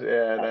God,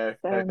 yeah,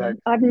 no,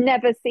 I've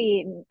never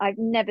seen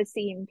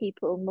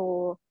people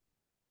more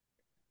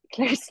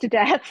close to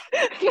death.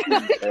 I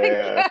think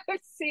Yeah. I've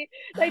seen,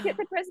 like, at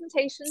the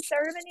presentation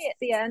ceremony at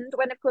the end,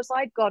 when of course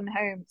I'd gone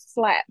home,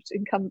 slept,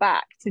 and come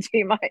back to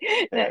do my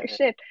next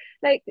shift.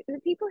 Like, the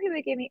people who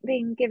were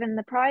being given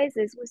the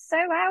prizes were so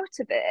out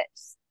of it,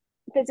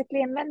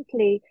 physically and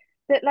mentally,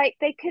 that like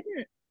they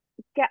couldn't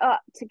get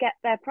up to get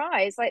their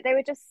prize. Like, they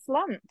were just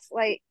slumped,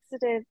 like,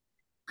 sort of,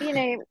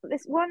 the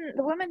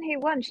woman who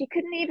won, she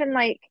couldn't even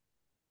like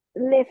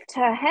lift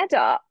her head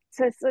up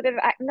to sort of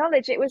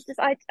acknowledge. It was just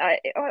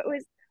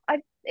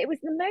it was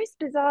the most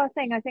bizarre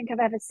thing I think I've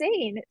ever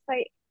seen. It's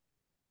like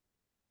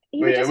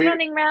you were just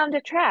running around a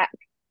track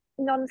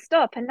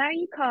non-stop and now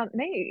you can't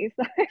move.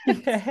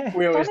 Yeah.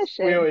 We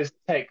Astonishing. always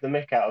take the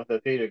mick out of the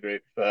feeder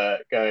group for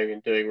going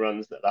and doing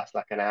runs that last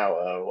like an hour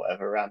or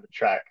whatever around the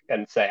track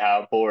and say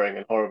how boring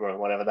and horrible and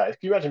whatever that is.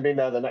 Can you imagine being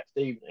there the next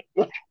evening?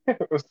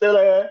 We're still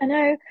here. I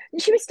know.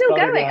 And she was still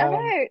Nodding going. I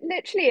around. know.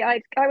 Literally,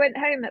 I went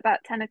home at about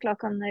 10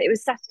 o'clock it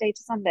was Saturday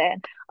to Sunday,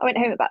 and I went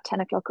home about 10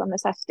 o'clock on the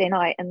Saturday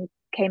night and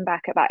came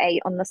back about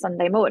 8 on the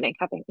Sunday morning,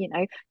 having,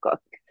 got a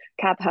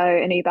cab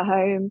home, an Uber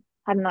home,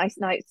 had a nice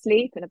night's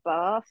sleep and a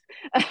bath,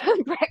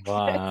 and breakfast.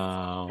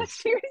 Wow. And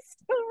she was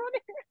still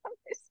running around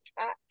this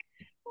track.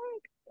 Oh,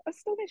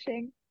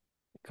 astonishing.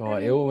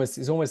 God,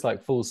 it's almost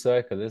like full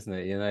circle, isn't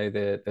it? You know,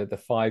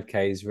 the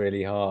 5K is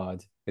really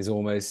hard. Is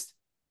almost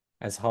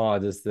as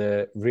hard as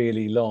the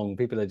really long.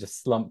 People are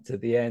just slumped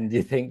at the end,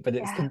 you think, but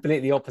it's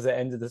completely opposite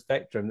end of the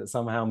spectrum that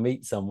somehow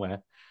meet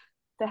somewhere.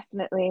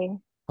 Definitely.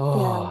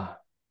 Oh,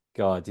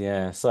 God,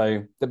 yeah.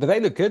 So, but they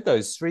look good,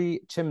 those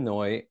 3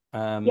 Chimnoy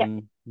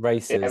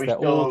races. Yeah, They're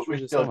all we through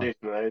the still summer. do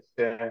some of those.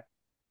 Yeah.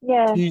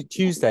 Yeah.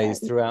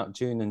 Tuesdays throughout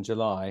June and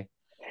July.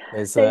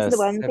 There's Those are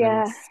the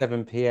ones,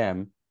 7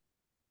 p.m.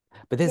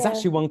 But there's Yeah.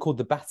 actually one called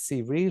the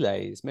Battersea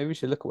Relays. Maybe we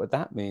should look at what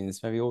that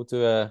means. Maybe we'll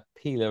do a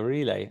Pila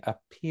relay. A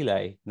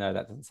Pile. No,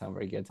 that doesn't sound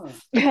very good.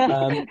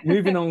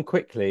 Moving on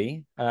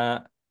quickly.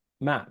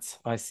 Matt,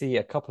 I see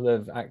a couple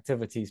of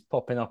activities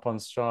popping up on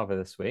Strava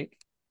this week.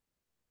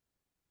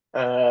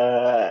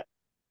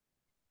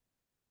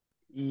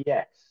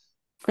 Yes.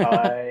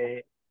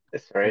 Sorry.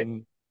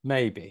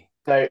 Maybe.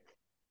 So,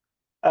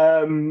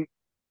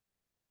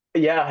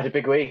 yeah, I had a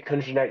big week,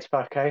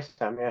 185k,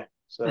 Sam. Yeah,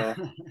 so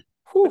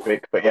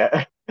big, but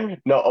yeah,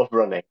 not of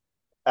running.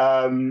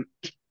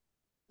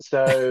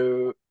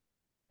 So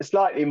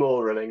slightly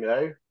more running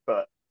though,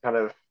 but kind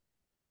of,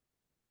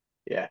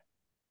 yeah,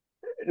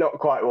 not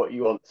quite what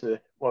you want to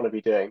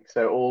be doing.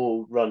 So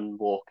all run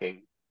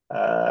walking.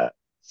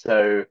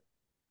 So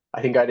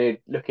I think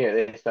looking at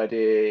this, I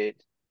did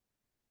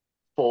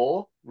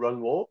 4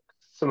 run walks.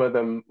 Some of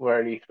them were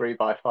only 3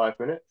 by 5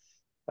 minutes.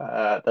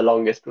 The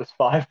longest was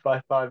 5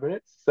 by 5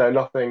 minutes. So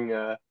nothing,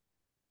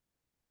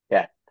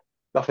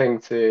 nothing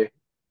to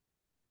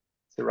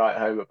write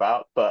home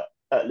about, but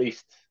at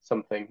least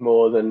something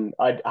more than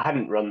I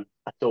hadn't run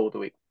at all the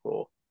week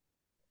before,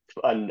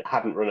 and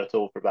hadn't run at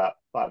all for about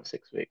 5 or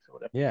 6 weeks or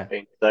whatever. Yeah.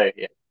 So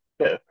yeah,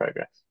 bit of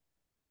progress.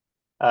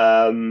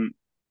 Other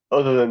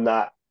than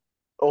that,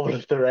 all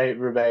of the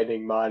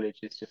remaining mileage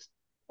is just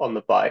on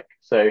the bike.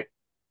 So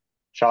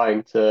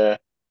trying to,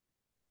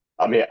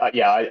 I'm not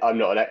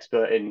an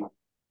expert in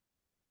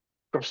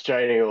cross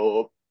training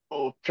or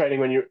training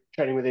when you're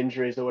training with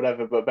injuries or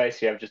whatever, but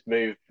basically I've just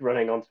moved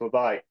running onto a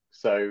bike.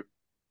 So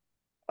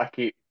I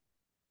keep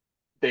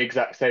the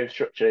exact same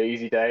structure.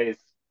 Easy days,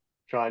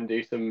 try and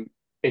do some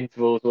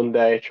intervals one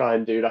day, try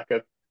and do like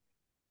a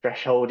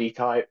thresholdy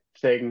type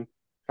thing,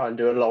 try and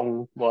do a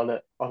long one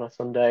on a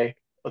Sunday.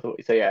 So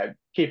yeah,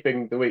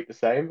 keeping the week the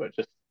same, but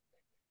just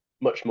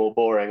much more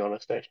boring on a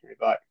stationary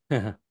bike.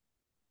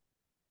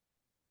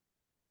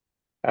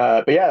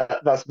 But yeah,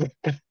 that's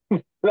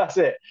that's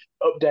it.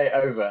 Update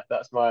over.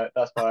 That's my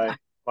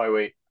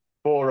week.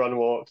 4 run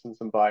walks and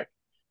some bike.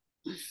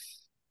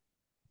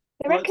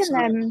 I reckon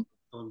I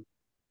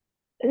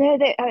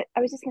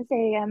was just going to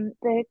say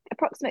the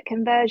approximate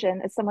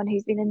conversion, as someone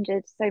who's been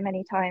injured so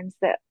many times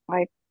that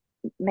I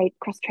made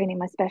cross training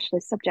my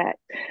specialist subject,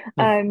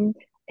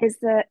 is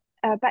that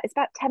it's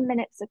about 10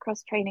 minutes of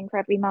cross training for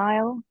every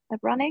mile of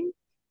running.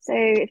 So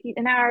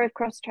an hour of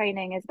cross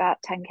training is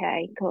about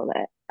 10k, call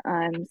it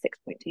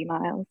 6.2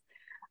 miles.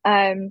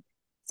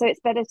 So it's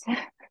better to,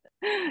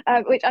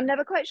 which I'm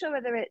never quite sure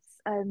whether it's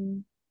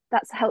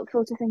that's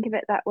helpful to think of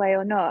it that way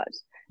or not.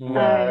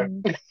 No.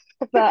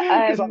 But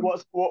it's like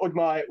what would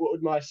my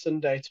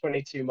Sunday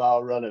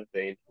 22-mile run have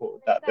been? What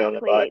would that be on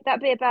a bike?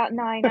 That'd be about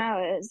 9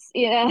 hours.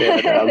 Yeah.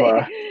 Yeah, no, I'm all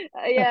right.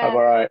 Yeah. I'm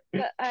all right.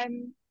 But I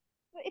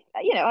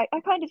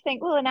kind of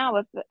think, well, an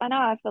hour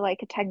for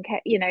like a 10k,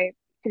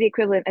 for the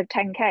equivalent of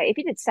 10k. If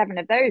you did 7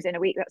 of those in a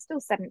week, that's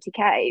still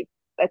 70k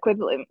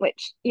equivalent,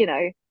 which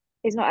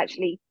is not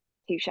actually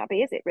too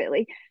shabby, is it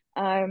really?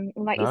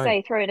 Like you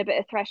say, throw in a bit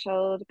of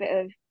threshold, a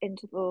bit of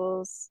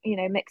intervals,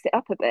 mix it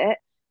up a bit,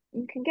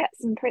 you can get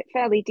some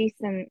fairly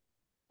decent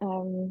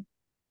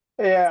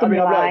yeah, stimuli. I mean,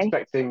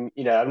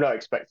 I'm not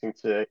expecting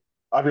to.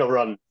 I've not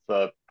run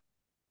for.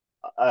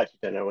 I actually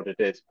don't know what it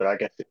is, but I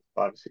guess it's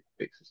 5 or 6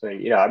 weeks or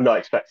something. I'm not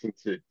expecting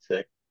to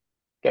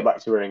get back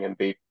to running and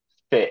be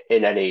fit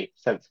in any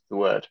sense of the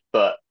word,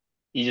 but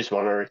you just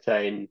want to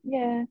retain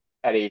Yeah.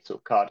 any sort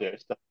of cardio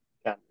stuff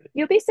you can.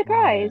 You'll be Yeah.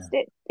 surprised.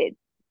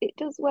 It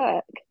does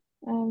work.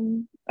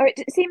 Or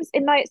it seems,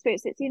 in my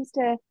experience, it seems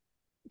to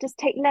just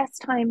take less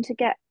time to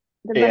get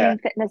the Yeah, running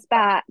fitness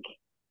back.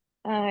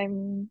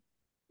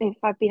 If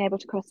I've been able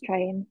to cross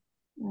train.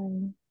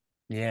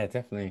 Yeah,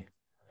 definitely.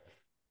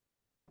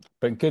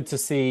 But good to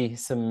see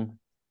some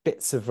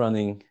bits of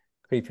running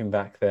creeping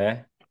back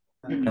there.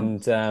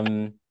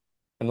 And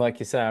like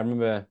you say, I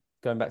remember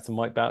going back to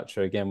Mike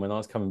Boucher again when I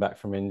was coming back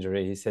from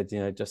injury. He said,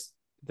 just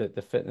that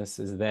the fitness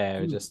is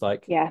there, just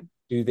like Yeah,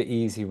 do the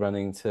easy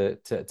running to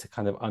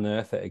kind of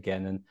unearth it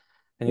again. And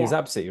he's yeah,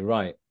 absolutely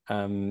right.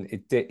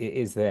 It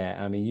is there.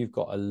 I mean, you've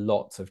got a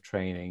lot of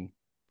training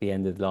the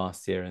end of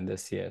last year and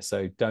this year,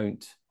 so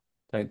don't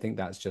think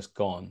that's just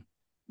gone.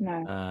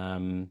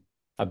 no.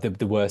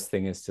 The worst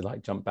thing is to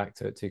like jump back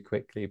to it too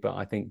quickly, but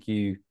I think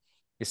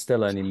it's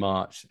still only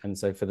March, and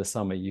so for the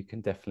summer you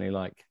can definitely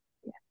like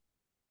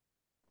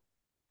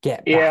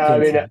get back yeah. I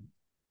mean, into it.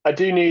 I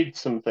do need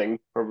something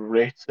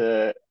probably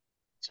to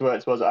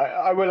work towards.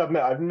 I will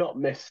admit I've not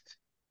missed.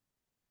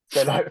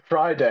 So like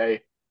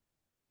Friday,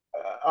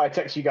 I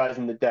text you guys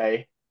in the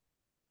day,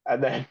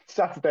 and then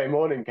Saturday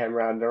morning came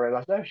around and I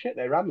realized, oh shit,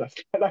 they ran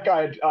last. Like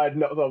I had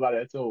not thought about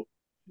it at all.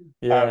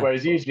 Yeah.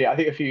 Whereas usually, I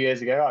think a few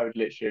years ago, I would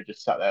literally have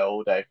just sat there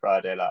all day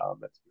Friday, like, oh,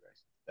 let's be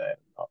racing today.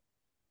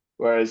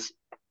 Whereas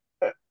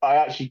I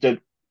actually did,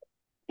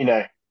 you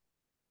know,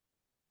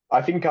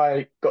 I think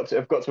I've got to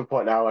a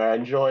point now where I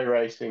enjoy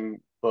racing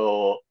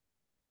I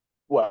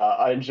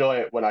enjoy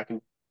it when I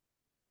can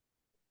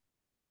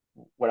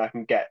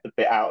get the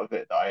bit out of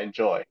it that I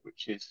enjoy,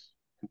 which is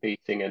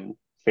competing and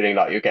feeling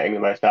like you're getting the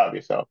most out of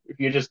yourself. If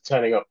you're just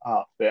turning up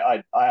half of it,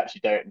 I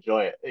actually don't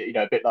enjoy it.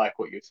 A bit like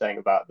what you were saying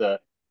about the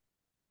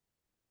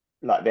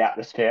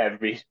atmosphere,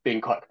 everybody's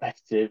being quite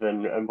competitive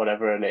and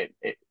whatever, and it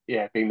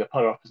yeah, being the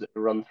polar opposite of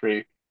a run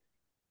through.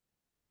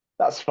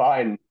 That's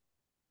fine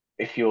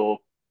if you're,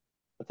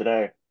 I don't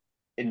know,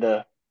 in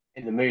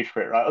the mood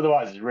for it, right?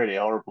 Otherwise, it's really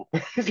horrible.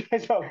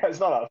 It's not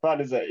that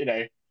fun, is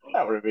it?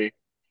 That would be.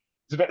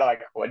 It's a bit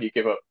like when you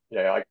give up.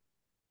 I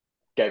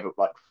gave up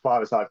like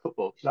five-a-side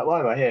football. Like, why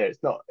am I here?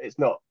 It's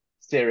not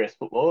serious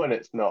football, and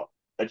it's not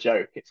a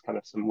joke. It's kind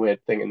of some weird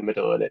thing in the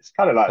middle, and it's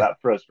kind of like that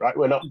for us, right?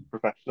 We're not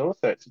professionals,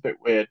 so it's a bit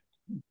weird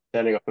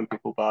turning up and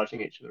people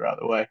barging each other out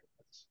of the way.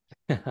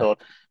 It's odd.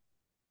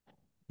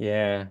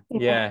 Yeah. Yeah,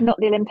 Yeah. not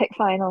the Olympic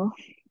final.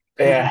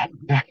 Yeah,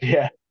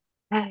 yeah.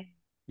 I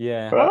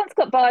Yeah. But once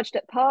got barged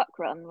at Park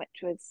Run,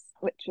 which was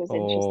Oh,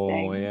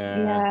 interesting.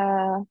 yeah.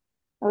 Yeah,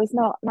 that's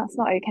not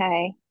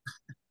okay.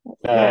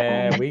 That's not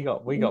Yeah, we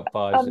got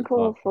barged at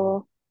uncalled Parkrun.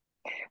 for.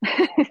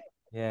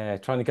 Yeah,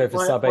 trying to go for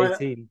By, sub by,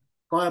 18.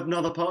 by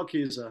another park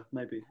user,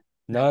 maybe.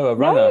 No, a No,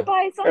 runner.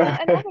 by someone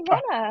another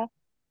runner.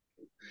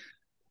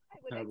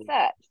 I would Terrible.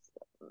 accept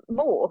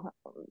more,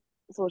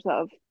 sort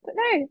of. But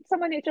no,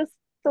 someone who just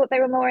thought they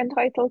were more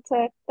entitled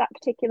to that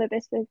particular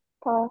bit of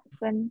path.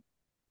 And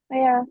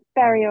yeah,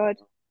 very odd.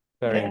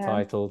 Very Yeah.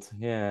 entitled.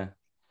 Yeah.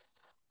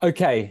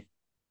 Okay.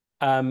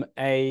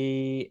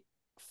 A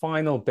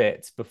final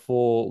bit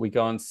before we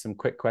go on to some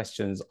quick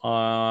questions.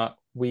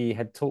 We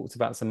had talked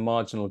about some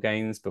marginal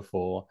gains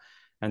before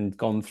and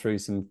gone through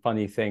some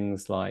funny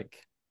things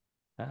like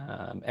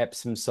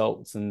Epsom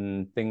salts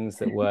and things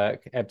that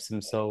work,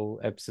 Epsom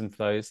salt, Epsom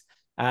flows.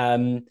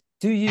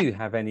 Do you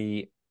have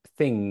any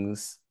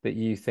things that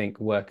you think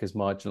work as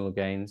marginal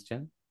gains,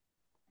 Jen?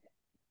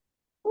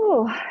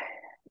 Oh,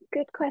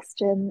 good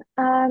question.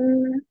 I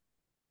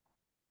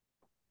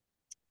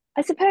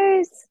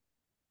suppose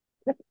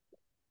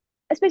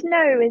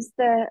no is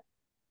Yeah.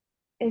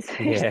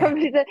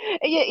 probably the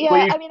yeah,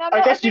 well, yeah. I mean, I'm I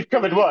not a guess big you've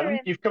covered believer one. in.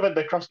 You've covered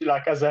the cross,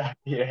 like as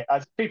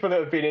people that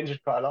have been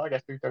injured quite a lot. I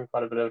guess we've done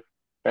quite a bit of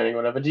training, or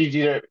whatever. Do you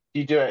do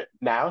it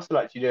now? So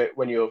like, do you do it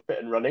when you're fit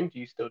and running? Do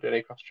you still do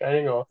any cross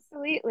training or?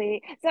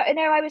 Absolutely. So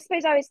no, I was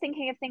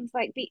thinking of things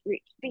like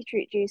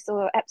beetroot juice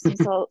or Epsom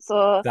salts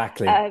or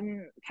Exactly.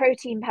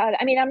 protein powder.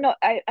 I mean, I'm not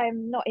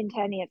into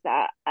any of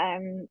that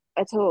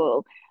at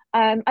all.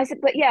 I said,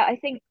 but yeah, I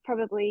think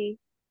probably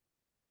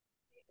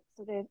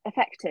sort of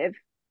effective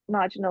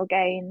marginal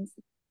gains,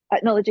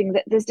 acknowledging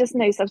that there's just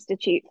no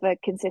substitute for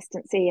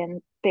consistency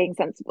and being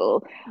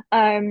sensible.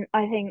 I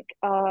think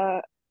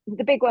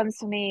the big ones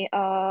for me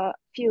are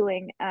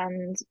fueling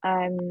and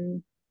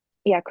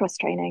yeah, cross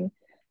training.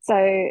 So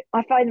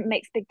I find it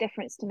makes a big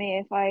difference to me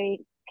if I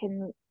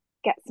can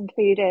get some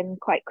food in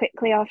quite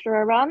quickly after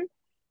a run.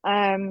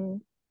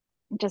 Um,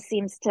 it just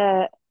seems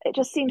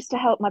to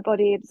help my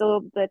body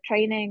absorb the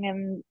training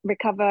and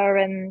recover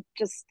and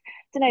just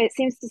I don't know, it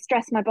seems to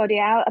stress my body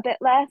out a bit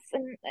less,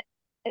 and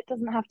it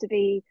doesn't have to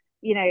be,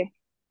 a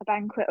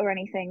banquet or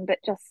anything, but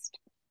just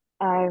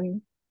I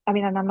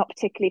mean, and I'm not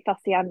particularly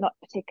fussy. I'm not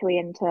particularly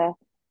into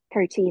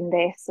protein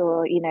this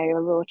or,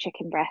 a raw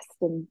chicken breast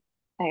and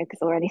eggs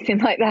or anything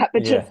like that,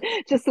 but Yeah.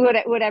 just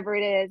whatever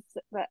it is.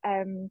 But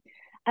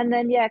and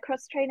then yeah,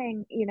 cross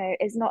training,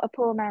 is not a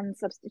poor man's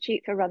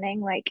substitute for running.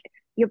 Like,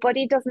 your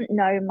body doesn't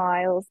know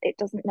miles, it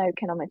doesn't know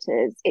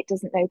kilometers, it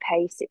doesn't know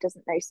pace, it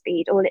doesn't know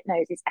speed. All it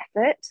knows is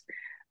effort.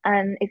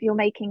 And if you're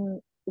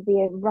making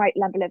the right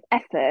level of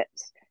effort,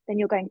 then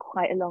you're going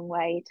quite a long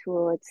way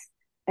towards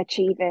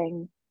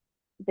achieving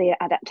the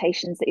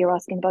adaptations that you're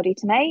asking the body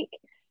to make.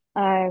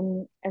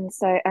 And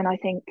I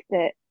think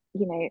that,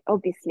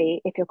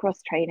 obviously, if you're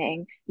cross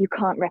training, you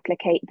can't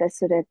replicate the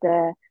sort of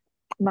the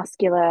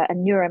muscular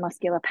and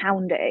neuromuscular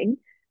pounding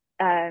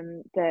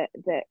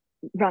that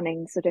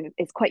running sort of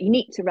is quite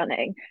unique to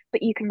running,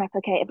 but you can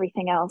replicate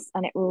everything else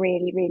and it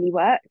really, really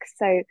works.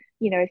 So,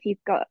 if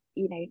you've got,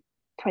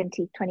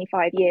 20,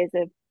 25 years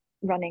of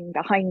running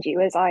behind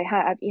you, as I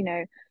have,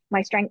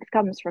 my strength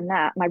comes from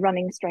that. My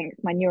running strength,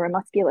 my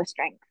neuromuscular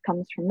strength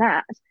comes from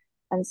that.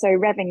 And so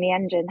revving the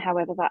engine,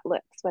 however that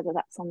looks, whether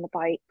that's on the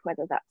bike,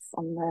 whether that's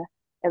on the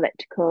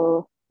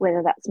elliptical,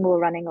 whether that's more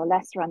running or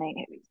less running,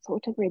 it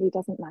sort of really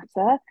doesn't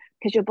matter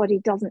because your body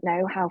doesn't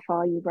know how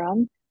far you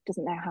run,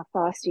 doesn't know how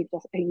fast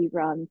you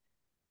run.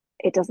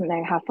 It doesn't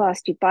know how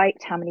fast you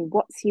biked, how many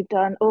watts you've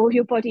done. All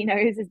your body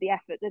knows is the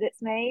effort that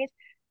it's made.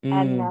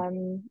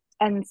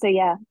 And so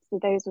yeah, so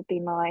those would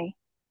be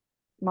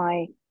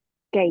my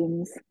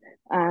gains.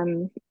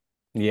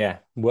 Yeah,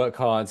 work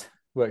hard,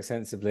 work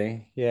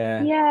sensibly.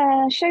 Yeah.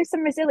 Yeah, show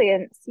some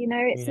resilience.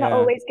 It's not Yeah.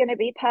 always going to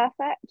be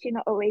perfect. You're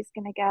not always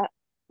going to get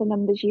the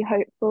numbers you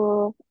hope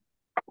for.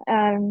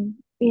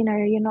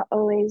 You're not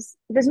always,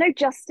 there's no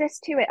justice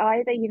to it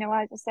either.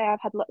 As I say, I've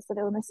had lots of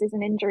illnesses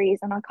and injuries,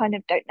 and I kind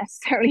of don't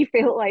necessarily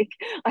feel like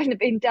I've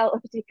been dealt a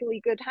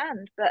particularly good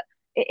hand, but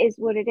it is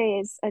what it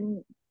is,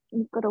 and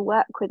you've got to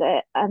work with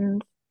it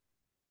and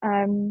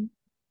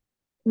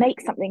make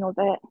something of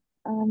it.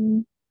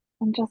 And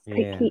just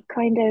keep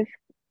kind of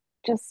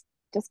just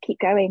keep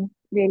going,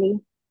 really,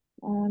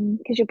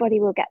 because your body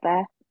will get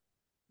there.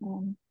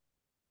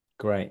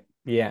 Great.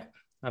 Yeah,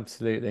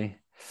 absolutely.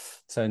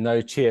 So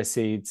no chia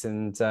seeds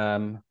and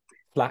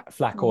flax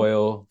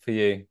oil for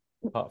you,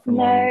 apart from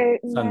on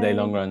Sunday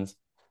long runs.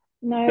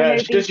 No,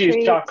 just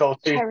use charcoal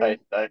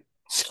toothpaste though.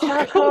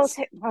 Charcoal.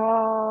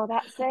 Oh,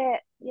 that's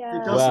it.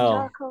 Yeah.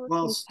 Charcoal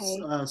whilst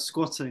toothpaste.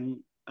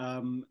 squatting.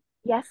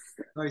 Yes.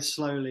 Very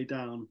slowly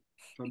down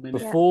for a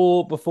minute.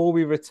 Before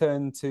we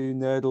return to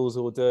nerdles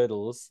or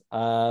durdles,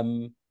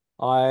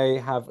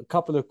 I have a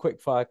couple of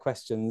quick fire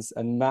questions,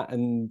 and Matt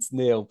and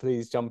Neil,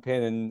 please jump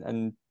in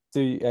and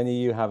do any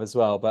you have as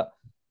well. But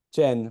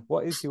Jen,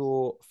 what is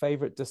your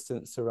favorite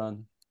distance to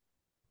run?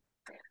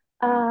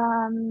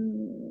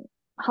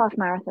 Half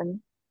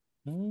marathon.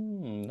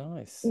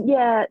 Nice.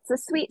 Yeah, it's a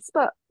sweet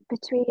spot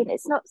between,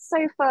 it's not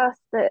so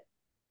fast that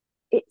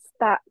it's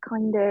that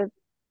kind of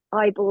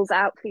eyeballs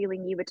out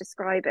feeling you were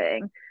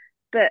describing,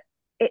 but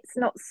it's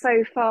not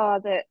so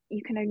far that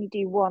you can only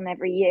do one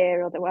every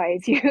year,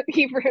 otherwise you've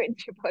ruined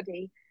your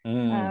body.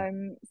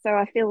 So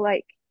I feel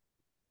like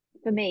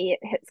for me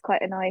it hits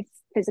quite a nice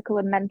physical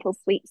and mental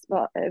sweet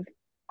spot of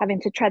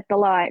having to tread the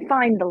line,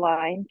 find the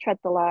line, tread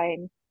the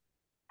line,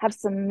 have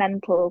some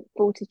mental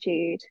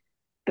fortitude,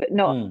 but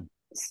not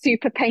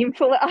super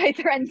painful at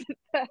either end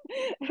of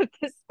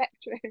the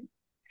spectrum.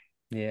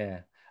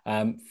 Yeah.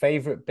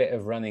 Favorite bit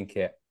of running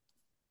kit?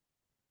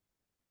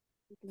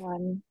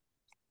 One.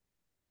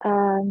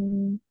 I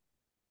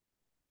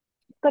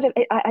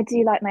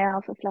do like my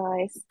alpha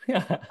flies.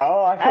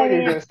 Oh, I thought you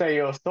were going to say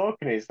your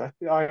Sauconys.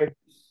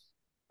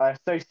 I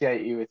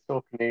associate you with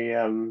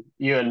Saucony.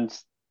 You and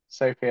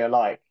Sophie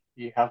alike.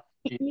 You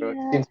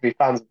seem to be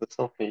fans of the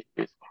Saucony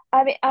shoes.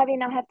 I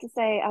mean, I have to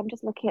say, I'm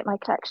just looking at my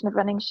collection of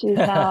running shoes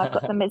now. I've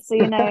got the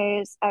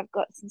Mizunos, I've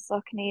got some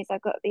Sauconys,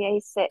 I've got the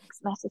A6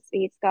 Meta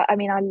Speed Sky. I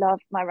mean, I love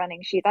my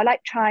running shoes. I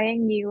like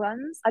trying new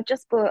ones. I've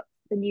just bought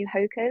the new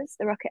Hokas,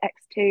 the Rocket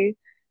X2,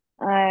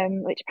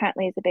 which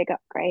apparently is a big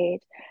upgrade.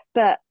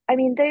 But I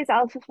mean, those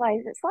alpha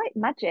flies, it's like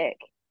magic.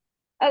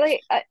 I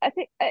think,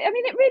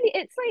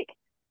 it's like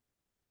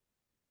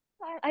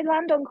I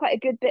land on quite a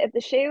good bit of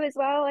the shoe as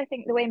well. I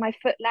think the way my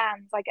foot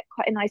lands, I get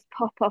quite a nice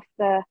pop off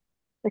the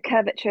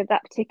curvature of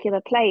that particular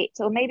plate,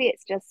 or maybe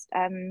it's just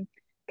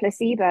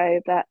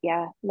placebo. But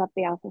yeah, love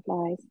the alpha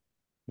flies.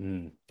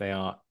 They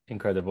are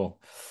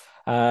incredible.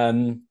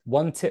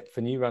 One tip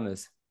for new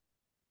runners.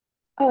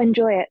 Oh,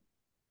 enjoy it.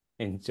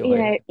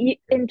 Enjoy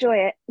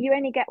it. You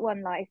only get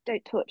one life.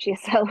 Don't torture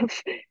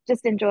yourself.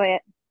 Just enjoy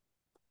it.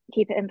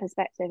 Keep it in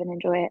perspective and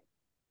enjoy it.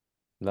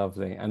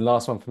 Lovely. And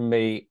last one from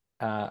me.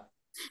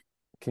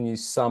 Can you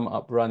sum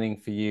up running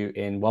for you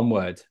in one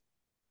word?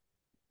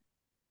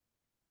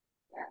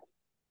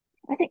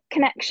 I think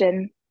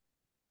connection.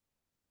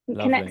 It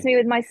connects me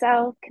with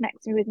myself,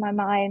 connects me with my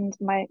mind,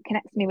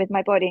 connects me with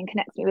my body, and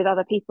connects me with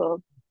other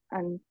people.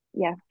 And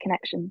yeah,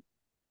 connection.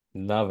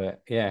 Love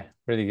it. Yeah,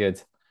 really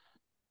good.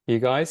 You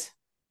guys?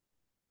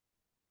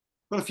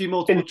 Got a few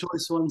multiple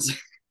choice ones.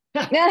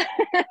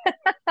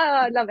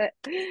 I love it.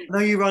 I know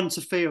you run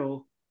to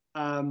feel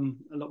a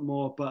lot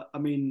more, but I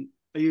mean,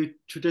 are you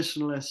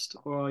traditionalist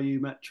or are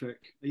you metric?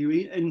 Are you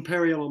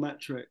imperial or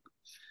metric?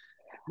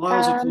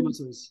 Miles or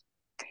kilometers?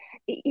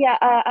 Yeah,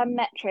 I'm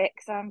metric,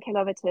 so I'm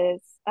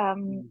kilometers.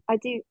 I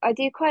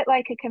do quite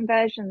like a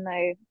conversion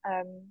though.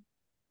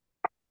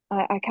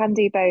 I can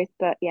do both,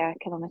 but yeah,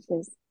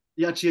 kilometers.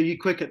 Are you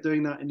quick at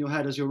doing that in your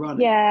head as you're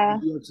running? Yeah.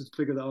 You have to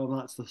figure that, oh,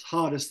 that's the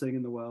hardest thing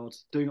in the world.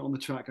 Doing it on the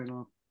track, going,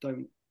 oh,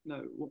 don't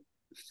know.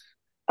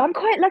 I'm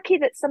quite lucky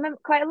that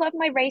quite a lot of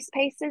my race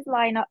paces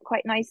line up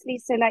quite nicely.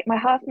 So like my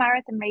half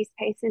marathon race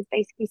pace is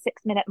basically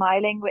 6 minute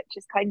miling, which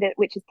is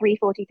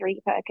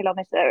 3:43 per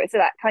kilometer. So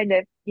that kind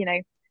of,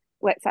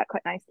 works out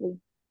quite nicely.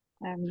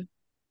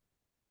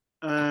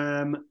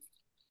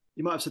 You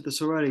might have said this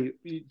already.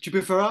 Do you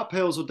prefer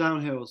uphills or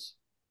downhills?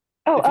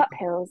 Oh,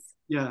 uphills.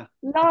 Yeah.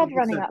 Love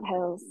running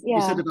uphills. You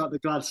Yeah. said about the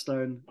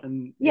Gladstone,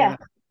 and Yeah.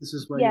 this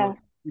is where Yeah.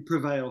 you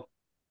prevail.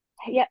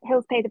 Yeah,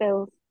 hills pay the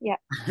bills. Yeah.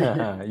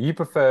 You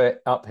prefer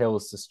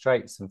uphills to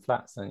straights and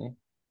flats, don't you?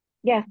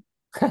 Yeah.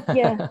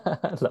 Yeah.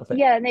 Love it.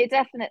 Yeah, no,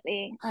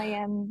 definitely.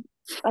 I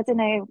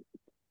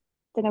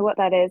don't know what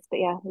that is, but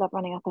yeah, love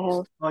running up a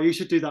hill. Oh, you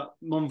should do that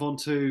Mont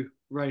Ventoux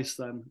race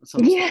then at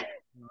some Yeah. stage.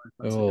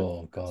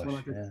 Oh That's gosh, what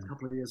I did yeah. a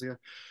couple of years ago.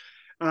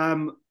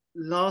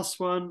 Last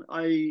one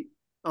I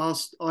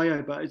asked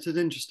Io, but it's an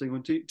interesting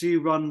one. Do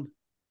you run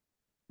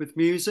with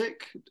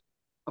music,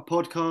 a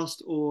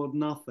podcast, or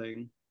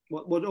nothing?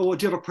 Or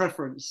do you have a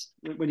preference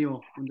when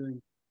you're doing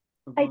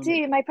a I run?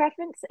 do. My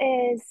preference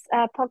is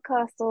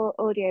podcast or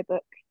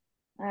audiobook.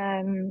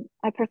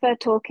 I prefer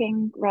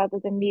talking rather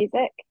than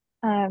music.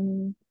 I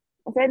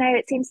don't know,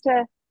 it seems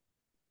to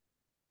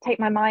take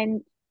my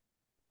mind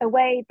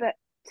away, but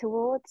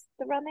towards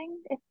the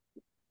running, if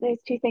those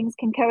two things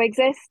can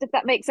coexist, if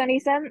that makes any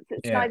sense.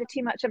 It's Yeah. neither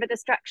too much of a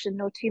distraction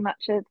nor too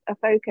much of a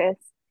focus.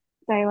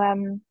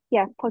 So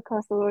yeah,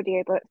 podcast or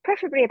audiobooks,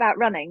 preferably about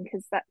running,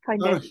 because that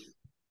kind of,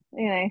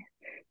 you know,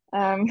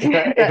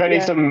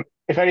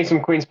 if any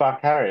some Queen's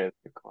Park Harriers.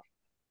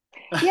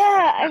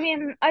 yeah, I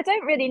mean, I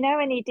don't really know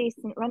any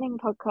decent running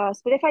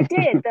podcasts, but if I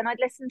did, then I'd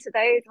listen to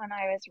those when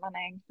I was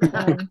running.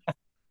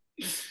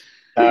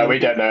 We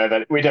don't know of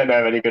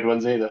any good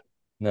ones either.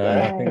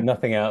 No,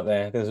 nothing out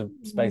there. There's a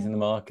space in the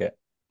market.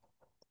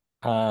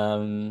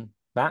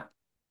 Matt?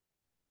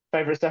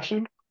 Favorite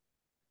session?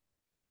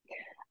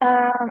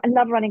 I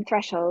love running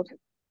threshold.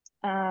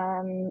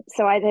 So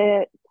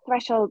either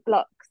threshold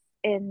blocks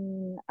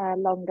within a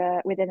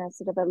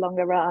sort of a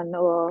longer run,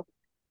 or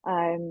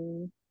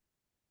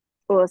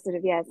sort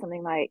of, yeah,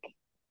 something like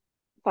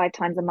 5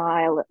 times a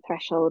mile at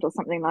threshold or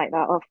something like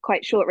that, or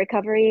quite short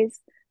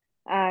recoveries.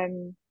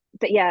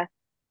 But yeah,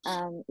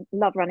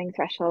 love running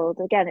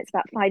threshold. Again, it's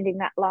about finding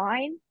that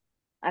line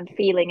and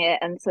feeling it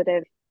and sort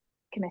of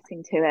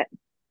committing to it,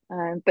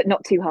 but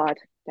not too hard.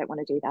 Don't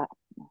want to do that.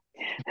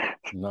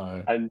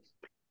 No. And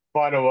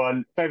final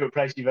one, favorite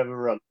place you've ever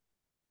run?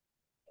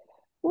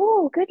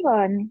 Oh, good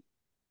one.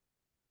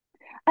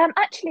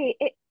 Actually,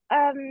 it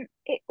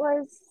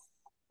was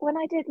when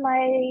I did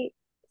my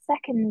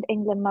second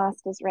England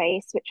Masters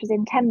race, which was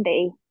in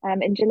Tenby,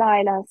 in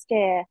July last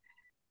year.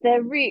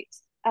 The route,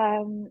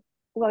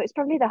 well, it's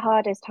probably the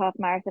hardest half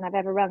marathon I've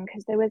ever run,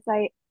 because there was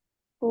like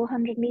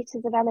 400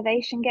 meters of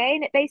elevation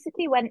gain. It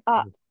basically went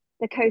up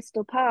the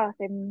coastal path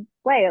in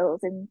Wales,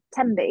 in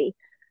Tenby,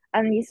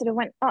 and you sort of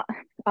went up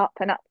and up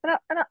and up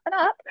and up and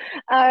up.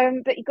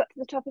 But you got to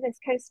the top of this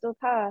coastal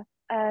path,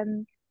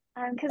 and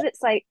because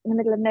it's like in the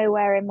middle of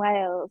nowhere in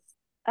Wales,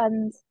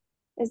 and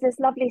there's this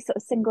lovely sort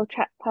of single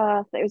track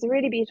path. It was a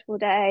really beautiful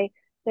day.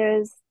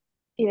 There's,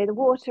 the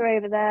water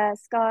over there,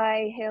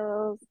 sky,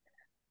 hills,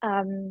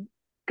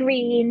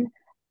 green,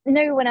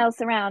 no one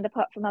else around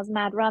apart from us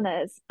mad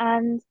runners,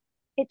 and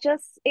it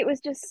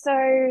was just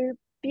so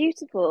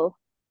beautiful,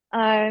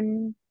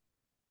 that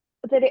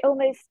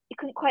you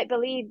couldn't quite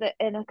believe that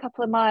in a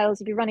couple of miles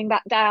you'd be running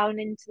back down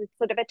into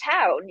sort of a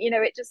town.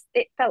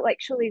 It felt like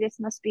surely this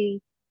must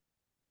be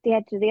the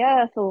edge of the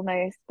earth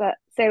almost. But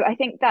so I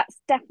think that's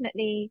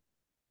definitely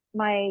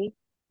my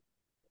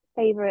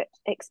favorite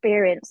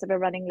experience of a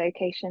running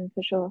location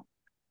for sure.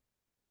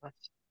 I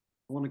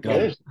want to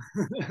go.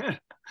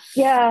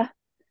 Yeah.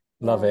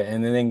 Love it.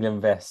 And in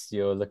England Vest,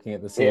 you're looking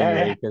at the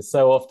scenery, because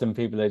so often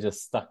people are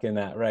just stuck in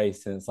that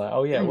race, and it's like,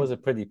 oh yeah, it was a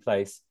pretty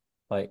place.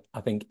 Like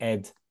I think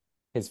Ed,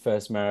 his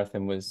first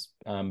marathon was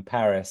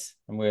Paris,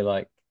 and we're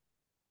like,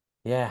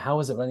 yeah, how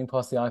was it running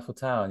past the Eiffel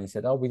Tower? And he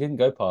said, oh, we didn't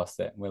go past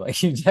it. And we're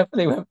like, you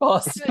definitely went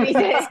past it. We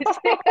did.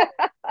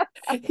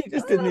 He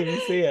just didn't even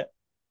see it.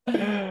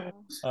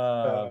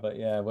 But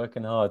yeah,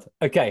 working hard.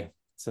 Okay,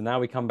 so now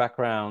we come back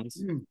around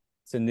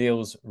to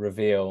Neil's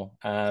reveal.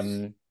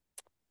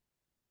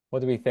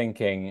 What are we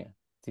thinking?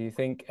 Do you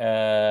think,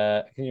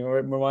 can you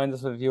remind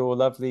us of your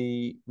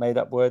lovely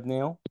made-up word,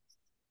 Neil?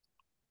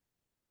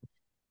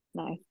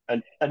 No. A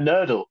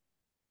nerdle.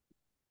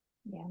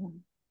 Yeah.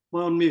 Am I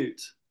on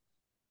mute?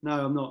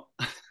 No, I'm not.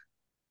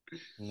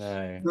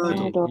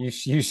 No,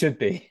 you should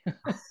be.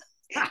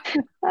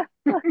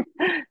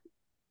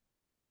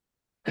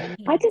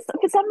 I just,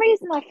 for some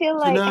reason, I feel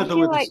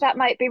like that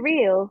might be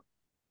real.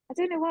 I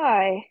don't know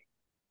why.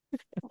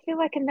 I feel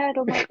like a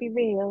nerdle might be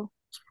real.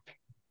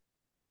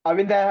 I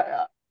mean,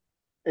 there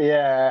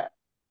has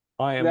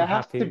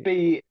happy to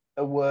be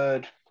a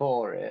word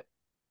for it.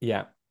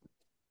 Yeah.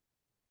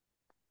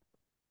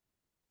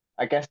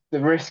 I guess the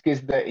risk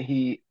is that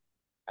he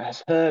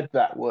has heard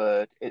that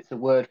word. It's a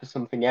word for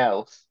something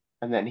else,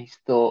 and then he's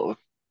thought of,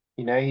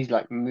 he's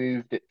like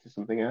moved it to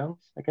something else,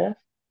 I guess.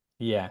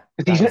 Yeah,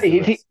 'Cause that is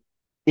the risk.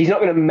 he's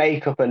not going to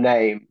make up a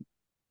name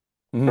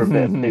for a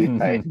bit of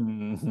toothpaste.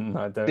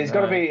 I don't There's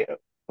got to know. be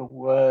a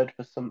word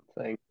for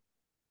something.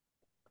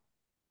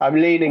 I'm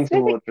leaning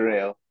towards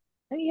real.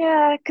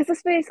 Yeah, because I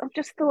suppose I've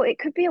just thought it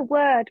could be a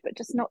word, but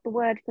just not the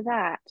word for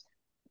that.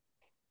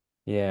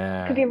 Could be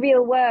Yeah, a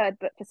real word,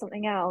 but for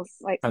something else,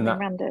 like and something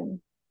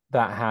random.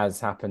 that has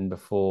happened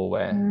before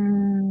where No,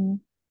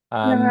 um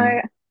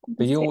I'm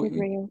but gonna stick with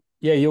real.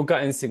 your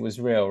gut instinct was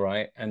real,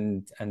 right?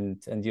 And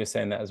you're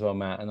saying that as well,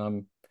 Matt,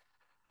 and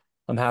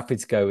I'm happy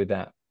to go with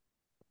that.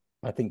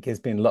 I think there's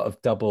been a lot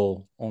of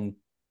double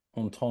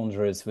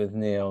entendres with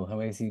Neil. I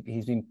mean,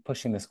 he's been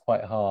pushing this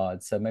quite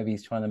hard, so maybe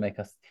he's trying to make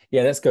us.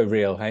 Yeah, let's go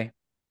real. Hey,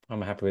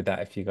 I'm happy with that.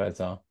 If you guys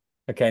are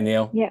okay,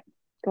 Neil, Yep,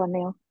 go on,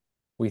 Neil.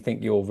 we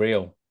think you're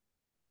real.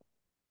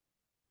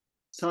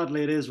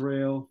 Sadly, it is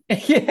real. Yeah.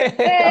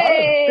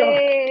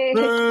 Hey!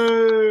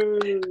 Boo!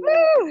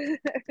 Woo!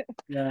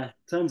 Yeah,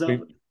 turns out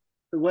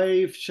the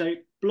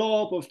wave-shaped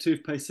blob of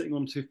toothpaste sitting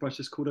on a toothbrush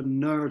is called a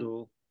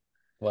nurdle.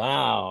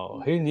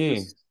 Wow, who knew?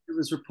 It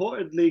was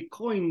reportedly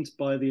coined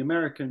by the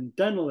American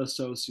Dental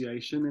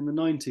Association in the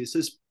 90s. So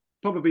it's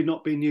probably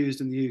not been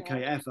used in the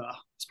UK ever.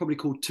 It's probably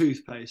called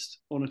toothpaste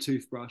on a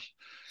toothbrush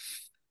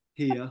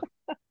here.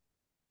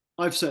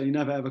 I've certainly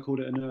never ever called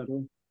it a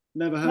nurdle.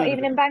 Never heard Not of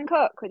even it. in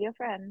Bangkok with your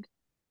friend.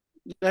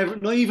 Never,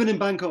 not even in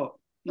Bangkok.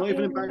 Not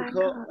even in in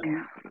Bangkok.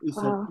 And he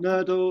said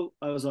nurdle.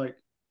 I was like,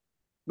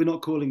 we're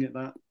not calling it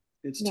that.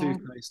 It's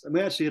toothpaste. And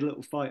we actually had a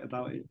little fight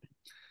about it.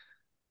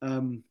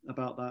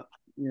 About that.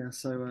 Yeah.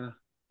 So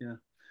yeah.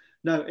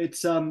 No,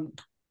 it's a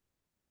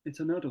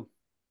nurdle.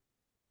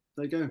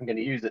 There you go. I'm going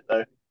to use it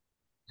though.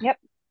 Yep.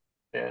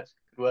 Yeah, it's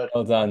a good word.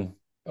 Well done.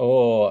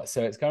 Oh,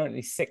 so it's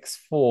currently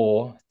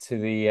 6-4 to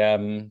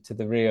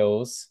the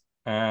reels,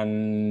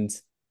 and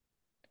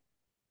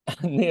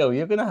Neil,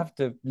 you're gonna have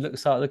to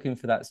start looking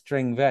for that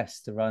string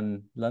vest to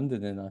run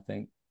London in, I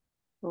think.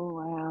 Oh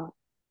wow.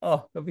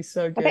 Oh, that'll be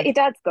so I bet good. your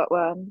dad's got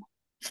one.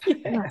 Yeah.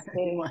 He must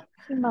do.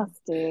 He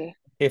must do.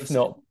 If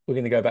not, we're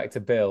going to go back to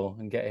Bill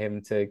and get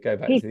him to go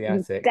back to the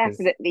attic.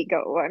 Definitely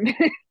got one.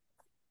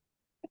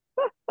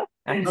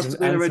 And Has to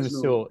be an some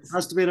original. shorts.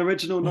 Has to be an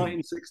original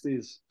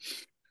 1960s.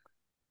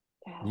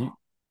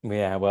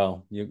 Yeah,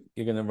 well, you're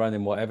going to run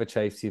in whatever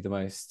chafes you the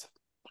most.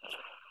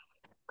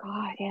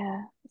 God,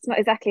 yeah. It's not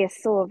exactly a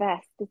sore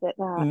vest, is it?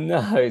 That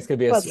No, it's going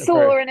to be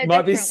sore in a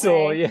might be different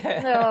sore, way.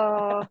 yeah.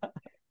 No,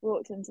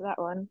 walked into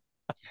that one.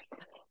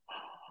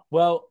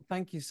 Well,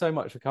 thank you so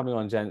much for coming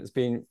on, Jen. It's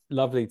been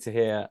lovely to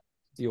hear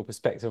your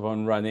perspective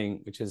on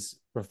running, which is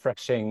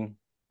refreshing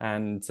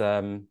and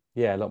a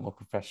lot more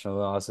professional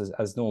than ours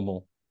as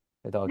normal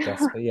with our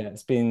guests. But yeah,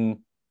 it's been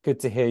good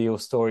to hear your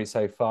story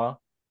so far.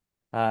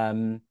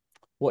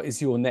 What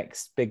is your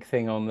next big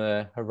thing on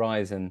the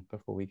horizon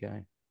before we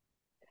go?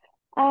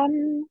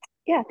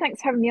 Yeah,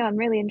 thanks for having me on.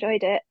 Really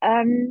enjoyed it.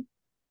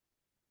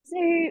 So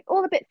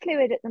all a bit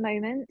fluid at the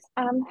moment.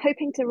 I'm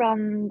hoping to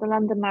run the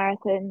London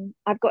Marathon.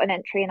 I've got an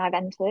entry and I've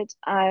entered.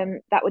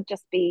 That would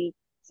just be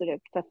sort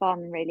of for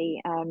fun,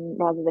 really,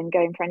 rather than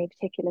going for any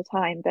particular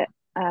time. But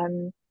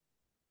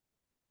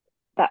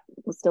that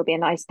will still be a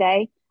nice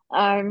day.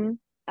 And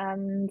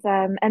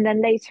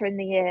then later in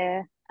the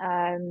year,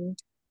 I'm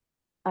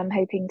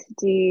hoping to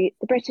do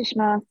the British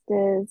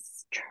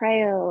Masters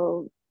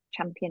Trail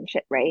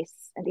Championship race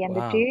at the end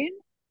of June,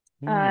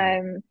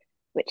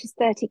 which is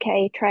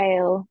 30k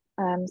trail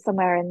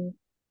somewhere in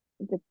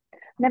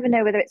never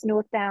know whether it's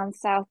North Downs,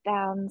 South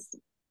Downs,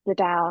 the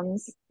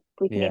Downs, if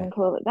we can even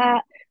call it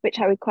that, which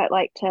I would quite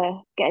like to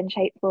get in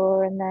shape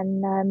for, and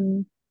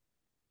then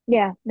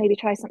maybe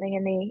try something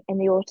in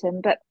the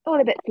autumn, but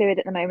all a bit fluid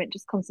at the moment,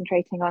 just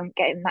concentrating on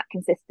getting that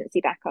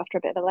consistency back after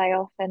a bit of a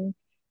layoff and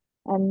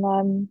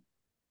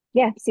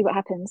see what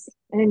happens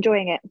and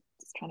enjoying it.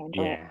 Just trying to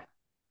enjoy it.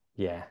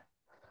 Yeah.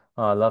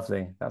 Oh,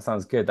 lovely. That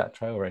sounds good. That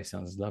trail race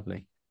sounds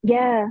lovely.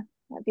 Yeah,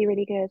 that'd be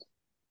really good.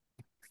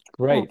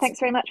 Great. Thanks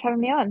very much for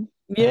having me on.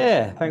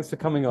 Yeah, thanks for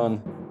coming on.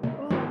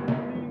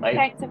 Bye.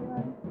 Thanks,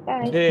 everyone.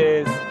 Bye.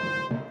 Cheers.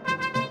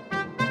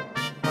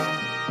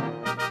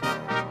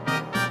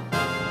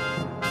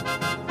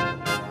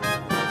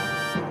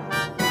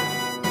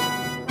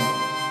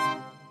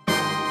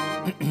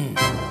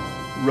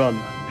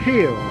 Run,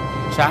 peel,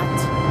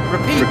 Chat.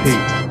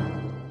 repeat.